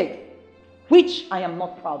mistakes, which I am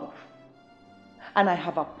not proud of. And I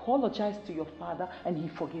have apologized to your father, and he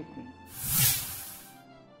forgave me.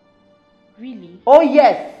 Really? Oh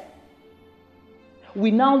yes! We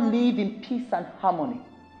now live in peace and harmony.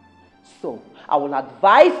 So, I will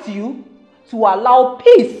advise you to allow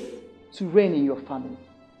peace to reign in your family.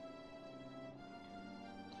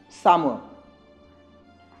 Samuel,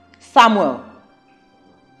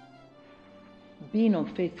 being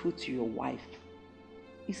unfaithful to your wife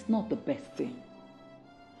is not the best thing.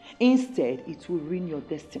 Instead, it will ruin your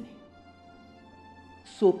destiny.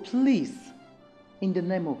 So please, in the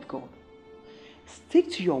name of God,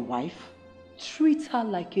 stick to your wife, treat her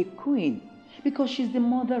like a queen, because she's the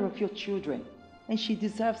mother of your children and she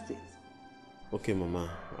deserves it. Okay, Mama,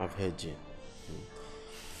 I've heard you.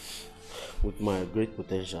 With my great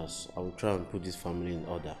potentials, I will try and put this family in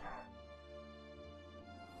order.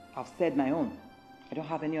 I've said my own. I don't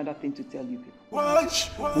have any other thing to tell you people. Watch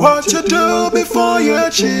what you do before your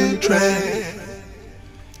children.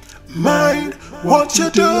 Mind what you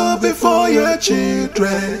do before your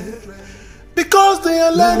children. Because they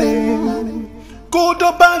are learning. Good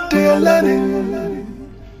or bad, they are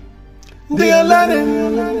learning. They are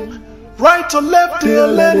learning. Right or left, they are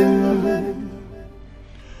learning.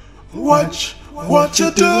 Watch what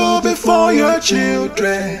you do before your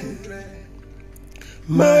children.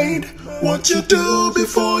 Mind what you do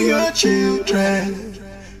before your children.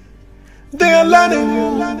 They are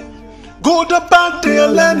learning. Good or bad, they are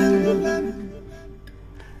learning.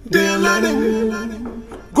 They are learning.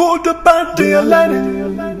 Good or bad, they are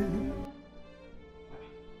learning.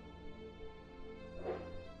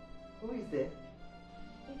 Who is there?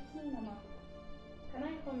 It's me, Mama. Can I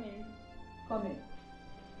come in? Come in.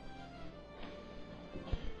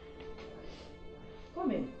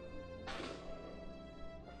 Come in.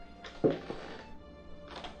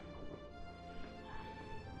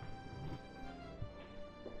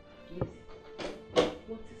 Yes.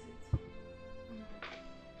 What is it?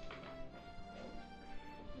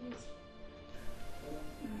 Yes.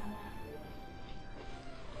 Mama.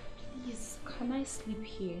 Please, can I sleep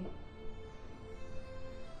here?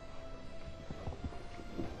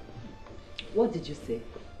 What did you say?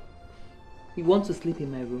 You want to sleep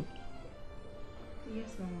in my room?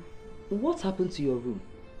 Yes, Mama. What happened to your room?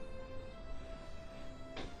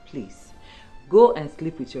 Please, go and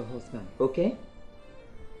sleep with your husband, okay?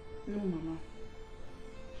 No, Mama.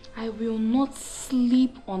 I will not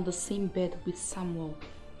sleep on the same bed with Samuel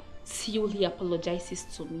till he apologizes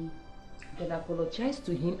to me. Then apologize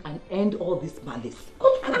to him and end all this malice.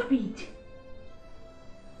 God forbid.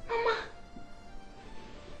 Mama,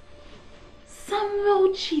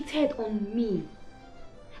 Samuel cheated on me.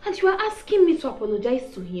 And you are asking me to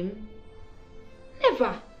apologize to him?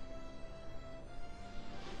 Never.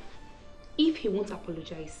 If he won't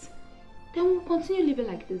apologize, then we'll continue living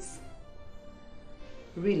like this.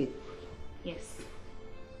 Really? Yes.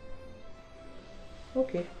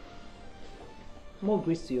 Okay. More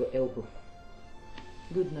grease to your elbow.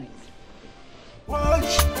 Good night.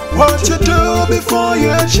 Watch what you do before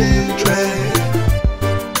your children.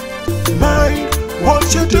 Mind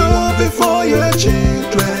what you do before your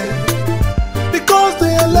children. Because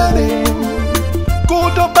they are learning.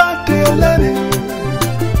 Good or bad, they are learning.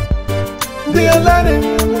 They are learning.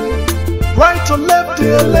 Right or left,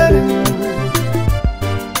 they are learning.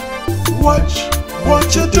 Watch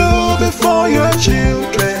what you do before your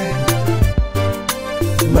children.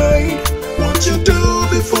 Mind what you do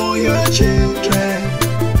before your children.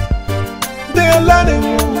 They are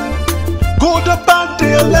learning, good or bad,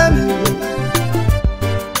 they are learning.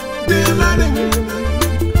 They are learning,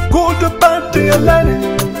 good or bad, they are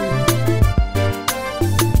learning.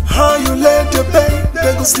 How you let the bed,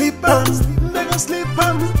 they go sleep and they go sleep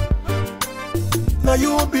and. Now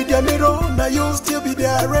you will be their mirror, now you still be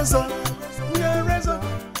their razor. Their razor.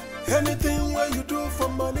 Anything where you do for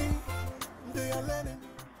money, they are learning.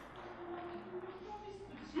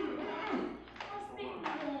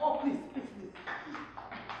 Oh, please.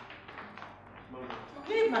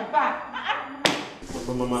 Leave my bag.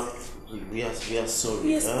 Mama, we are sorry.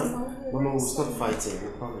 Yes, huh? Mama. Mama, we'll stop fighting. We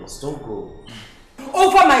promise. Don't go.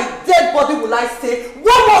 Over my dead body will I stay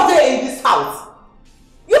one more day in this house.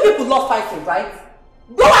 You people love fighting, right?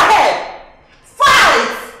 Go ahead!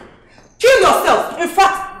 Fight! Kill yourself. In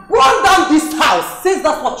fact, burn down this house since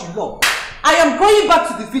that's what you love. I am going back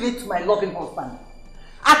to the village to my loving husband.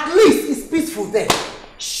 At least it's peaceful there.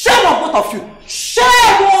 Shame on both of you. Shame!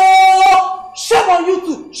 Oh! Shame on you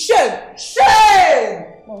too. Shame! Shame!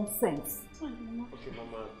 Nonsense. Okay,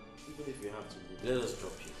 Mama, even if you have to, let us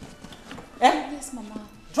drop you. Eh? Yes, Mama.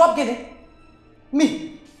 Drop Gene.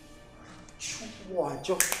 Me.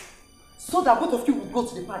 So that both of you will go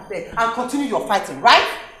to the park there and continue your fighting, right?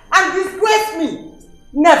 And disgrace me.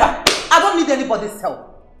 Never. I don't need anybody's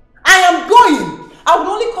help. I am going. I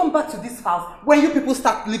will only come back to this house when you people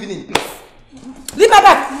start living in peace. Leave my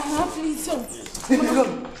back. Mama, please don't. Leave me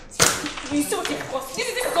alone. Please don't take us. This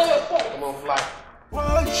is all your fault. Come on, fly.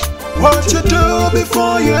 Watch what you do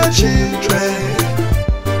before your children.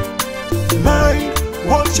 Mind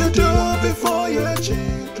what you do before your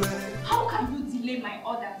children. How can you delay my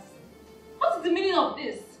orders? What is the meaning of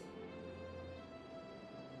this?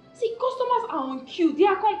 See, customers are on queue. They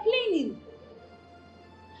are complaining.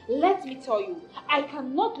 Let me tell you, I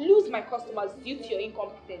cannot lose my customers due to your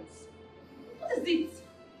incompetence. What is it?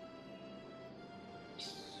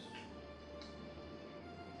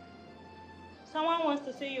 Someone wants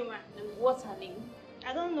to see you, ma. What's her name?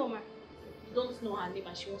 I don't know, ma. You don't know her name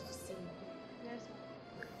and she wants to see me. Yes, ma.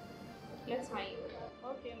 Let's find you.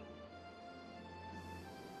 Okay, ma.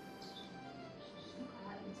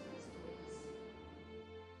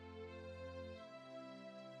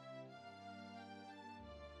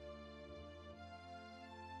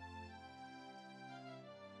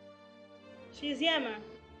 She's here, ma.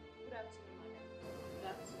 Good afternoon, madam. Good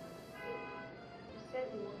afternoon. You said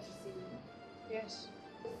you want to see me. Yes.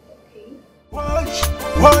 Okay. Watch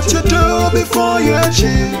what you do before your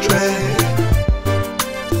children.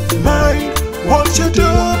 Mind what you do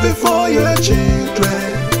before your children.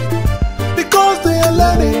 Because they are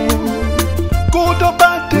learning, good or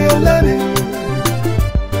bad, they are learning.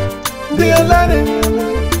 They are learning,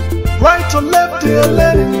 right or left, they are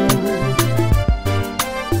learning.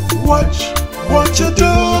 Watch what you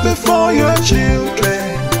do before your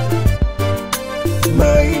children.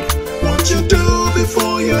 Mind what you do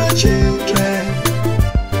before your children.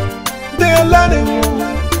 They are learning,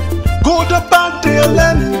 good or bad, they are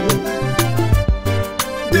learning.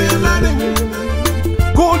 They are learning,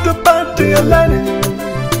 good or bad, they are learning.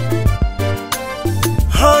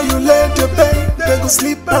 How you let the bed, they go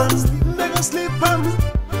sleep and they go sleep and.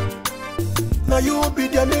 Now you will be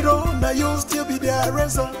their mirror, now you still be their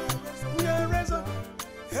razor. Their razor.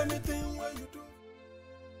 Anything where you do.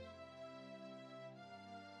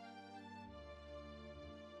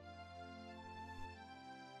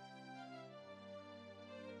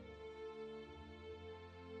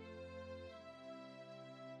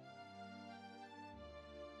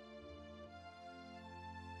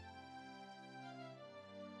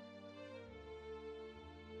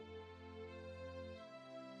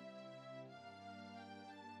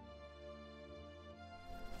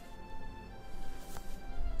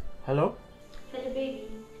 Hello? Hello, baby.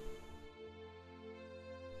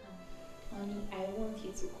 Honey, I want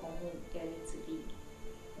you to come home early today.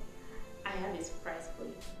 I have a surprise for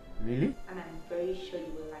you. Really? And I'm very sure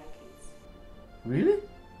you will like it. Really?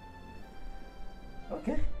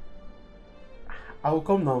 Okay. I will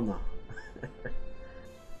come now.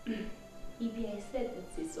 Baby, I said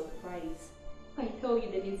it's a surprise. If I tell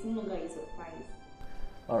you that it's no longer a surprise.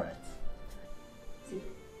 Alright. See,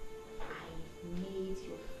 I made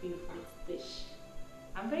your favorite dish.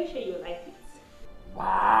 I'm very sure you'll like it.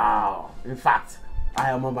 Wow! In fact, I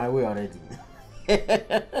am on my way already.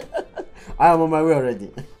 I am on my way already.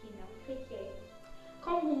 Okay, now take care.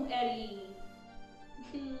 Come home early.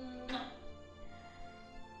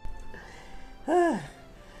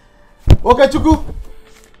 Okay, Chuku.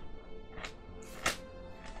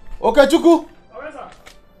 Okay, Chuku. Alright, sir.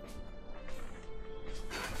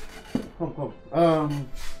 Come.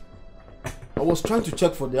 I was trying to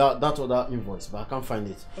check for that other invoice, but I can't find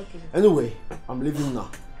it. Okay. Anyway, I'm leaving now.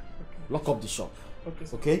 Lock up the shop. Okay,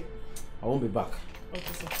 sir. Okay? I won't be back.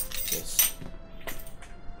 Okay, sir. Yes.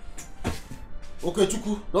 Okay,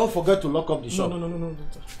 Chuku, don't forget to lock up the shop. No.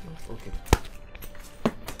 Okay.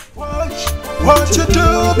 Watch what you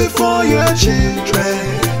do before your children.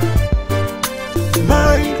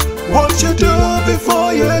 Mind what you do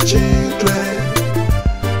before your children.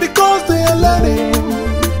 Because they are learning.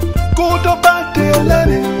 Good or bad, they are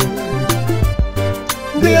learning.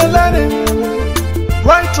 They are learning.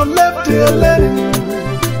 Right or left, they are learning.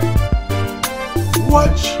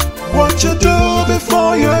 Watch what you do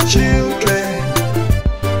before your children.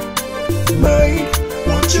 Mind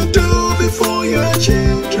what you do before your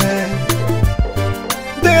children.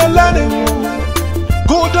 They are learning.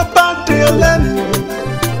 Good or bad, they are learning.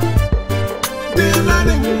 They are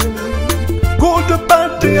learning. Good or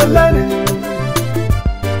bad, they are learning.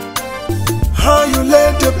 How you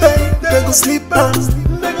let the bed, they go sleep and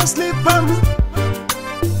they go sleep and.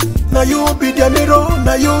 Now you be their mirror,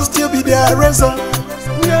 now you still be their razor.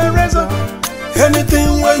 Their razor.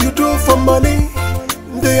 Anything where you do for money,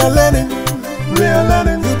 they are learning. They are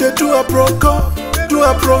learning. You they do a broker.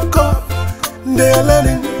 They are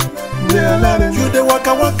learning. They are learning. You they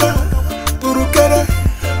waka turukere.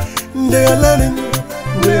 They are learning.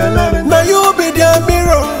 They are learning. Now you be their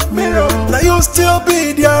mirror. Now you still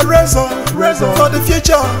be their razor for the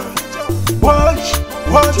future. Watch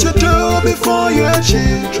what you do before your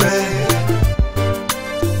children.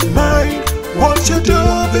 Mind what you do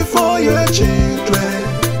before your children.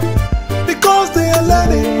 Because they are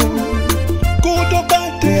learning. Good or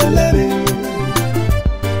bad, they are learning.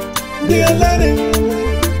 They are learning.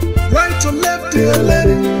 Right or left, they are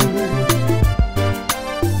learning.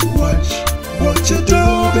 Watch what you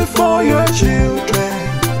do before your children.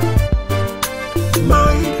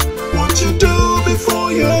 Mind what you do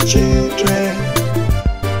before your children.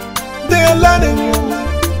 They are learning.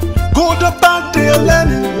 Good or bad, they are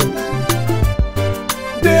learning.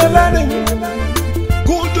 They are learning.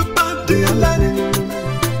 Good or bad, they are learning.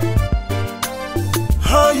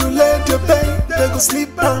 How you let the bed, they go sleep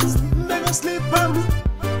and they go sleep and.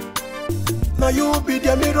 Now you be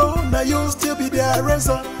their mirror, now you still be their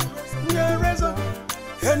razor. Their razor.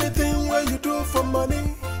 Anything where you do for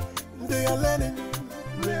money, they are learning.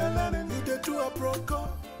 They are learning. You they do a broker.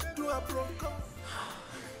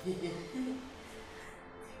 I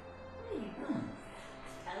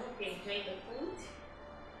hope you enjoy the food.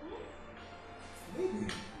 Maybe.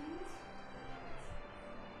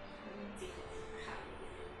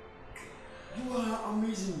 You are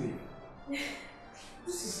amazing, baby.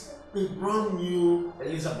 This is a brand new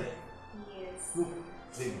Elizabeth. Yes. Look,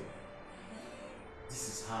 baby. This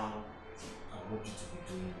is how I want you to be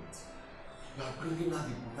doing it. You are bringing out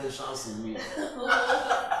the potentials in me.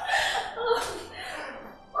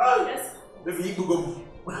 Yes. Baby, you go.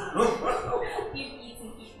 Keep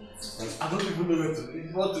eating. I don't even know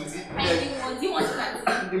what to eat. Do you want to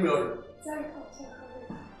have Give me all. Sorry.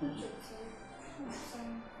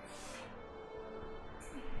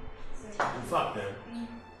 In fact,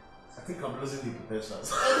 I think I'm losing the potentials.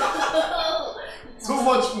 So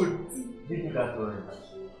much food. Give me that one.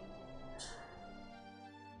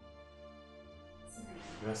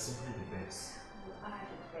 You are simply the best. You are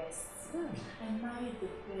the best. I married the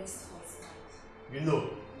best husband. You know,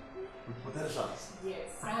 with potentials. Yes,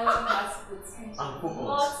 my husband has potential. And focus.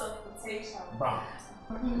 Lots of potential. Bam.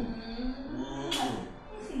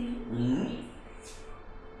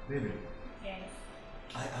 Baby. Yes.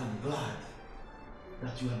 I am glad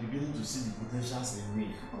that you are beginning to see the potentials in me.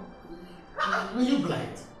 Are you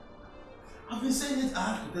blind? I've been saying it, I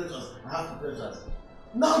have potentials.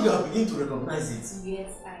 Now you are beginning to recognize it.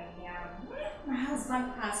 Yes, I am. My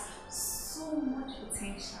husband has so much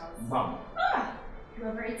potential. Bam. You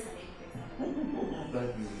are very talented. Thank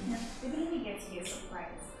you. Maybe let me get you a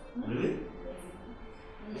surprise. Really?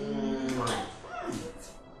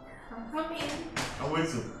 I'm coming. I'm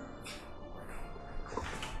waiting.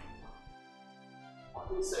 I've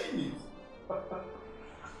been saying it.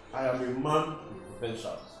 I am a man with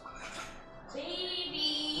potentials.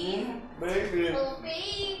 Baby. Baby. Oh,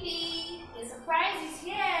 baby. The surprise is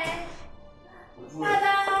here.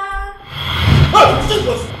 Ta-da! Oh,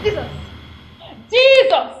 Jesus!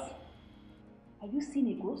 Jesus! Are you seeing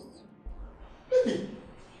a ghost? Baby,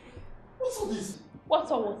 what's all this?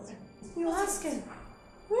 What's all what? You asking?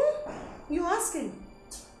 You asking?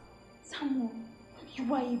 Samuel,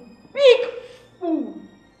 you are a big fool.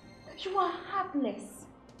 You are heartless.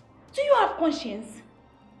 Do you have conscience?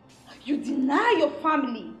 You deny your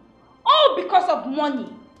family, all because of money.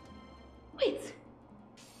 Wait,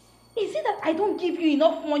 is it that I don't give you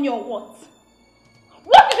enough money or what?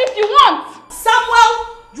 What is it you want?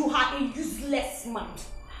 Samuel, you are a useless man.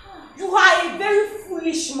 You are a very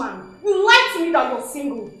foolish man. You lied to me that you're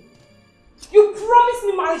single. You promised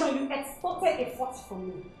me marriage and you extorted a fort from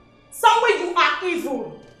me. Samuel, you are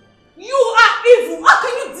evil. You are evil. How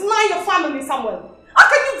can you deny your family, Samuel? How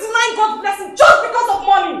can you deny God's blessing just because of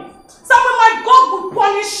money? Samuel, my God will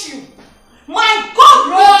punish you. My God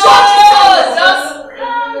will judge you. Just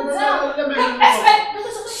calm down.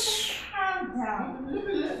 Calm down.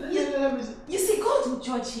 You see, God will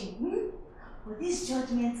judge him. But this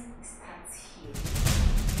judgment starts here.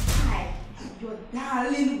 I, your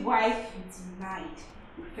darling wife, you denied.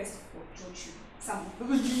 We first of all judge you. Samuel.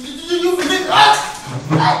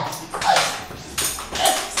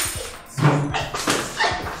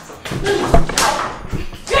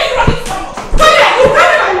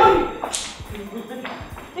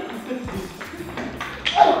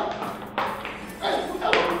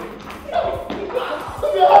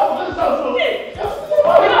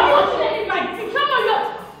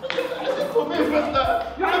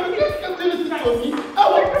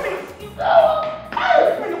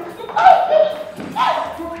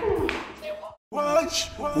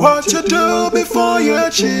 What you do before your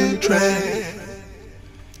children.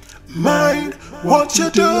 Mind what you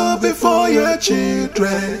do before your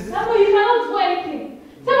children. Samuel, you cannot do anything.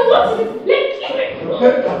 Samuel, what is it?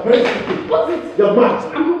 What is it? You're mad.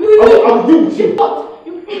 I will deal with you. What?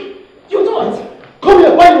 You don't. Come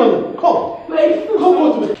here, find money. Come. Come go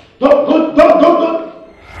to me. Don't.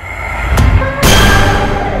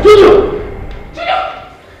 Junior!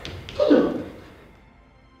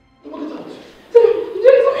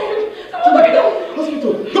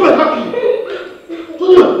 Hospital. Come and help me.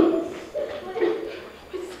 Junior!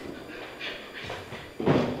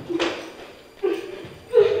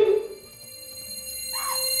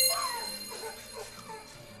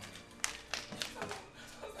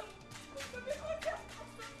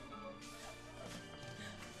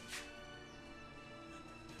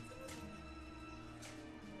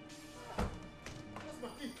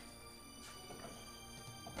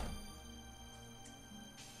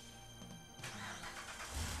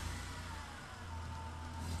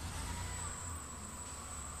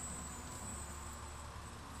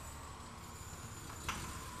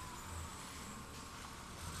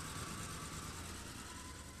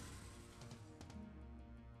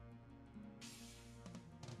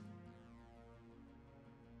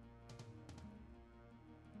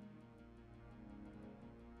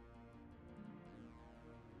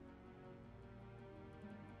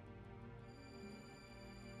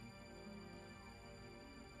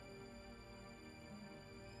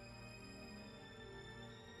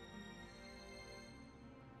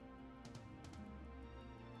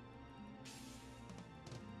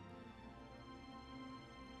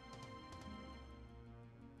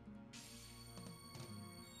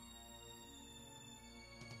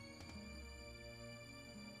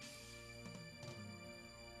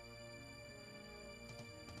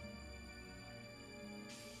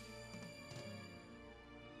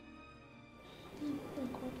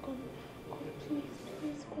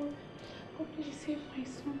 Please save my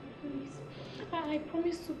son, please. I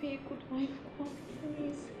promise to be a good wife, God,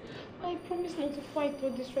 please. I promise not to fight or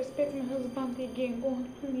disrespect my husband again, God,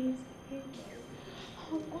 please. Thank you.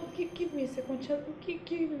 Oh God, give me a second chance.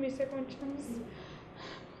 Give me a second chance.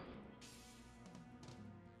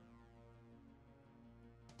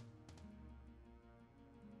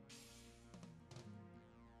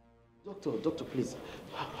 Doctor, please.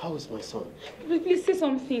 How is my son? Please say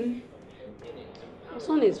something. My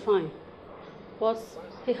son is fine. But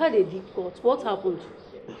he had a deep cut. What happened?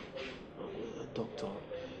 Doctor,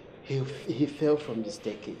 he fell from the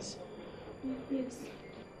staircase. Yes.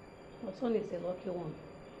 My son is a lucky one.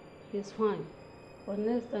 He's fine. But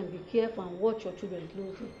next time, be careful and watch your children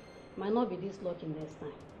closely. Might not be this lucky next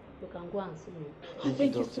time. You can go and see me.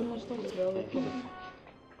 Thank you so much, Doctor.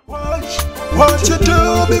 Watch what you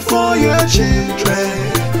do before your children.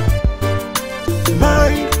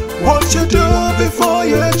 Mind what you do before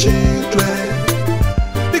your children.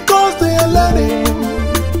 Because they are learning,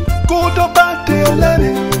 good or bad, they are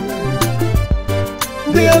learning.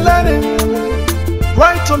 They are learning,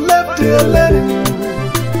 right or left, they are learning.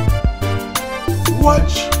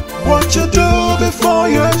 Watch what you do before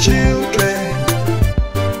your children.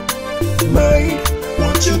 Mind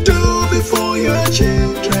what you do before your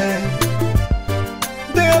children.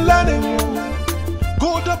 They are learning,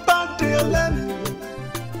 good or bad, they are learning.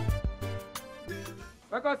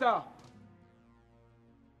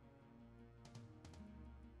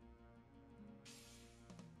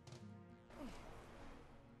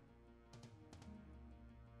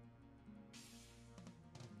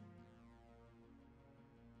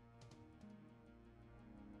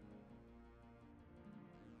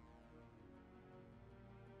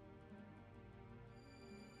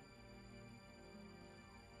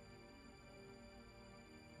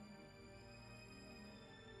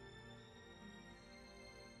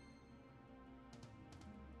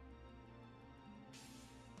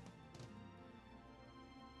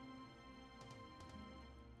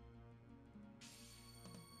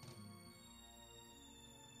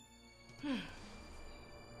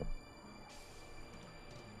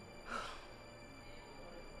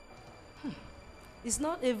 It's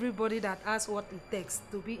not everybody that has what it takes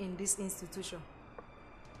to be in this institution.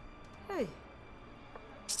 Hey.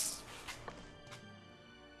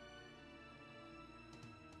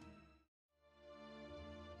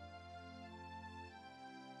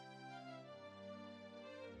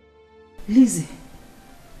 Lizzie,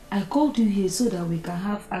 I called you here so that we can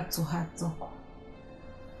have heart-to-heart talk.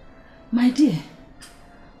 My dear,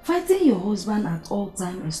 fighting your husband at all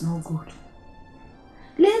times is not good.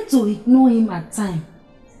 Learn to ignore him at times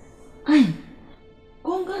and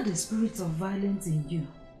conquer the spirit of violence in you.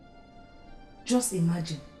 Just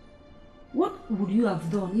imagine, what would you have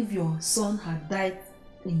done if your son had died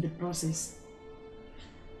in the process?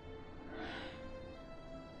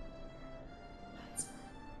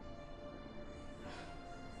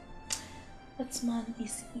 That man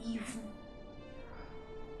is evil.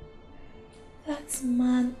 That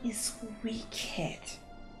man is wicked.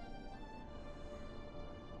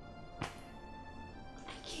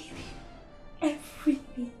 I gave him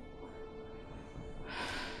everything.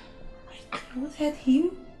 I clothed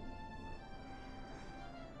him.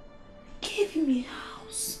 Gave him a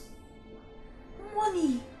house.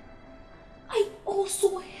 Money. I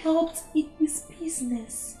also helped in his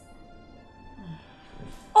business.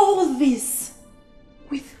 All this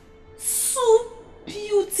with 2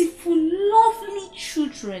 beautiful, lovely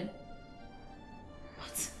children.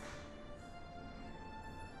 But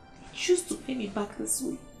they choose to pay me back this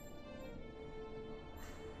way.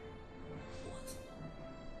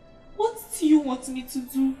 What do you want me to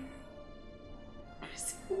do?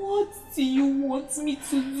 Chrissy, what do you want me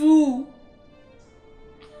to do?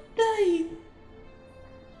 I'm dying.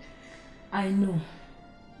 I know.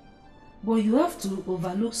 But you have to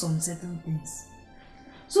overlook some certain things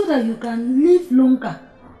so that you can live longer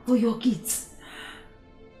for your kids.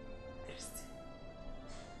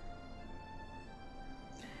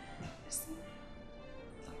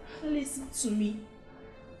 Listen to me.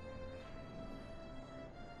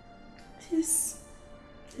 This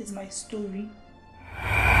is my story.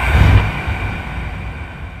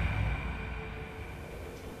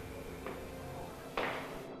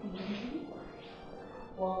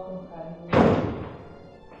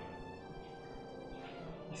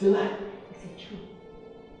 It's a lie. Is it true?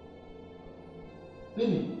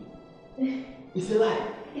 Baby, it's a lie.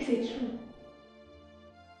 Is it true?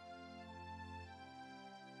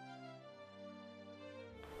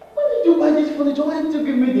 Why did you buy this furniture? Why didn't you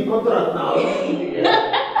give me the contract now?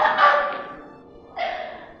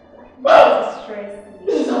 Don't stress me.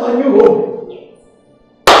 This is our new home. Yes.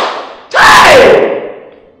 Hey!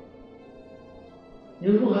 You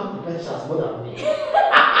don't have to fetch us more than me.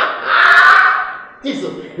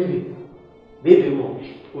 Jesus, baby, mom,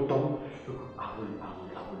 I will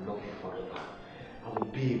love you forever. I will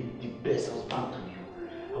be the best husband to you.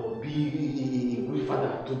 I will be a good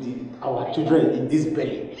father to our children in this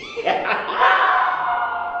belly.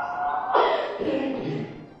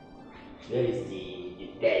 Where is the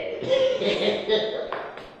dead?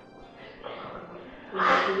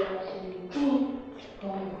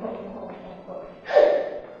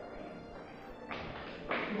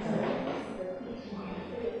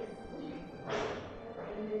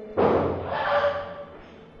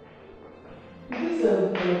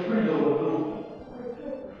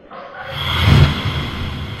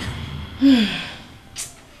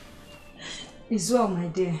 It's well, my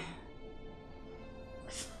dear.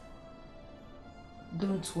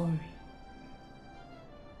 Don't worry.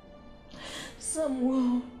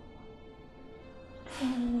 Samuel.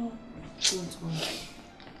 Don't worry.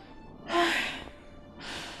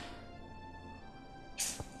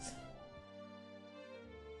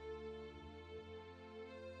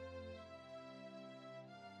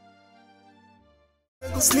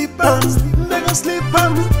 Never sleep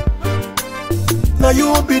on. Now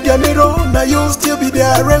you be their mirror, now you still be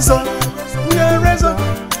their razor.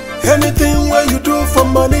 Anything where you do for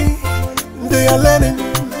money, they are learning.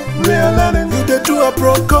 You they do a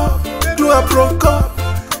proco.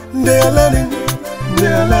 They are learning.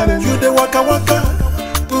 You they waka,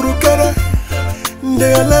 turukere.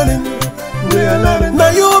 They are learning. Now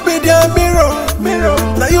you be their mirror.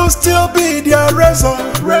 Now you still be their razor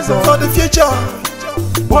for the future.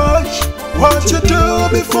 Watch what you do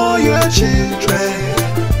before your children.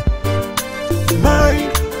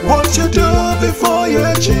 Mind what you do before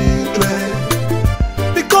your children.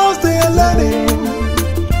 Because they are learning.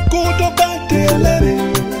 Good or bad, they are learning.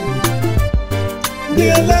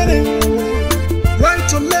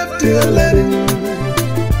 Right or left, they are learning.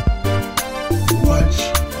 Watch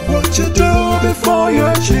what you do before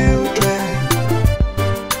your children.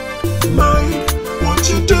 Mind what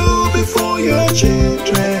you do before your children.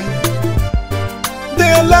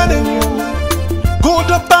 learning. Good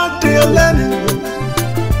or bad, they are learning.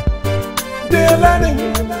 They are learning.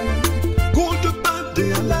 Good or bad,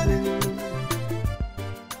 they are learning.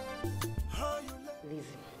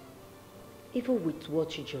 Lizzie, even with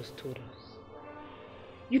what you just told us,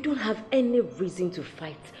 you don't have any reason to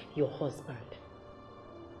fight your husband.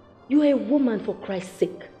 You are a woman, for Christ's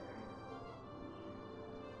sake.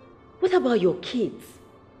 What about your kids?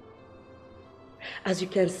 As you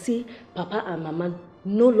can see, Papa and Mama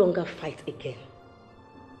no longer fight again.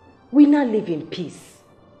 We now live in peace.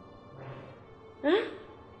 Huh?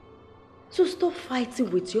 So stop fighting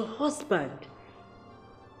with your husband.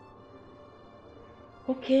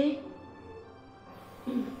 Okay?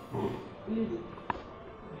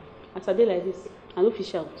 As I dey like this, I no fit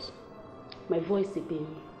shout. My voice is pain.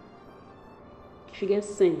 If you get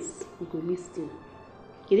sense, you go listen.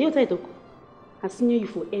 You know what I talk? I seen you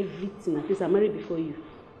for everything. At least I married before you,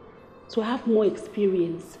 so I have more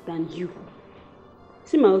experience than you.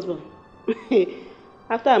 See my husband.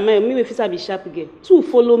 After I marry, me will be sharp again. Two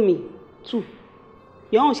follow me. Two.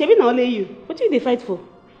 Your own, she be not only you. What do they fight for?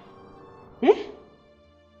 Eh?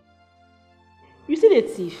 You see the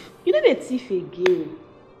thief. You know the thief again.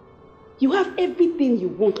 You have everything you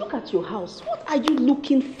want. Look at your house. What are you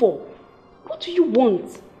looking for? What do you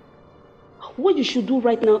want? What you should do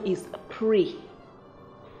right now is pray.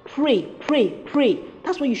 Pray, pray, pray.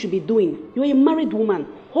 That's what you should be doing. You're a married woman.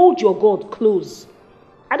 Hold your God close.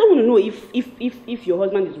 I don't want to know if your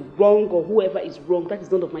husband is wrong or whoever is wrong. That is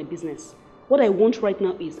none of my business. What I want right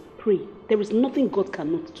now is pray. There is nothing God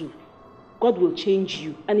cannot do. God will change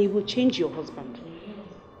you and He will change your husband.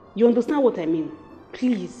 You understand what I mean?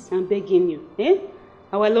 Please, I'm begging you. Eh?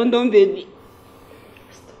 Our London baby.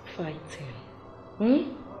 Stop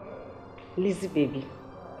fighting. Lizzie baby.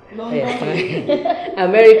 London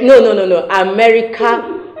America. No. America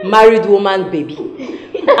married woman baby.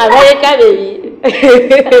 America baby.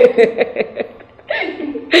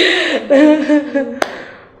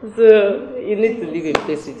 So you need to live in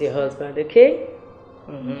peace with your husband, okay?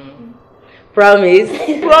 Promise.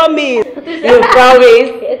 Promise. You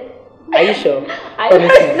promise. Are you sure? I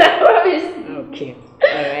promise. Okay. All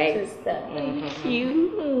right. Sister, thank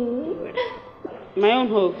you. My own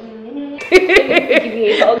hug. Give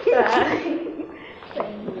me a hug.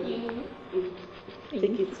 Thank you. Take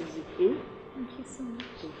it easy. Thank you so much.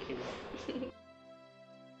 Thank you.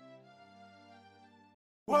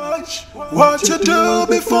 Watch what you do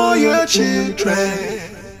before your children.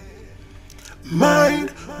 Mind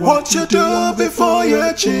what you do before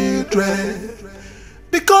your children.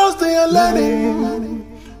 Because they are learning.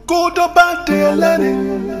 Good or bad, they are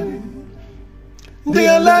learning. They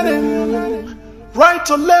are learning. Right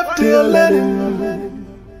or left, they are learning.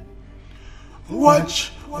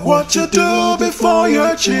 Watch what you do before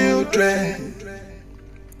your children.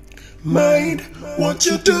 Mind what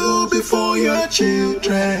you do before your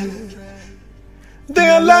children. They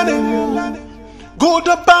are learning. Good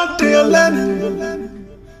or bad, they are learning.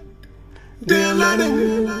 They are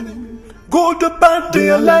learning. Good or bad, they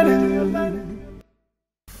are learning.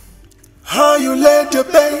 How you let your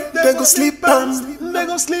bed, they go sleep they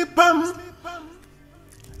go sleep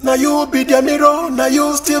Now you be their mirror, now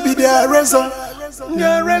you still be their razor.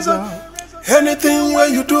 Their razor. Anything where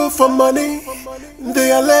you do for money,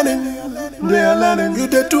 they are learning. They are learning. You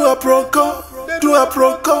they do a proco.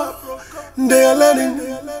 They are learning.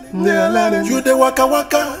 They are learning. You they waka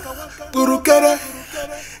gurukere.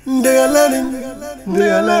 They are learning. They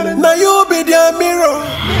are learning. Now you be their mirror.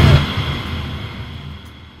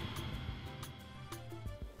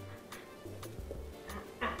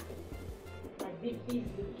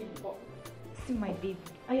 See my baby.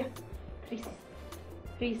 Oh yeah.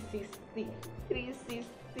 360.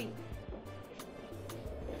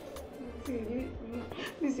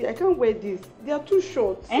 See, I can't wear this. They are too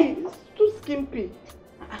short. See, it's too skimpy.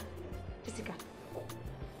 Jessica,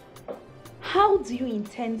 how do you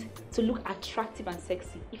intend to look attractive and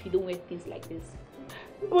sexy if you don't wear things like this?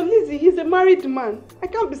 But Lizzie, he's a married man. I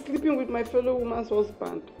can't be sleeping with my fellow woman's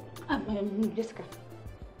husband. Jessica,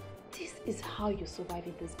 this is how you survive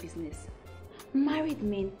in this business. Married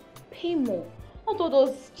men pay more. Not all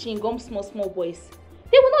those chingum small boys.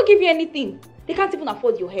 They will not give you anything. They can't even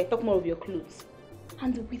afford your hair, talk more of your clothes.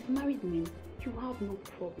 And with married men, you have no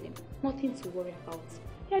problem. Nothing to worry about.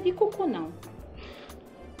 Yeah, the cocoa now.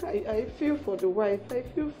 I feel for the wife. I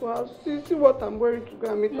feel for her. See what I'm wearing to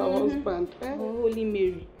go and meet her husband. Eh? Oh, Holy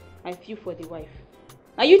Mary. I feel for the wife.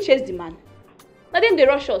 Now you chase the man. Now then they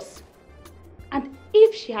rush us. And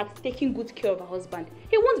if she had taken good care of her husband,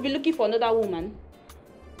 he won't be looking for another woman.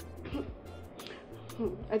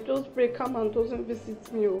 I just pray Kama doesn't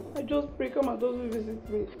visit me. Oh. I just pray Kama doesn't visit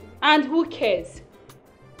me. And who cares?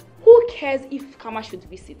 Who cares if Kama should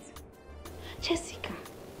visit? Jessica,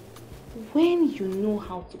 when you know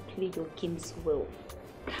how to play your games well,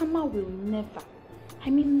 Kama will never,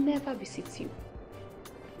 never visit you.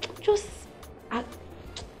 Just,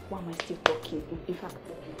 why am I still talking? In fact,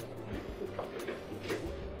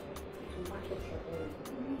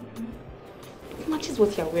 it matches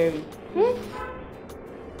what you're wearing.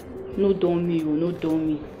 No dummy, no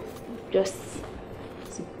dummy. Just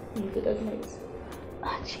see, look at that nice.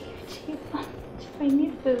 Chief, I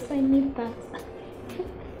need this, I need that.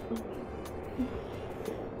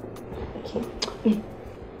 Okay.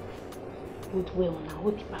 Hold well now,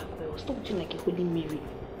 hold it back well. Stop looking like a Holy Mary.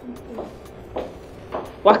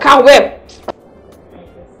 Waka well.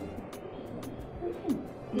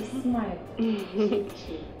 Smile.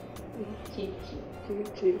 Chief.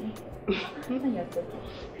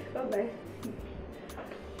 Bye-bye.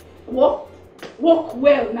 Walk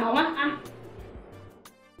well now,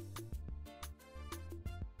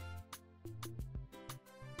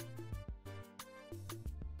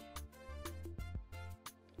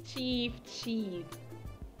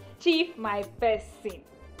 Chief, my person.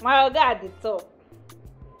 My oga at the top.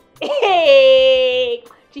 Hey,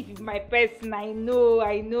 Chief is my person. I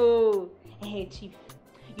know. Hey, Chief,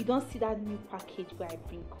 you don't see that new package where I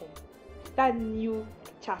bring home? That new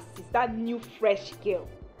chassis, that new fresh girl.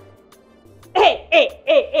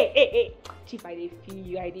 Hey. Chief, I dey feel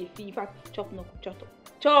you. In fact, chop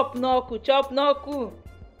knuckle.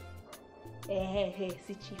 Hey,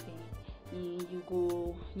 see, Chief, you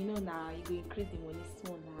go, now, you go increase the money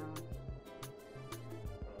small now.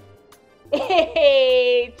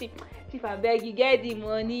 Hey, Chief, I beg you, get the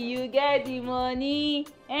money,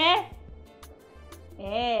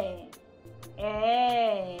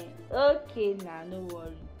 Okay, now, no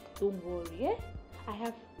worry, don't worry, I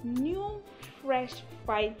have new, fresh,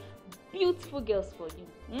 fine, beautiful girls for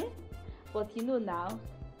you, But now,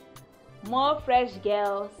 more fresh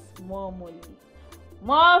girls, more money.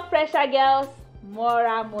 More fresher girls,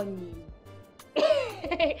 more money.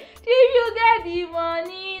 If you get the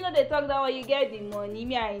money, they talk that way, you get the money.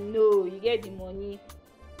 Me, I know, you get the money.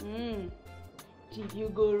 If you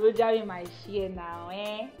go Roger in my share now,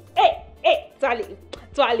 Hey, Twale.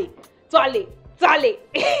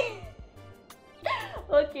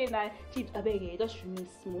 Okay, now, Chief, I beg you, just remain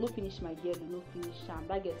small. No finish my girl, no finish am.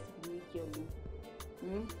 That girl still be girl.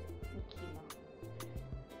 Okay, now.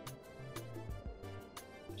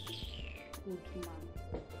 Good man.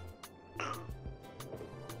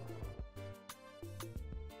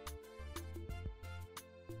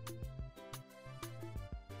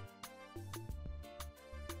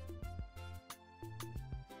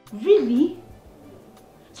 Really?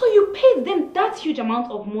 So you paid them that huge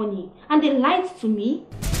amount of money and they lied to me?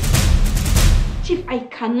 Chief, I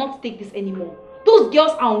cannot take this anymore. Those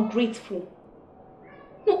girls are ungrateful.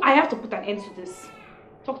 No, I have to put an end to this.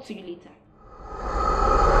 Talk to you later.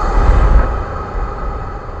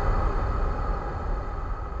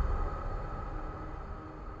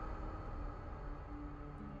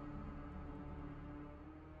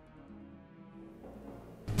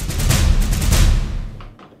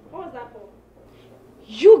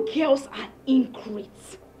 You girls are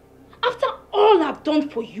ingrates. After all I've done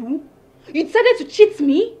for you, you decided to cheat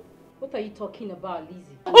me? What are you talking about,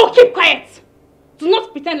 Lizzie? Oh, keep quiet! Do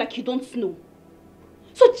not pretend like you don't know.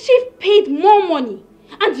 So Chief paid more money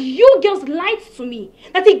and you girls lied to me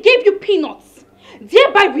that he gave you peanuts,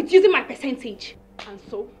 thereby reducing my percentage. And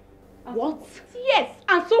so? What? Yes,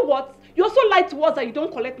 and so what? You also lied to us that you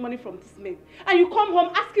don't collect money from this man. And you come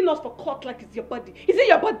home asking us for court like it's your body. Is it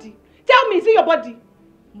your body? Tell me, is it your body?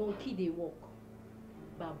 Monkey they walk,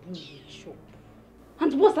 baboon they chop.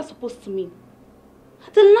 And what's that supposed to mean?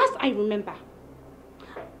 The last I remember,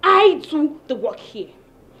 I do the work here.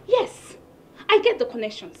 Yes, I get the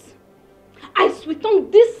connections. I sweet on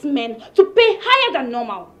this man to pay higher than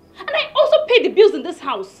normal. And I also pay the bills in this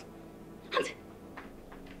house. And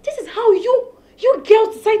this is how you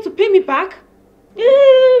girls decide to pay me back?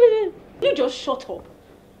 You just shut up.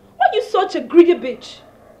 Why are you such a greedy bitch?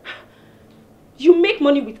 You make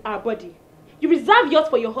money with our body. You reserve yours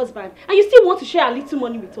for your husband, and you still want to share a little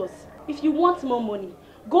money with us. If you want more money,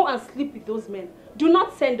 go and sleep with those men. Do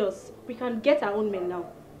not send us. We can get our own men now.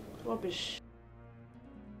 Rubbish.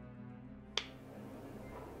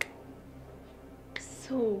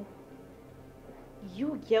 So,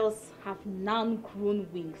 you girls have now grown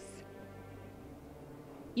wings.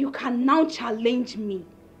 You can now challenge me.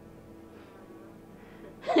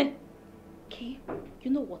 Okay, you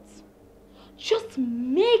know what? Just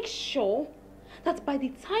make sure that by the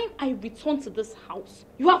time I return to this house,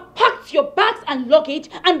 you have packed your bags and luggage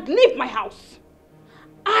and leave my house.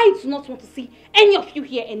 I do not want to see any of you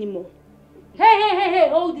here anymore. Hey,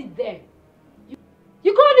 hold it there.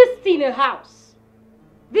 You call this thing a house?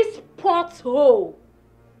 This pothole?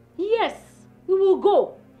 Yes, we will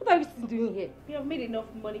go. What are you still doing here? We have made enough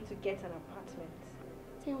money to get an apartment.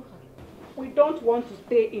 Tell her. We don't want to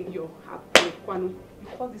stay in your house, Kwanu. You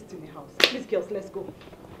call this thing a house. Please, girls, let's go.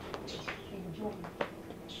 Enjoy.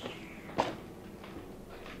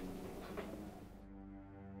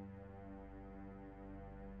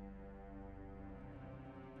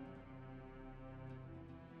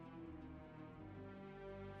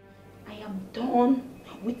 I am done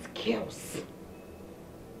with girls.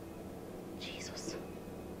 Jesus.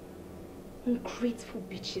 Ungrateful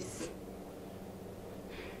bitches.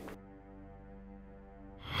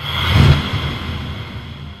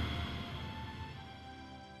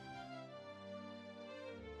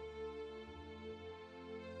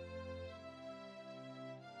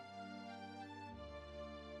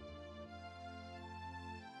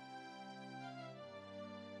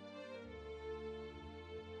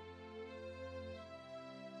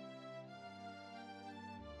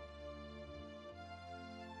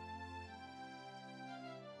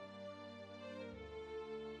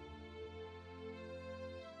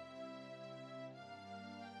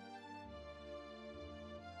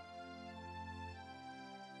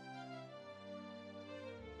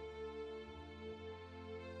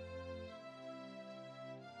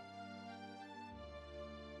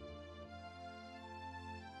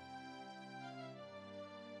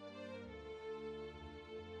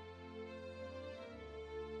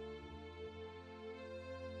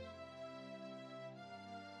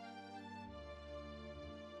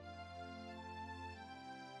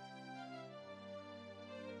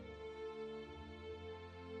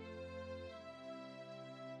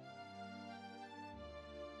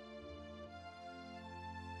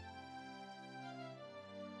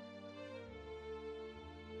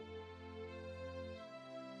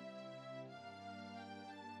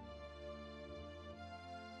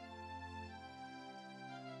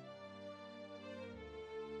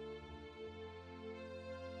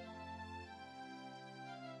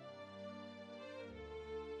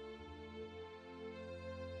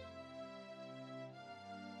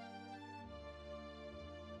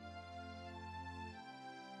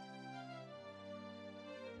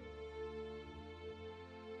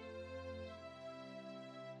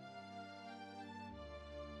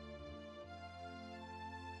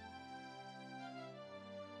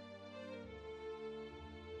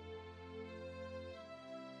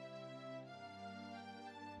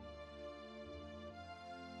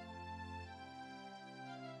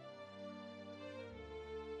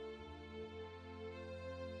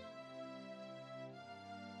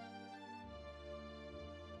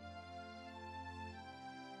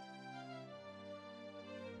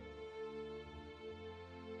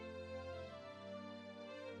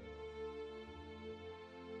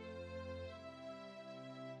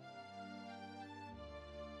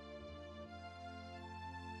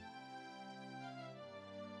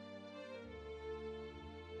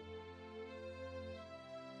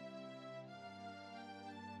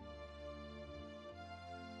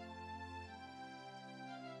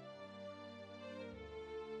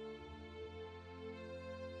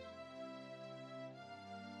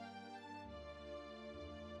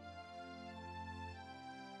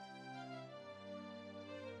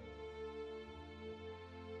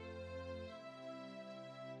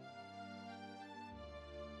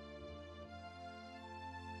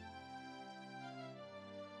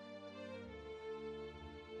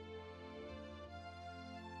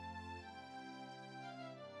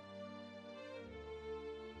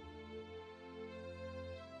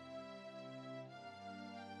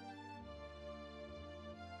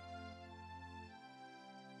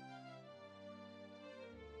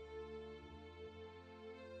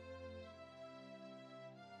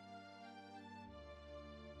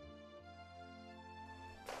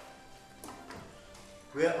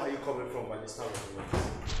 Where are you coming from by this time of the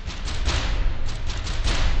night?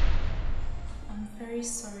 I'm very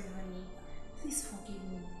sorry, honey. Please forgive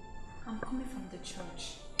me. I'm coming from the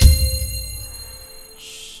church.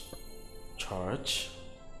 Church?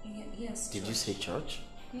 Yes. Did you say church?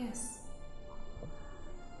 Yes.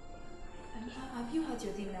 Have you had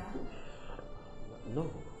your dinner?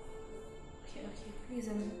 No. Okay. Please,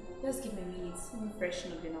 just give me a minute. Let me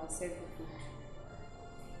freshen up, then I'll serve you food.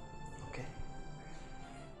 Okay.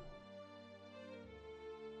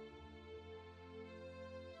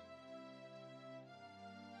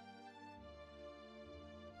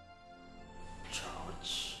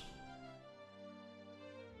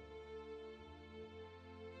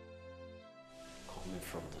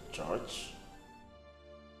 from the church.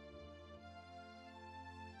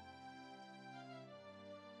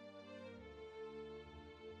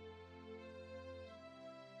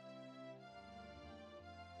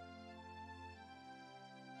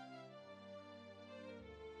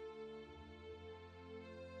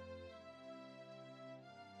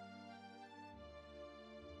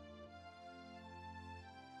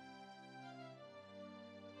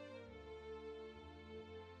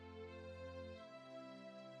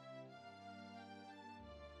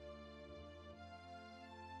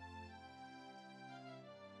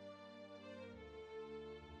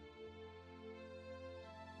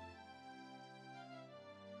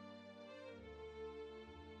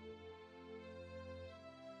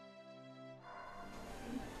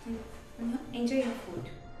 Enjoy your food.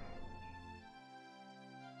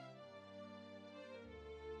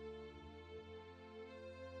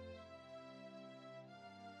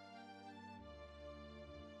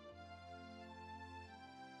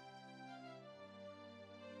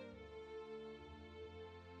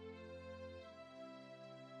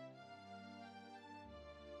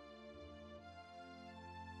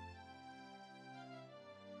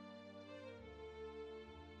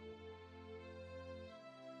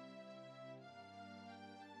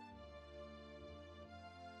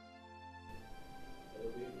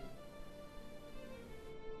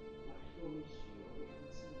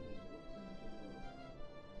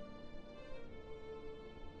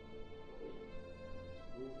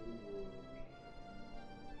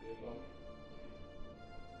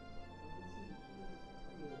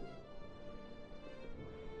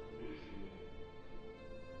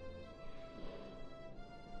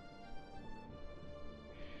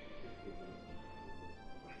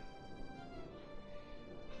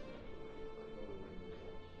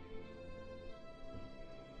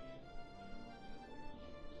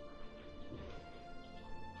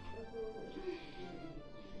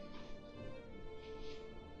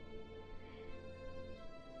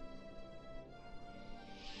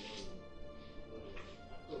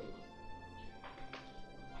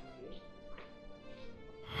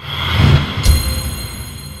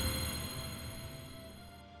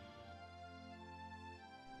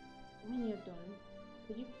 When you're done,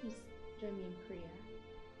 could you please join me in prayer?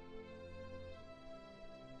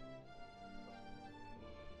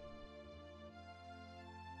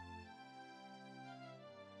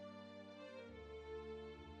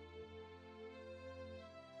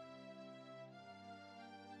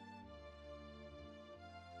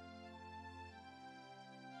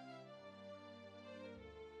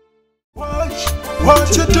 Watch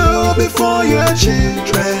what you do before your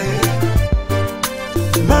children.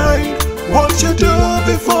 Mind what you do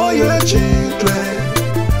before your children.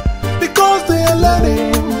 Because they are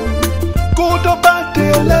learning. Good or bad,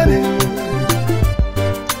 they are learning.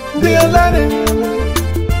 They are learning.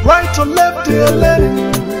 Right or left, they are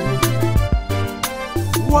learning.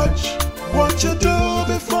 Watch what you do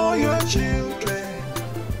before your children.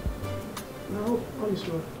 Now, what is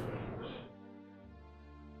wrong?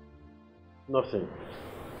 Nothing.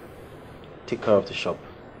 Take care of the shop.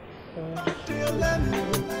 They are learning.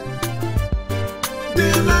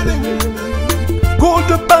 They are learning.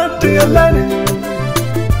 Good or bad, they are learning.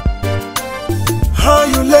 How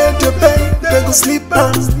you let the bed, they go sleep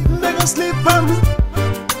and they go sleep and.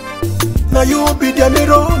 Now you be their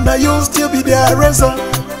mirror, now you still be their razor.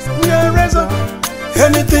 Their razor.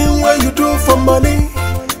 Anything where you do for money,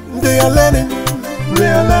 they are learning.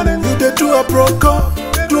 They are learning. You they do a broker,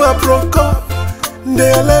 do a broker.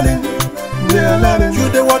 They are learning. They are learning. You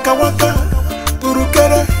they waka waka,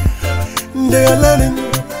 urukere. They are learning.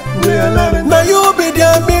 They are learning. Now you be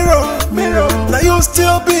their mirror, mirror. Now you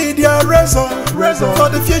still be their razor, razor for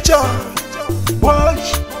the future.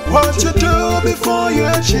 Watch what you do before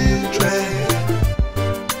your children.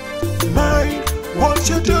 Mind what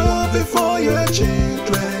you do before your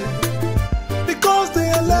children. Because they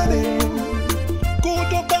are learning.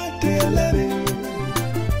 Good or bad, they are learning.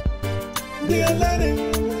 They are learning.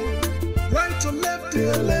 Right or left, they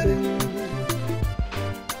are learning.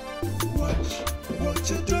 Watch what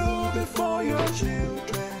you do before your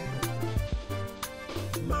children.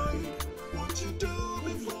 Mind what you do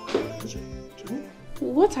before your children.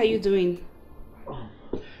 What are you doing?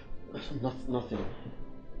 Nothing.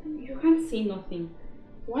 You can't see nothing.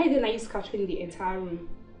 Why then are you scattering the entire room?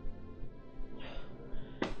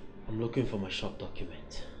 I'm looking for my shop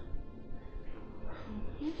document.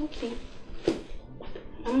 Okay.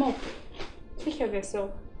 I'm up. Take care of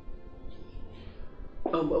yourself.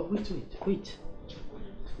 Wait.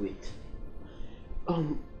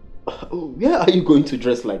 Where are you going to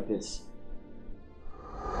dress like this?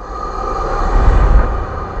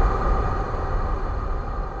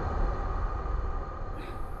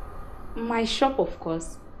 My shop, of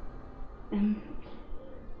course.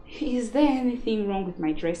 Is there anything wrong with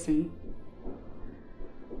my dressing?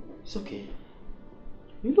 It's okay.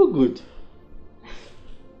 You look good.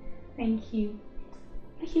 Thank you.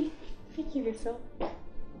 Thank you yourself.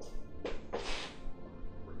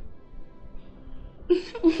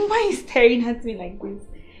 Why are you staring at me like this?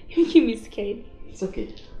 You're making me scared. It's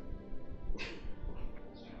okay.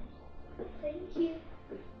 Thank you.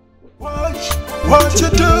 Watch what you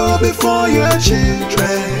do before your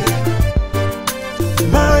children.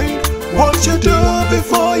 Mind what you do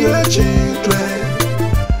before your children.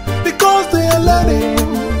 Because they are learning.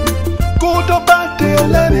 Good or bad, they are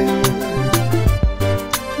learning.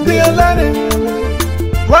 They are learning.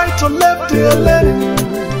 Right or left, they are learning.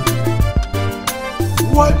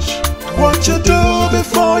 Watch what you do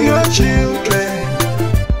before your children.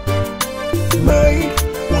 Mind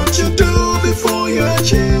what you do before your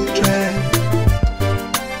children.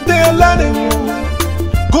 They are learning.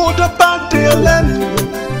 Good or bad, they are learning.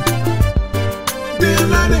 They are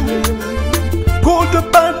learning. Good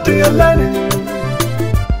or bad, they are learning.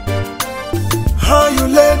 How you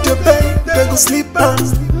let the bed, they go sleep and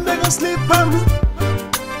they go sleep and.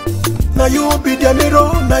 Now you will be their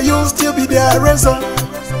mirror, now you still be their razor.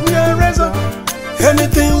 Their razor.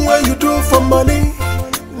 Anything where you do for money,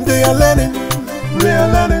 they are learning. They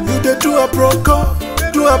are learning. You they do a proco,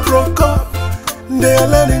 do a proco. They are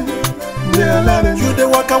learning. They are learning. You they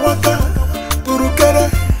waka waka, urukere.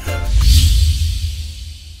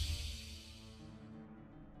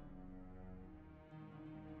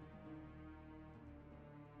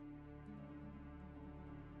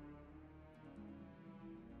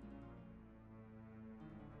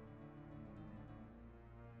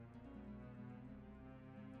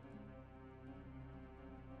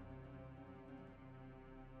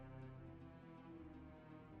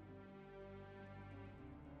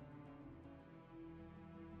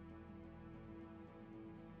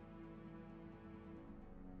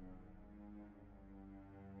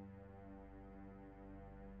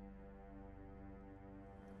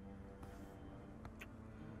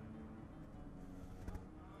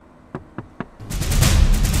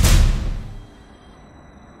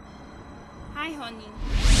 Hi, honey.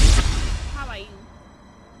 How are you?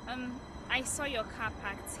 I saw your car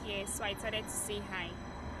parked here, so I decided to say hi.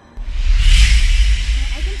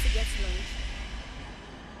 I came to get lunch.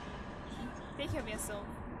 Take care of yourself.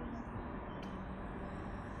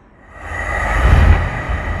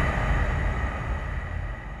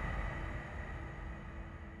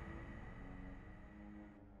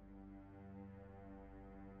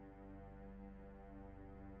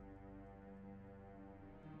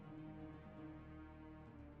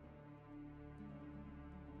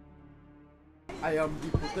 I am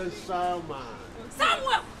the potential man.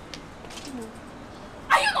 Samuel!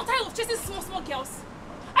 Are you not tired of chasing small girls?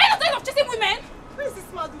 Are you not tired of chasing women? Who is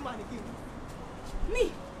this mad woman again?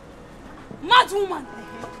 Me? Mad woman?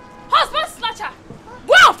 Husband snatcher!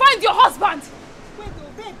 Go and find your husband! Wait,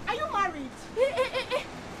 oh, babe, are you married? Hey.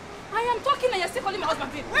 I am talking and you're still calling my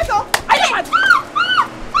husband, babe. Wait, oh! Are you mad?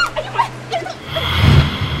 Are you mad?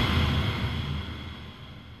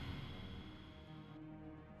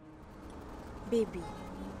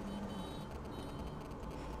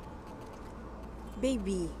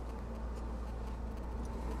 Baby,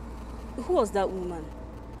 who was that woman?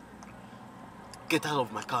 Get out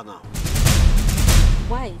of my car now.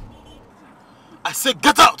 Why? I said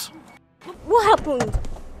get out! What happened?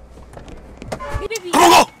 Baby. Come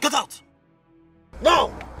on, go! Get out!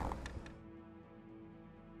 Now!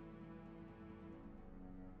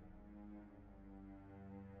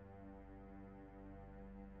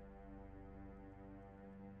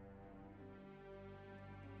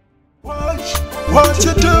 Watch what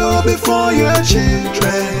you do before your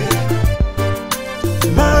children.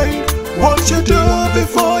 Mind what you do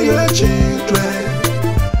before your children.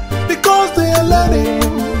 Because they are learning.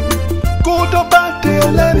 Good or bad, they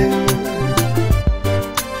are learning.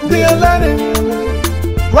 They are learning.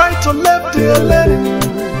 Right or left, they are learning.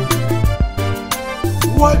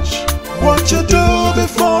 Watch what you do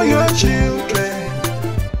before your children.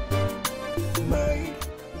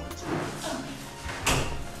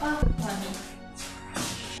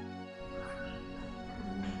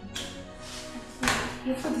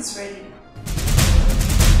 Your food is ready.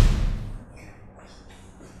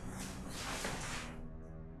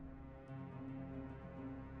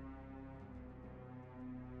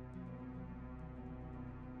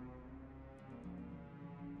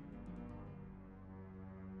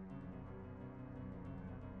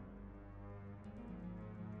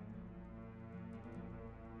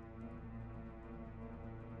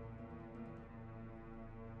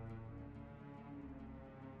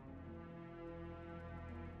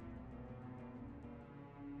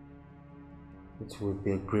 It will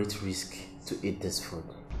be a great risk to eat this food.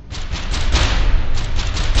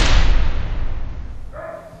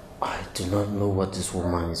 I do not know what this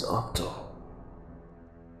woman is up to.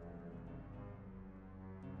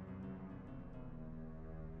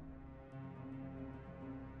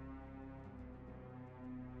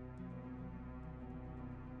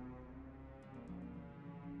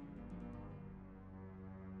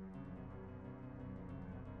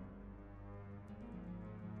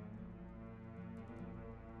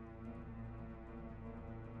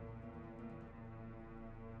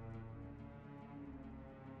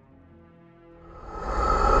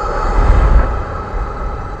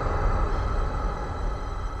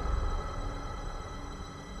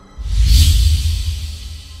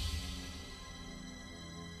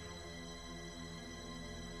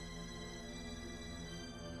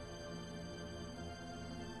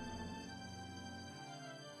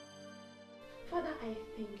 Father, I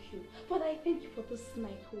thank you. Father, I thank you for this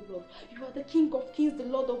night, oh Lord. You are the King of Kings, the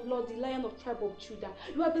Lord of Lords, the Lion of tribe of Judah.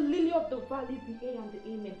 You are the Lily of the Valley, the A and the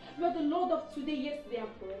Amen. You are the Lord of today, yesterday, and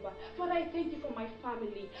forever. Father, I thank you for my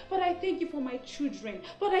family. Father, I thank you for my children.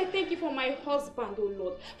 Father, I thank you for my husband, oh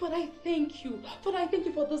Lord. Father, I thank you. Father, I thank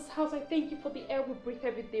you for this house. I thank you for the air we breathe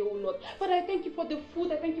every day, oh Lord. Father, I thank you for the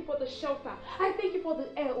food. I thank you for the shelter. I thank you for the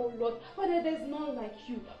air, oh Lord. Father, there's none like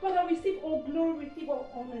you. Father, receive all glory, receive all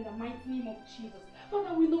honor in the mighty name of Jesus.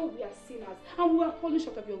 Father, we know we are sinners and we are falling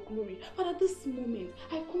short of your glory. Father, this moment,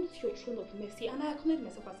 I come to your throne of mercy and I acknowledge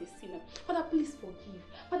myself as a sinner. Father, please forgive.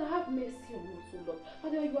 Father, have mercy on us, O Lord.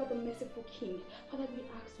 Father, you are the merciful King. Father, we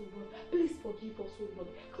ask, O Lord, please forgive us, O Lord.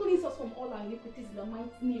 Cleanse us from all our iniquities in the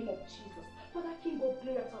mighty name of Jesus. Father, King of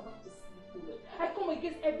glory, as I'm about to sleep, O Lord, I come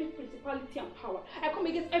against every principality and power. I come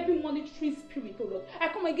against every monitoring spirit, O Lord. I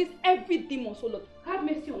come against every demon, O Lord. Have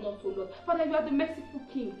mercy on us, O Lord. Father, you are the merciful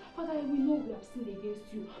King. Father, we know we have sinned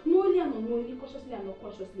against you, knowingly and unknowingly, consciously and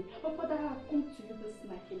unconsciously. But Father, I have come to you this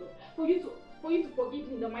night, O Lord, for you to forgive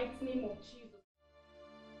me in the mighty name of Jesus.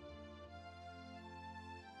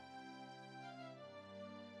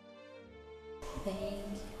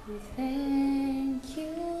 Thank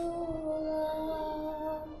you,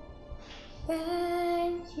 Lord.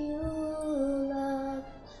 Thank you, Lord.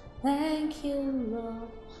 Thank you, Lord,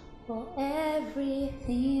 for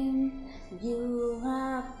everything you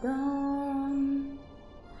have done.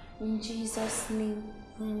 In Jesus' name,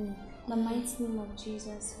 in the mighty name of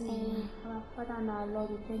Jesus. Amen. Our Father and our Lord,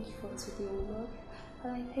 we thank you for today, O Lord.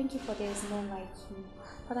 Father, I thank you for there is none like you.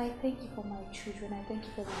 Father, I thank you for my children. I thank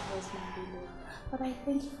you for my husband, O Lord. Father, I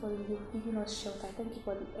thank you for you giving us shelter. I thank you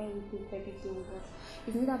for the air we breathe every day, O Lord.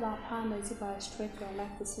 It's neither by our power nor is it by our strength we are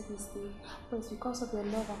alive to see this day, but it's because of your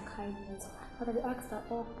love and kindness. Father, we ask that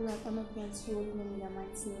all glory and honor be unto you, only in the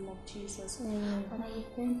mighty name of Jesus. Amen. Father, I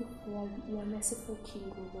thank you for your merciful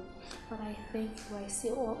King, O Lord. Father, I thank you. I say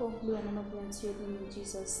all glory and honor be unto you, only in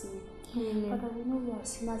Jesus' name. Amen. Father, we know we are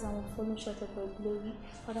sinners and we are falling short of your glory.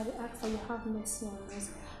 Father, we ask that you have mercy on us.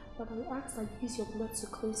 Father, we ask that you use your blood to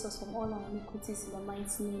cleanse us from all our iniquities in the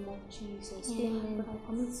mighty name of Jesus. Amen. Father, I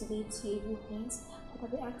commit today to your able hands.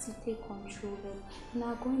 Father, we ask you take control, Lord. In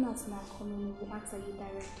our going out and our coming in, we ask that you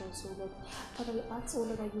direct us, O Lord. Father, we ask, O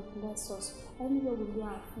Lord, that you bless us. Anywhere we lay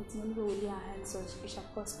our feet, anywhere we lay our hands on, we shall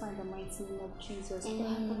prosper in the mighty name of Jesus.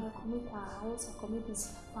 Amen. Father, I commit our house, I commit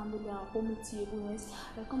this family, our home to your hands.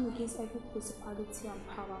 I come against every principality and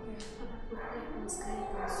power. Father, protect us,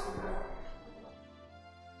 guide us, O Lord.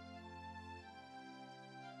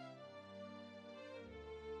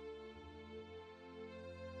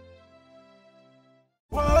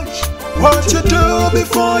 Watch what you do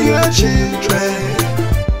before your children.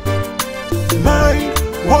 Mind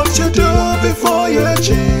what you do before your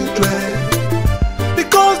children.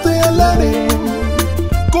 Because they are learning,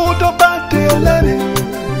 good or bad, they are learning.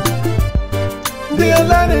 They are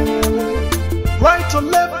learning, right or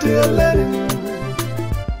left, they are learning.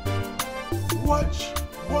 Watch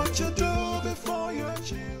what you do before your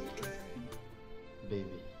children.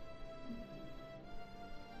 Baby.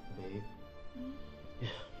 Babe. Yeah,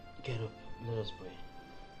 get up. Let us pray.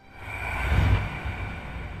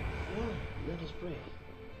 Yeah, let us pray.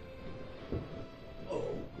 Oh.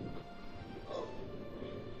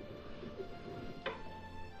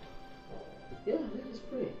 Yeah, let us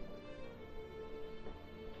pray.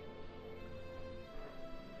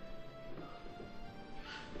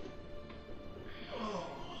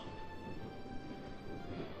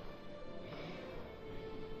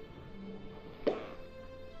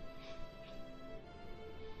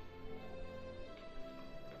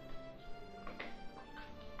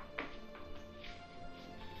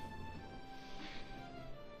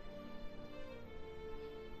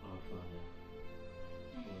 Our Father,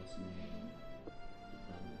 who art in heaven,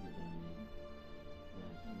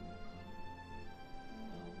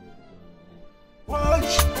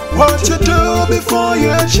 what you do before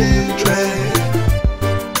your children.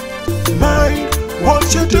 Mind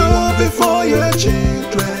what you do before your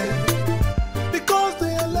children. Because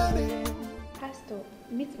they are learning. Pastor,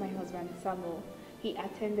 meet my husband Samuel. He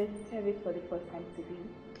attended service for the first time today.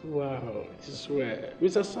 Wow, I swear.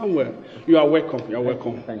 Mr. Samuel, you are welcome. You are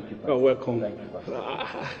welcome. Thank you, Pastor. You are welcome. Thank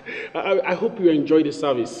you, I hope you enjoyed the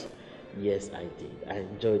service. Yes, I did. I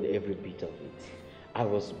enjoyed every bit of it. I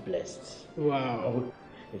was blessed. Wow.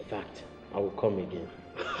 In fact, I will come again.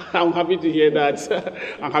 I'm happy to hear that.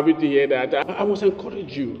 I'm happy to hear that. I must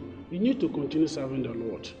encourage you. You need to continue serving the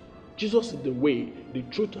Lord. Jesus is the way, the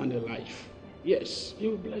truth, and the life. Yes, He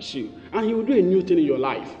will bless you. And He will do a new thing in your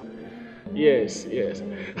life. Yes, yes.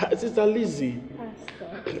 Sister Lizzie,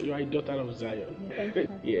 you are a daughter of Zion.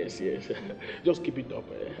 Yes, yes. Just keep it up.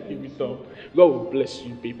 Keep it up. God will bless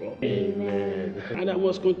you, people. Amen. And I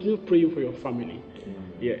must continue praying for your family.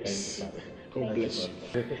 Yes. God bless you.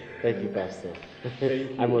 Thank you, Pastor. Thank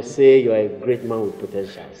you. I must say you are a great man with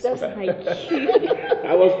potential. That's my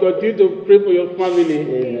I must continue to pray for your family.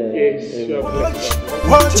 Amen. Yes. Amen. You are blessed.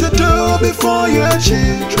 What you do before your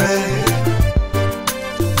children.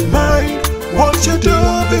 Mind what you do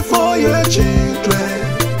before your children.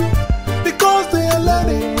 Because they are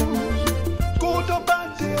learning. Good or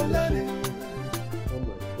bad, they are learning. Oh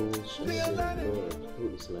my bones, O Lord, who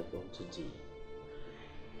is like unto thee,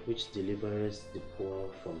 which delivereth the poor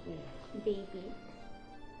from him. Baby,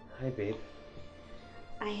 Hi, babe.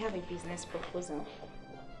 I have a business proposal.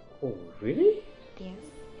 Oh, really? Yes.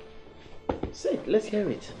 Say it, let's hear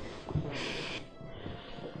it.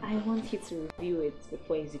 I want you to review it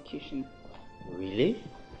before execution. Really?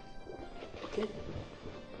 Okay.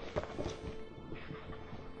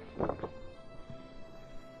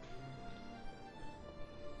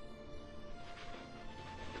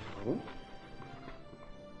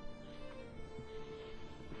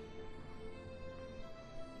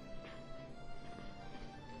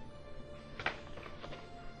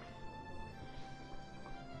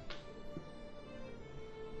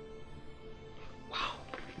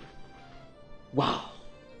 Wow,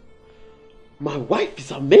 my wife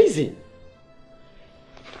is amazing.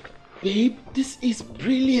 Babe, this is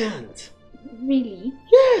brilliant. Really?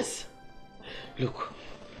 Yes. Look,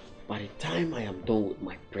 by the time I am done with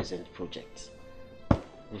my present project,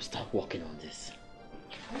 we'll start working on this.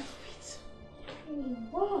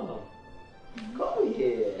 Wow. Come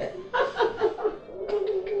here.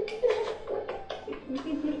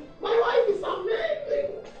 My wife is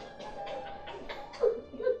amazing.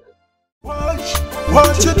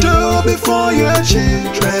 What you do before your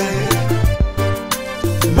children.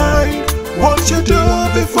 Mind what you do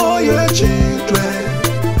before your children.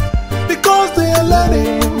 Because they are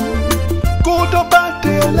learning. Good or bad,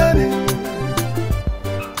 they are learning.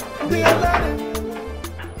 They are learning.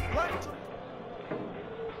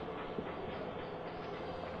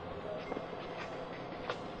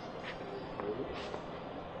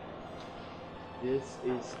 This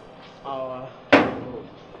is our home.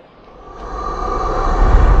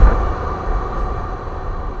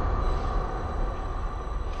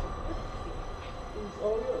 It's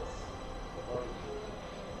all yours.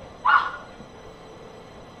 Wow!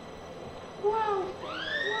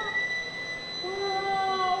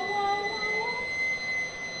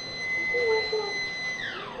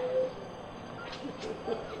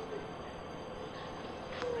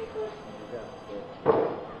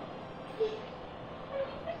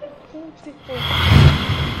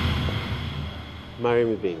 Marry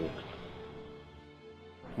me, baby.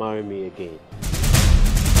 Marry me again.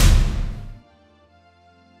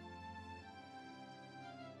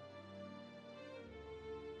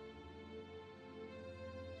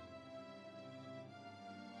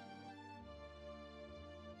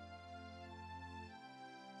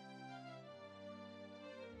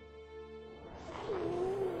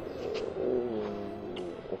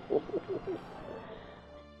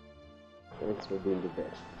 Thanks for doing the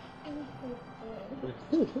best.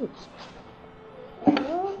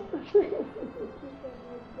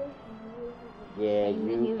 Yeah,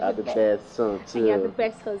 you are the best son too. And you're the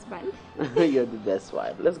best husband. You're the best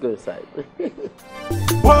wife. Let's go inside.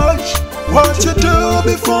 What you do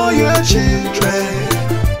before your children.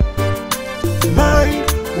 Mind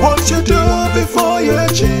what you do before your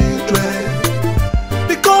children.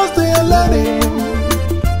 Because they are learning.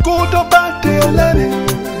 Good or bad, they are learning.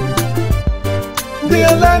 They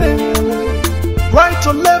are learning. Right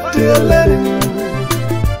or left, they are learning.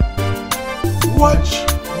 Watch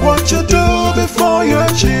what you do before your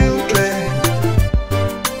children.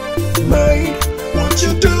 Mind what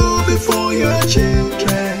you do before your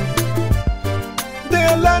children. They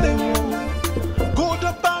are learning. Good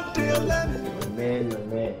or bad,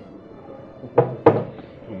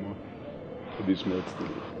 this month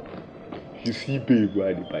today. If you see babe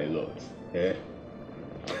why the pilot, eh?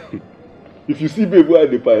 If you see babe why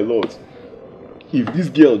the pilot, if this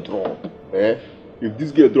girl drop, eh? If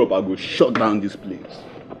this girl drop, I go shut down this place.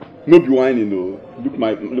 No be whining, no. Look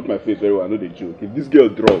my face very well, I know the joke. If this girl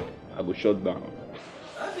drop, I go shut down.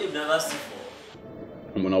 That babe never see for.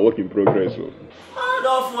 I'm on a work in progress, so. I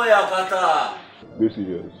don't for your kata. Be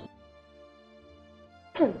serious.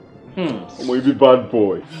 I'm a be bad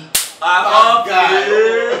boy. I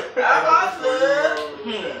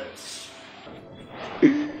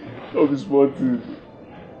Of this sportive.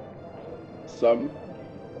 Sam.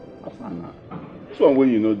 Asana. This one when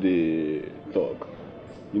you know the talk.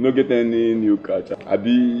 You no get any new catch. I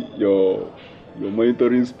be your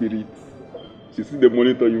monitoring spirit. She see they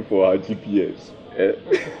monitor you for her GPS. Eh?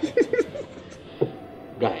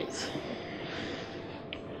 Guys,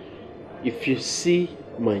 if you see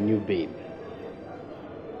my new babe,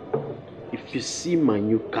 if you see my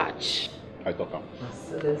new catch, I talk him.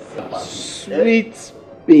 Sweet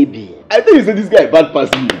baby. I think you say this guy bad pass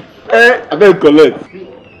you. Eh? I better collect.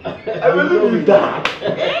 I believe in that.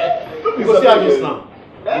 You go see her just now.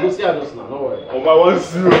 You go see her just now. Don't worry. Oh my,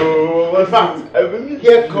 wants you. In fact, I believe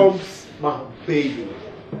here comes my baby,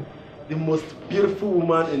 the most beautiful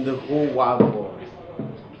woman in the whole wide world.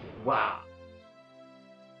 Wow.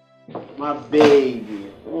 My baby.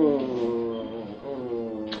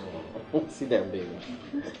 See that baby.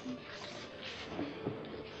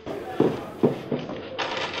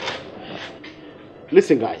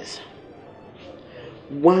 Listen, guys.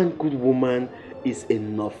 One good woman is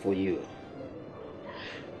enough for you.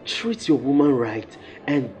 Treat your woman right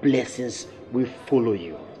and blessings will follow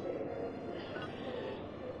you.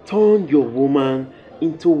 Turn your woman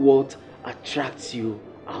into what attracts you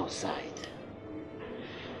outside.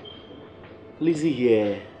 Lizzie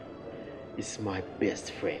here is my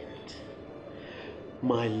best friend,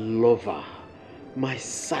 my lover, my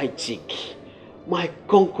side chick, my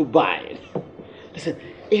concubine. Listen,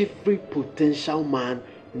 every potential man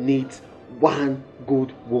needs one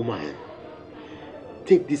good woman.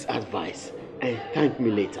 Take this advice and thank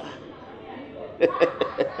me later.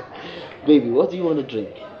 Baby, what do you want to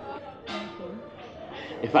drink?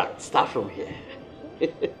 In fact, start from here.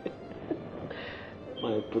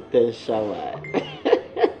 My potential wife.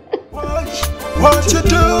 Watch what you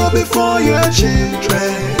do before your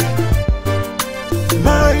children.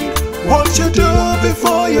 Mind what you do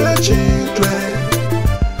before your children.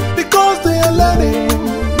 Because they are learning.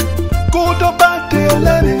 Good or bad, they are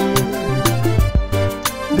learning.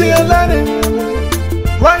 They are learning.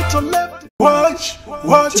 Right or left. Watch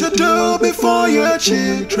what you do before your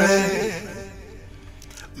children.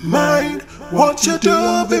 Mind what you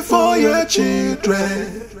do before your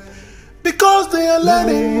children. Because they are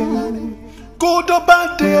learning. Good or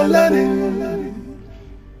bad, they are learning.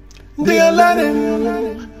 They are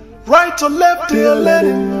learning. Right or left, they are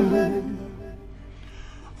learning.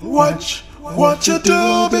 Watch what you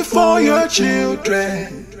do before your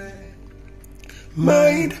children.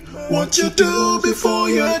 Mind what you do before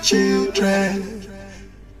your children.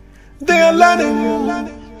 They are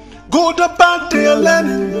learning. Good or bad, they are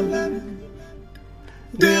learning.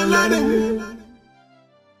 They are learning.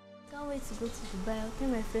 Can't wait to go to Dubai. I'll tell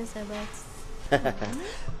my friends about it.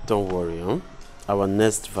 Don't worry, huh? Our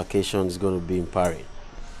next vacation is going to be in Paris.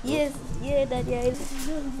 Yes, yeah, Daddy. I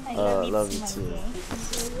love you too.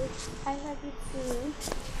 I love you too.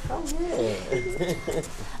 Come here.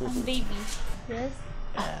 Baby. Yes?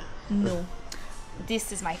 No.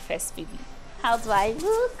 This is my first baby. How do I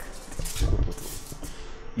look?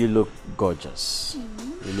 You look gorgeous.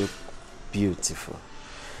 You look beautiful.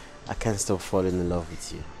 I can't stop falling in love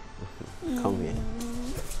with you. Come here.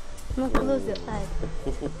 No, close your eyes.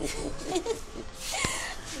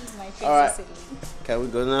 All right. Can we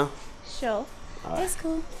go now? Sure. All right. Let's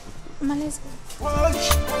go. Mama, let's go.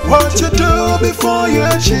 Watch what you do before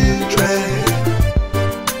your children.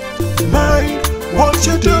 Mind what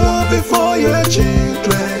you do before your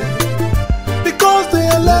children. Because they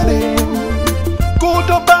are learning. Good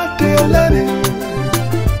or bad, they are learning.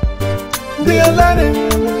 They are learning.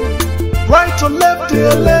 Right or left, they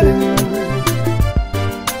are learning.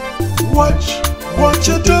 Watch what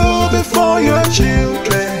you do before your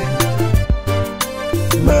children.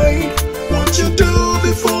 Mind what you do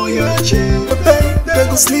before your children. They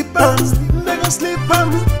go sleep and they go sleep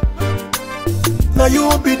and. Now you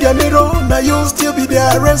will be their mirror. Now you still be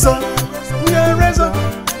their razor. Their razor.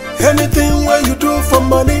 Anything where you do for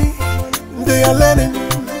money, they are learning.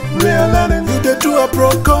 They are learning. You they do a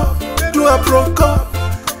proco, do a proco.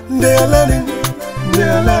 They are learning. They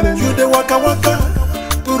are learning. You they waka waka,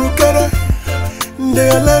 urukere. They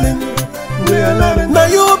are learning. They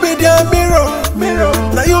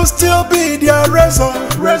you still be their razor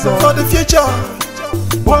for the future.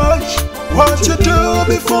 Watch what you do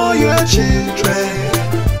before your children.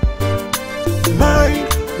 Mind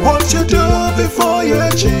what you do before your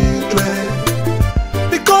children.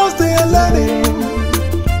 Because they are learning,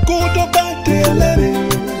 good or bad, they are learning.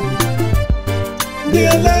 They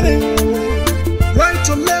are learning, right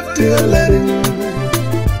or left, they are learning.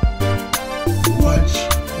 Watch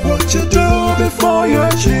what you do before your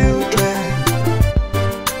children.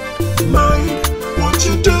 Mind what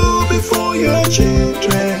you do before your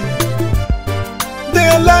children. They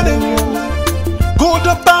are learning, good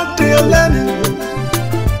or bad, they are learning.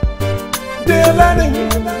 They are learning,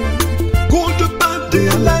 good or bad, they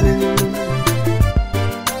are learning.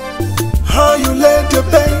 How you let your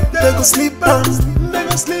bed, they go sleep they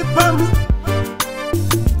go sleep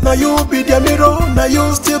Now you be their mirror, now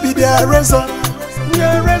you still be their razor.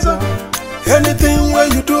 Their razor. Anything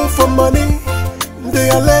where you do for money, they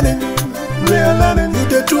are learning. They are learning. You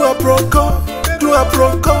they do a proco,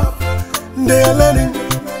 they are learning.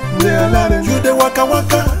 They are learning. You they waka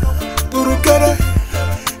turukere,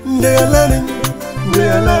 they are learning. They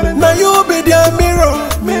are learning. Now you be their mirror.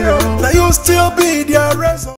 Now you still be their razor.